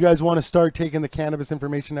 If you guys want to start taking the Cannabis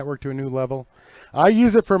Information Network to a new level, I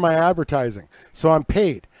use it for my advertising. So I'm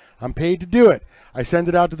paid. I'm paid to do it. I send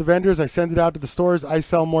it out to the vendors. I send it out to the stores. I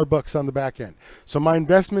sell more books on the back end. So my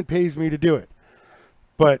investment pays me to do it.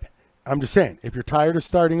 But I'm just saying, if you're tired of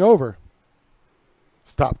starting over,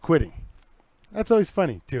 stop quitting. That's always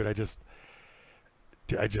funny, dude. I just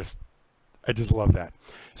love that.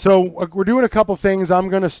 So we're doing a couple things. I'm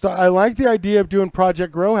going to start. I like the idea of doing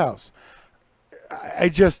Project Grow House.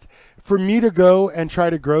 For me to go and try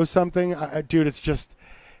to grow something, dude, it's just,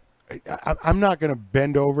 I'm not going to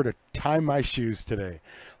bend over to tie my shoes today.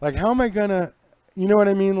 Like, how am I going to, you know what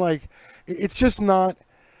I mean? Like, it's just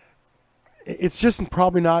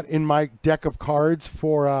probably not in my deck of cards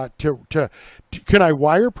for, can I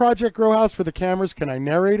wire Project Grow House for the cameras? Can I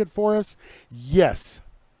narrate it for us? Yes.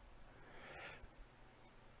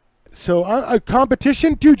 So a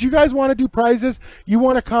competition, dude, you guys want to do prizes? You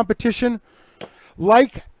want a competition?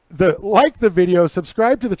 Like the video,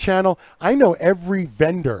 subscribe to the channel. I know every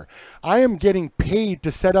vendor. I am getting paid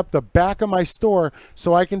to set up the back of my store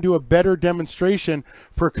so I can do a better demonstration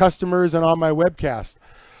for customers and on my webcast.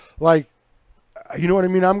 Like, you know what I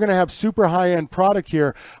mean? I'm going to have super high-end product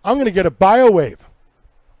here. I'm going to get a BioWave.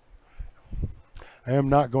 I am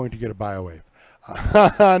not going to get a BioWave.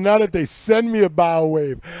 Not if they send me a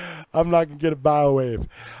BioWave. I'm not going to get a BioWave.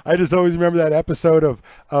 I just always remember that episode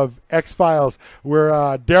of X-Files where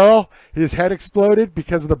Daryl, his head exploded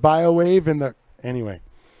because of the BioWave and the... Anyway.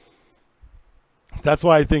 That's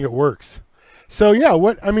why I think it works. So, yeah,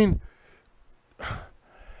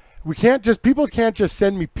 we can't just... People can't just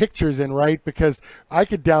send me pictures in, right? Because I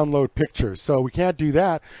could download pictures. So we can't do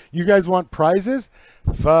that. You guys want prizes?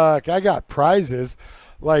 Fuck, I got prizes.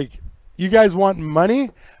 Like... You guys want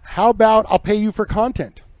money? How about I'll pay you for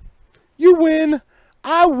content? You win.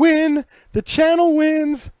 I win. The channel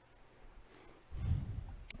wins.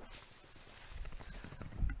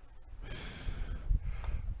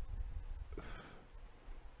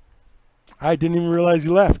 I didn't even realize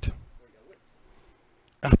you left.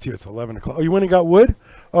 Oh, dude, it's 11 o'clock. Oh, you went and got wood?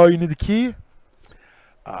 Oh, you need the key?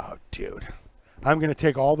 Oh, dude. I'm going to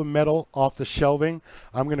take all the metal off the shelving.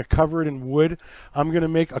 I'm going to cover it in wood. I'm going to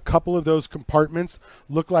make a couple of those compartments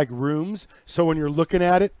look like rooms. So when you're looking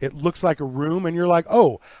at it, it looks like a room and you're like,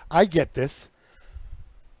 oh, I get this.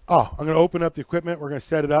 Oh, I'm going to open up the equipment. We're going to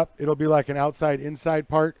set it up. It'll be like an outside inside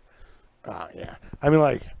part. Oh, yeah. I mean,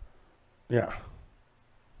 like, yeah.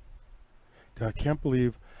 I can't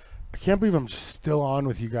believe I'm still on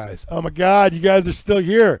with you guys. Oh my God, you guys are still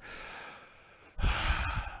here.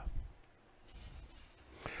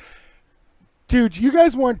 Dude, you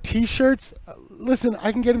guys want t-shirts? Listen,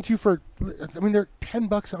 I can get them to you for, I mean, they're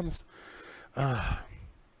 $10 on this.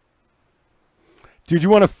 Dude, you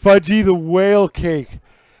want a Fudgy the Whale cake?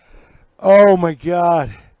 Oh my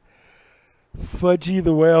God. Fudgy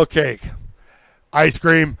the Whale cake. Ice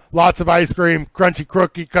cream, lots of ice cream, crunchy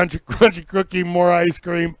cookie, more ice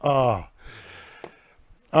cream. Oh.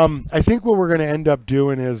 I think what we're going to end up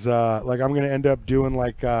doing is, I'm going to end up doing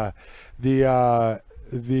like I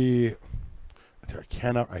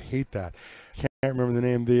hate that. Can't remember the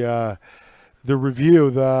name. The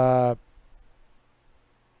review,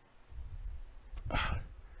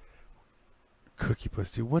 Cookie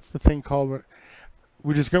Puss, dude. What's the thing called?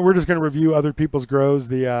 We're just gonna review other people's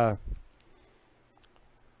grows. I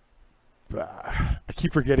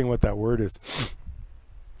keep forgetting what that word is.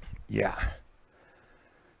 Yeah.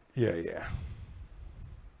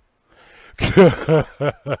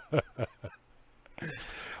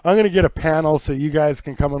 I'm going to get a panel so you guys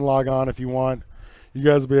can come and log on if you want. You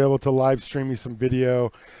guys will be able to live stream me some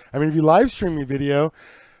video. I mean, if you live stream me video...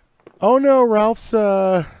 Oh, no, Ralph's...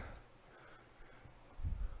 I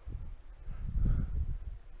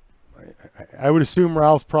would assume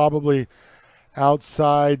Ralph's probably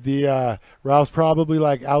outside the... Ralph's probably,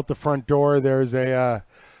 like, out the front door. There's a...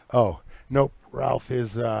 oh, nope. Ralph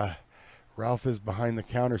is behind the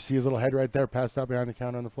counter. See his little head right there, passed out behind the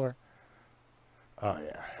counter on the floor? Oh,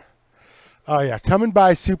 yeah. Oh, yeah. Come and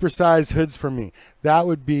buy supersized hoods for me. That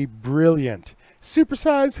would be brilliant.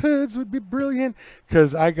 Supersized hoods would be brilliant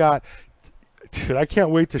because I got... Dude, I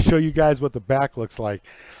can't wait to show you guys what the back looks like.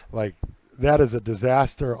 Like, that is a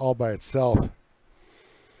disaster all by itself.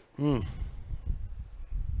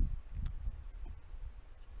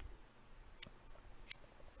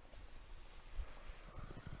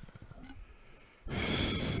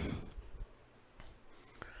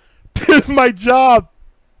 This is my job.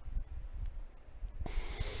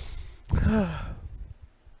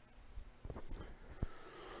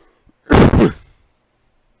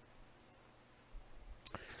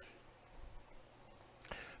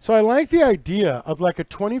 So I like the idea of like a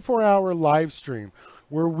 24-hour live stream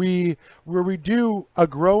where we do a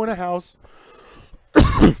grow in a house.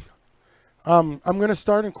 I'm going to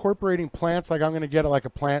start incorporating plants. Like I'm going to get like a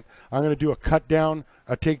plant. I'm going to do a cut down,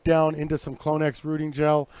 a takedown into some Clonex rooting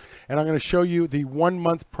gel. And I'm going to show you the 1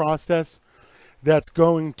 month process that's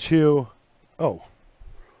going to, oh,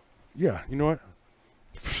 yeah, you know what?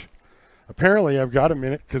 Apparently I've got a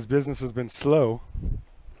minute because business has been slow.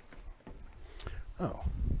 Oh,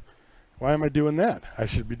 why am I doing that? I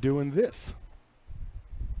should be doing this.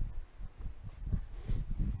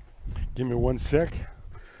 Give me 1 sec.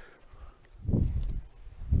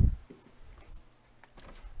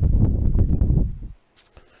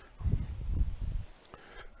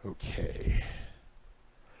 Okay.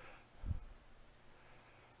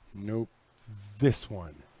 Nope. This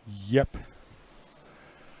one. Yep.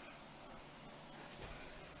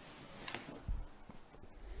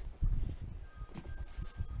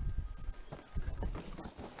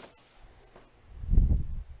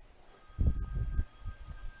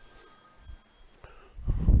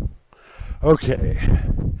 Okay.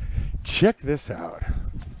 Check this out.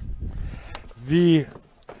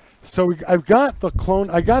 I've got the clone,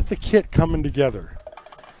 I got the kit coming together.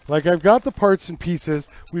 Like I've got the parts and pieces.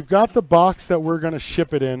 We've got the box that we're going to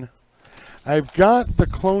ship it in. I've got the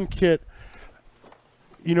clone kit.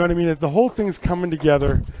 You know what I mean? The whole thing's coming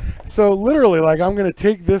together. So literally, like I'm going to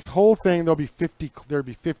take this whole thing. There'll be 50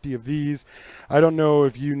 of these. I don't know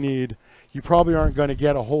if you probably aren't going to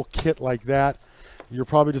get a whole kit like that. You're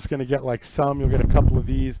probably just going to get like some. You'll get a couple of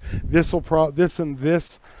these. This and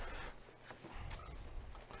this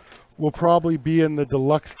will probably be in the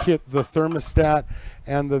deluxe kit. The thermostat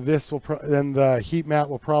and the heat mat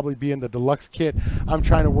will probably be in the deluxe kit. I'm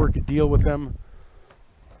trying to work a deal with them.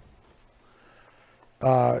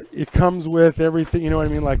 It comes with everything, you know what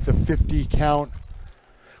I mean, like the 50 count.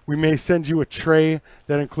 We may send you a tray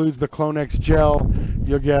that includes the Clonex gel.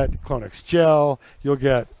 You'll get Clonex gel. You'll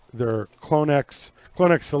get their Clonex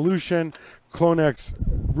solution, Clonex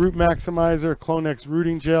root maximizer, Clonex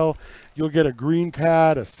rooting gel. You'll get a green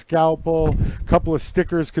pad, a scalpel, a couple of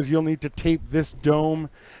stickers because you'll need to tape this dome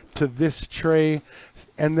to this tray,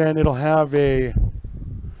 and then it will have a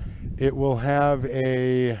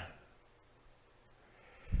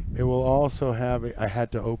I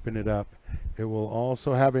had to open it up. It will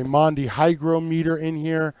also have a Mondi hygrometer in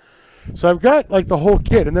here. So I've got like the whole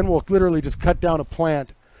kit, and then we'll literally just cut down a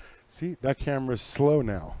plant. See, that camera's slow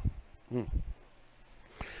now.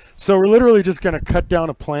 So we're literally just going to cut down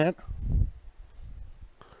a plant.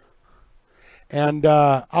 And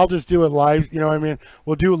I'll just do it live, you know what I mean?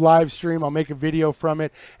 We'll do a live stream. I'll make a video from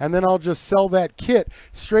it. And then I'll just sell that kit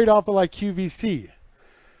straight off of like QVC.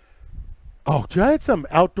 Oh, did I had some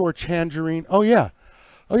outdoor tangerine? Oh, yeah.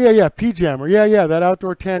 Oh, yeah, P-Jammer. Yeah, that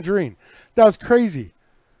outdoor tangerine. That was crazy.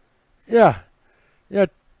 Yeah.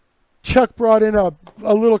 Chuck brought in a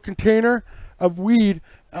little container of weed.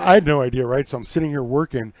 I had no idea, right? So I'm sitting here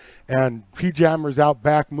working, and P-Jammer's out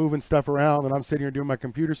back moving stuff around, and I'm sitting here doing my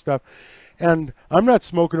computer stuff. And I'm not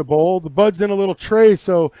smoking a bowl. The bud's in a little tray,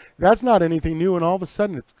 so that's not anything new. And all of a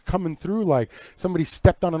sudden, it's coming through like somebody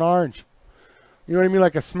stepped on an orange. You know what I mean?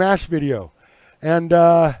 Like a smash video. And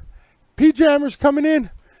P-Jammer's coming in.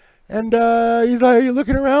 And he's like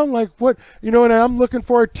looking around like, what? You know, and I'm looking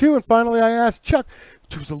for it too. And finally I asked Chuck.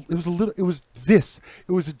 It was this.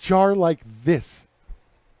 It was a jar like this.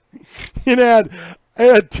 It had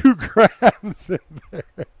 2 grams in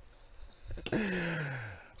there.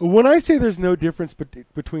 When I say there's no difference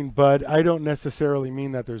between bud, I don't necessarily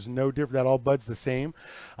mean that there's no difference, that all bud's the same.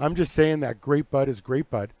 I'm just saying that great bud is great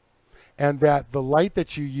bud, and that the light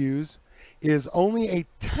that you use is only a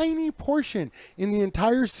tiny portion in the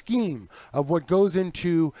entire scheme of what goes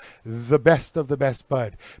into the best of the best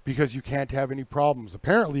bud, because you can't have any problems.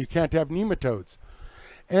 Apparently, you can't have nematodes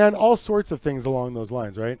and all sorts of things along those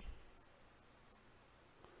lines, right?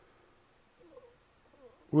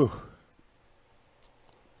 Woo.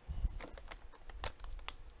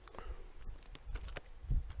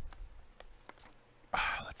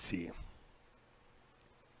 Let's see.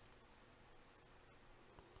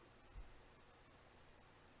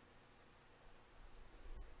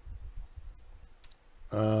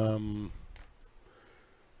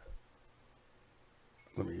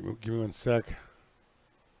 Give me 1 sec.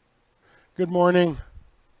 Good morning.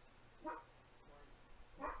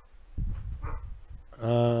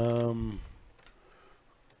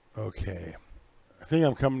 Okay. I think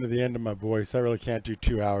I'm coming to the end of my voice. I really can't do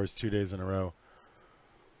 2 hours, 2 days in a row.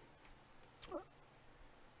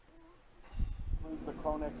 The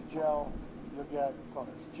Clonex gel, you'll get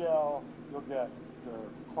Clonex gel, you'll get the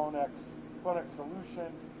Clonex Clonex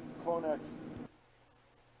solution, Clonex.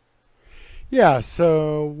 Yeah,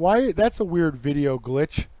 so why, that's a weird video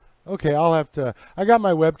glitch. Okay, I'll have to, I got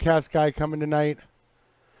my webcast guy coming tonight.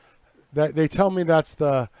 That they tell me that's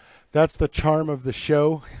the charm of the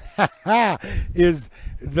show. Is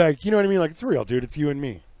like, you know what I mean? Like, it's real, dude. It's you and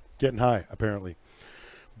me getting high, apparently.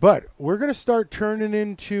 But we're going to start turning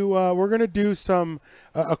into, we're going to do some,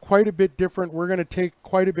 quite a bit different. We're going to take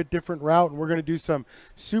quite a bit different route, and we're going to do some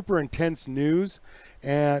super intense news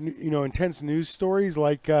and, you know, intense news stories.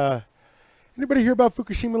 Like, anybody hear about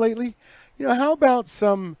Fukushima lately? You know, how about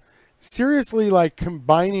some seriously, like,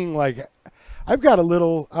 combining, like, I've got a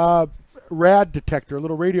little rad detector, a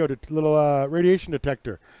little radiation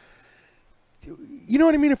detector. You know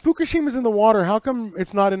what I mean? If Fukushima's in the water, how come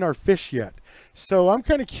it's not in our fish yet? So I'm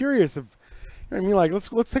kind of curious if, you know what I mean, like,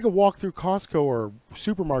 let's take a walk through Costco or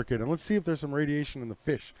supermarket and let's see if there's some radiation in the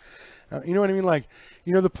fish. You know what I mean? Like,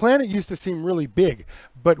 you know, the planet used to seem really big,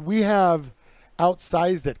 but we have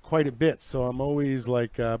outsized it quite a bit. So I'm always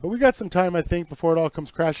like, but we got some time, I think, before it all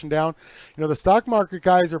comes crashing down. You know, the stock market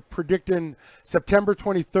guys are predicting September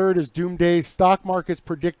 23rd is doomsday. Stock market's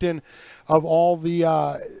predicting of all the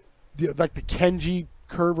like the Kenji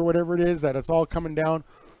curve or whatever it is, that it's all coming down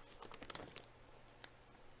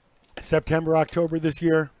September, October this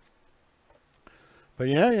year. But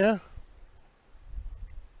yeah.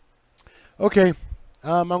 Okay.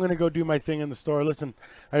 I'm going to go do my thing in the store. Listen,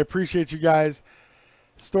 I appreciate you guys.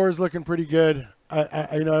 Store's looking pretty good.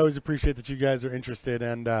 I you know, I always appreciate that you guys are interested,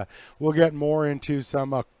 and we'll get more into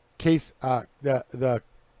some case, the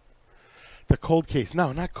cold case.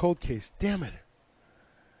 No, not cold case. Damn it.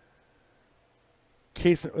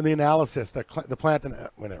 Case, the analysis, the plant, and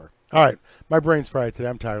whatever. All right. My brain's fried today.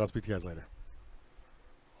 I'm tired. I'll speak to you guys later.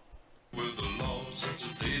 With the law since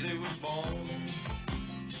the day they was born.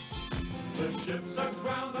 The ships are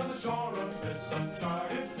ground on the shore of this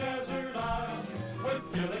uncharted desert isle,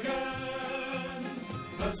 with Gilligan,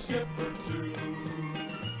 the skipper too,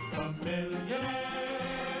 a millionaire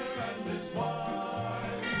and his wife.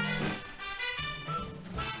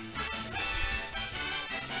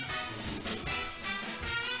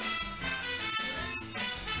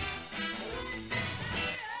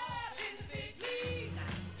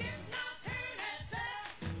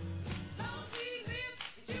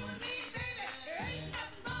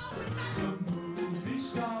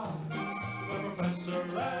 Professor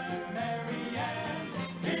and Mary Ann,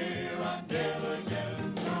 here on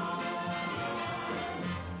Gilligan Time.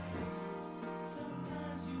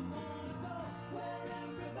 Sometimes you wanna go where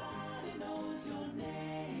everybody knows your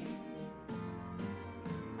name,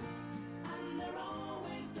 and they're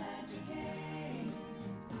always glad you came.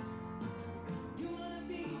 You wanna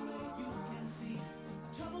be where you can see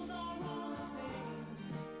troubles are all the same.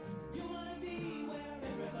 You wanna be where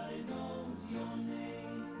everybody knows your name.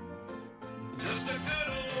 Just a good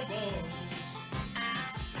old boy,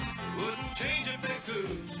 wouldn't change if they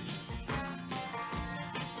could.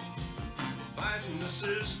 Fighting the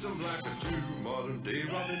system like a true modern day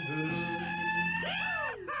Robin Hood.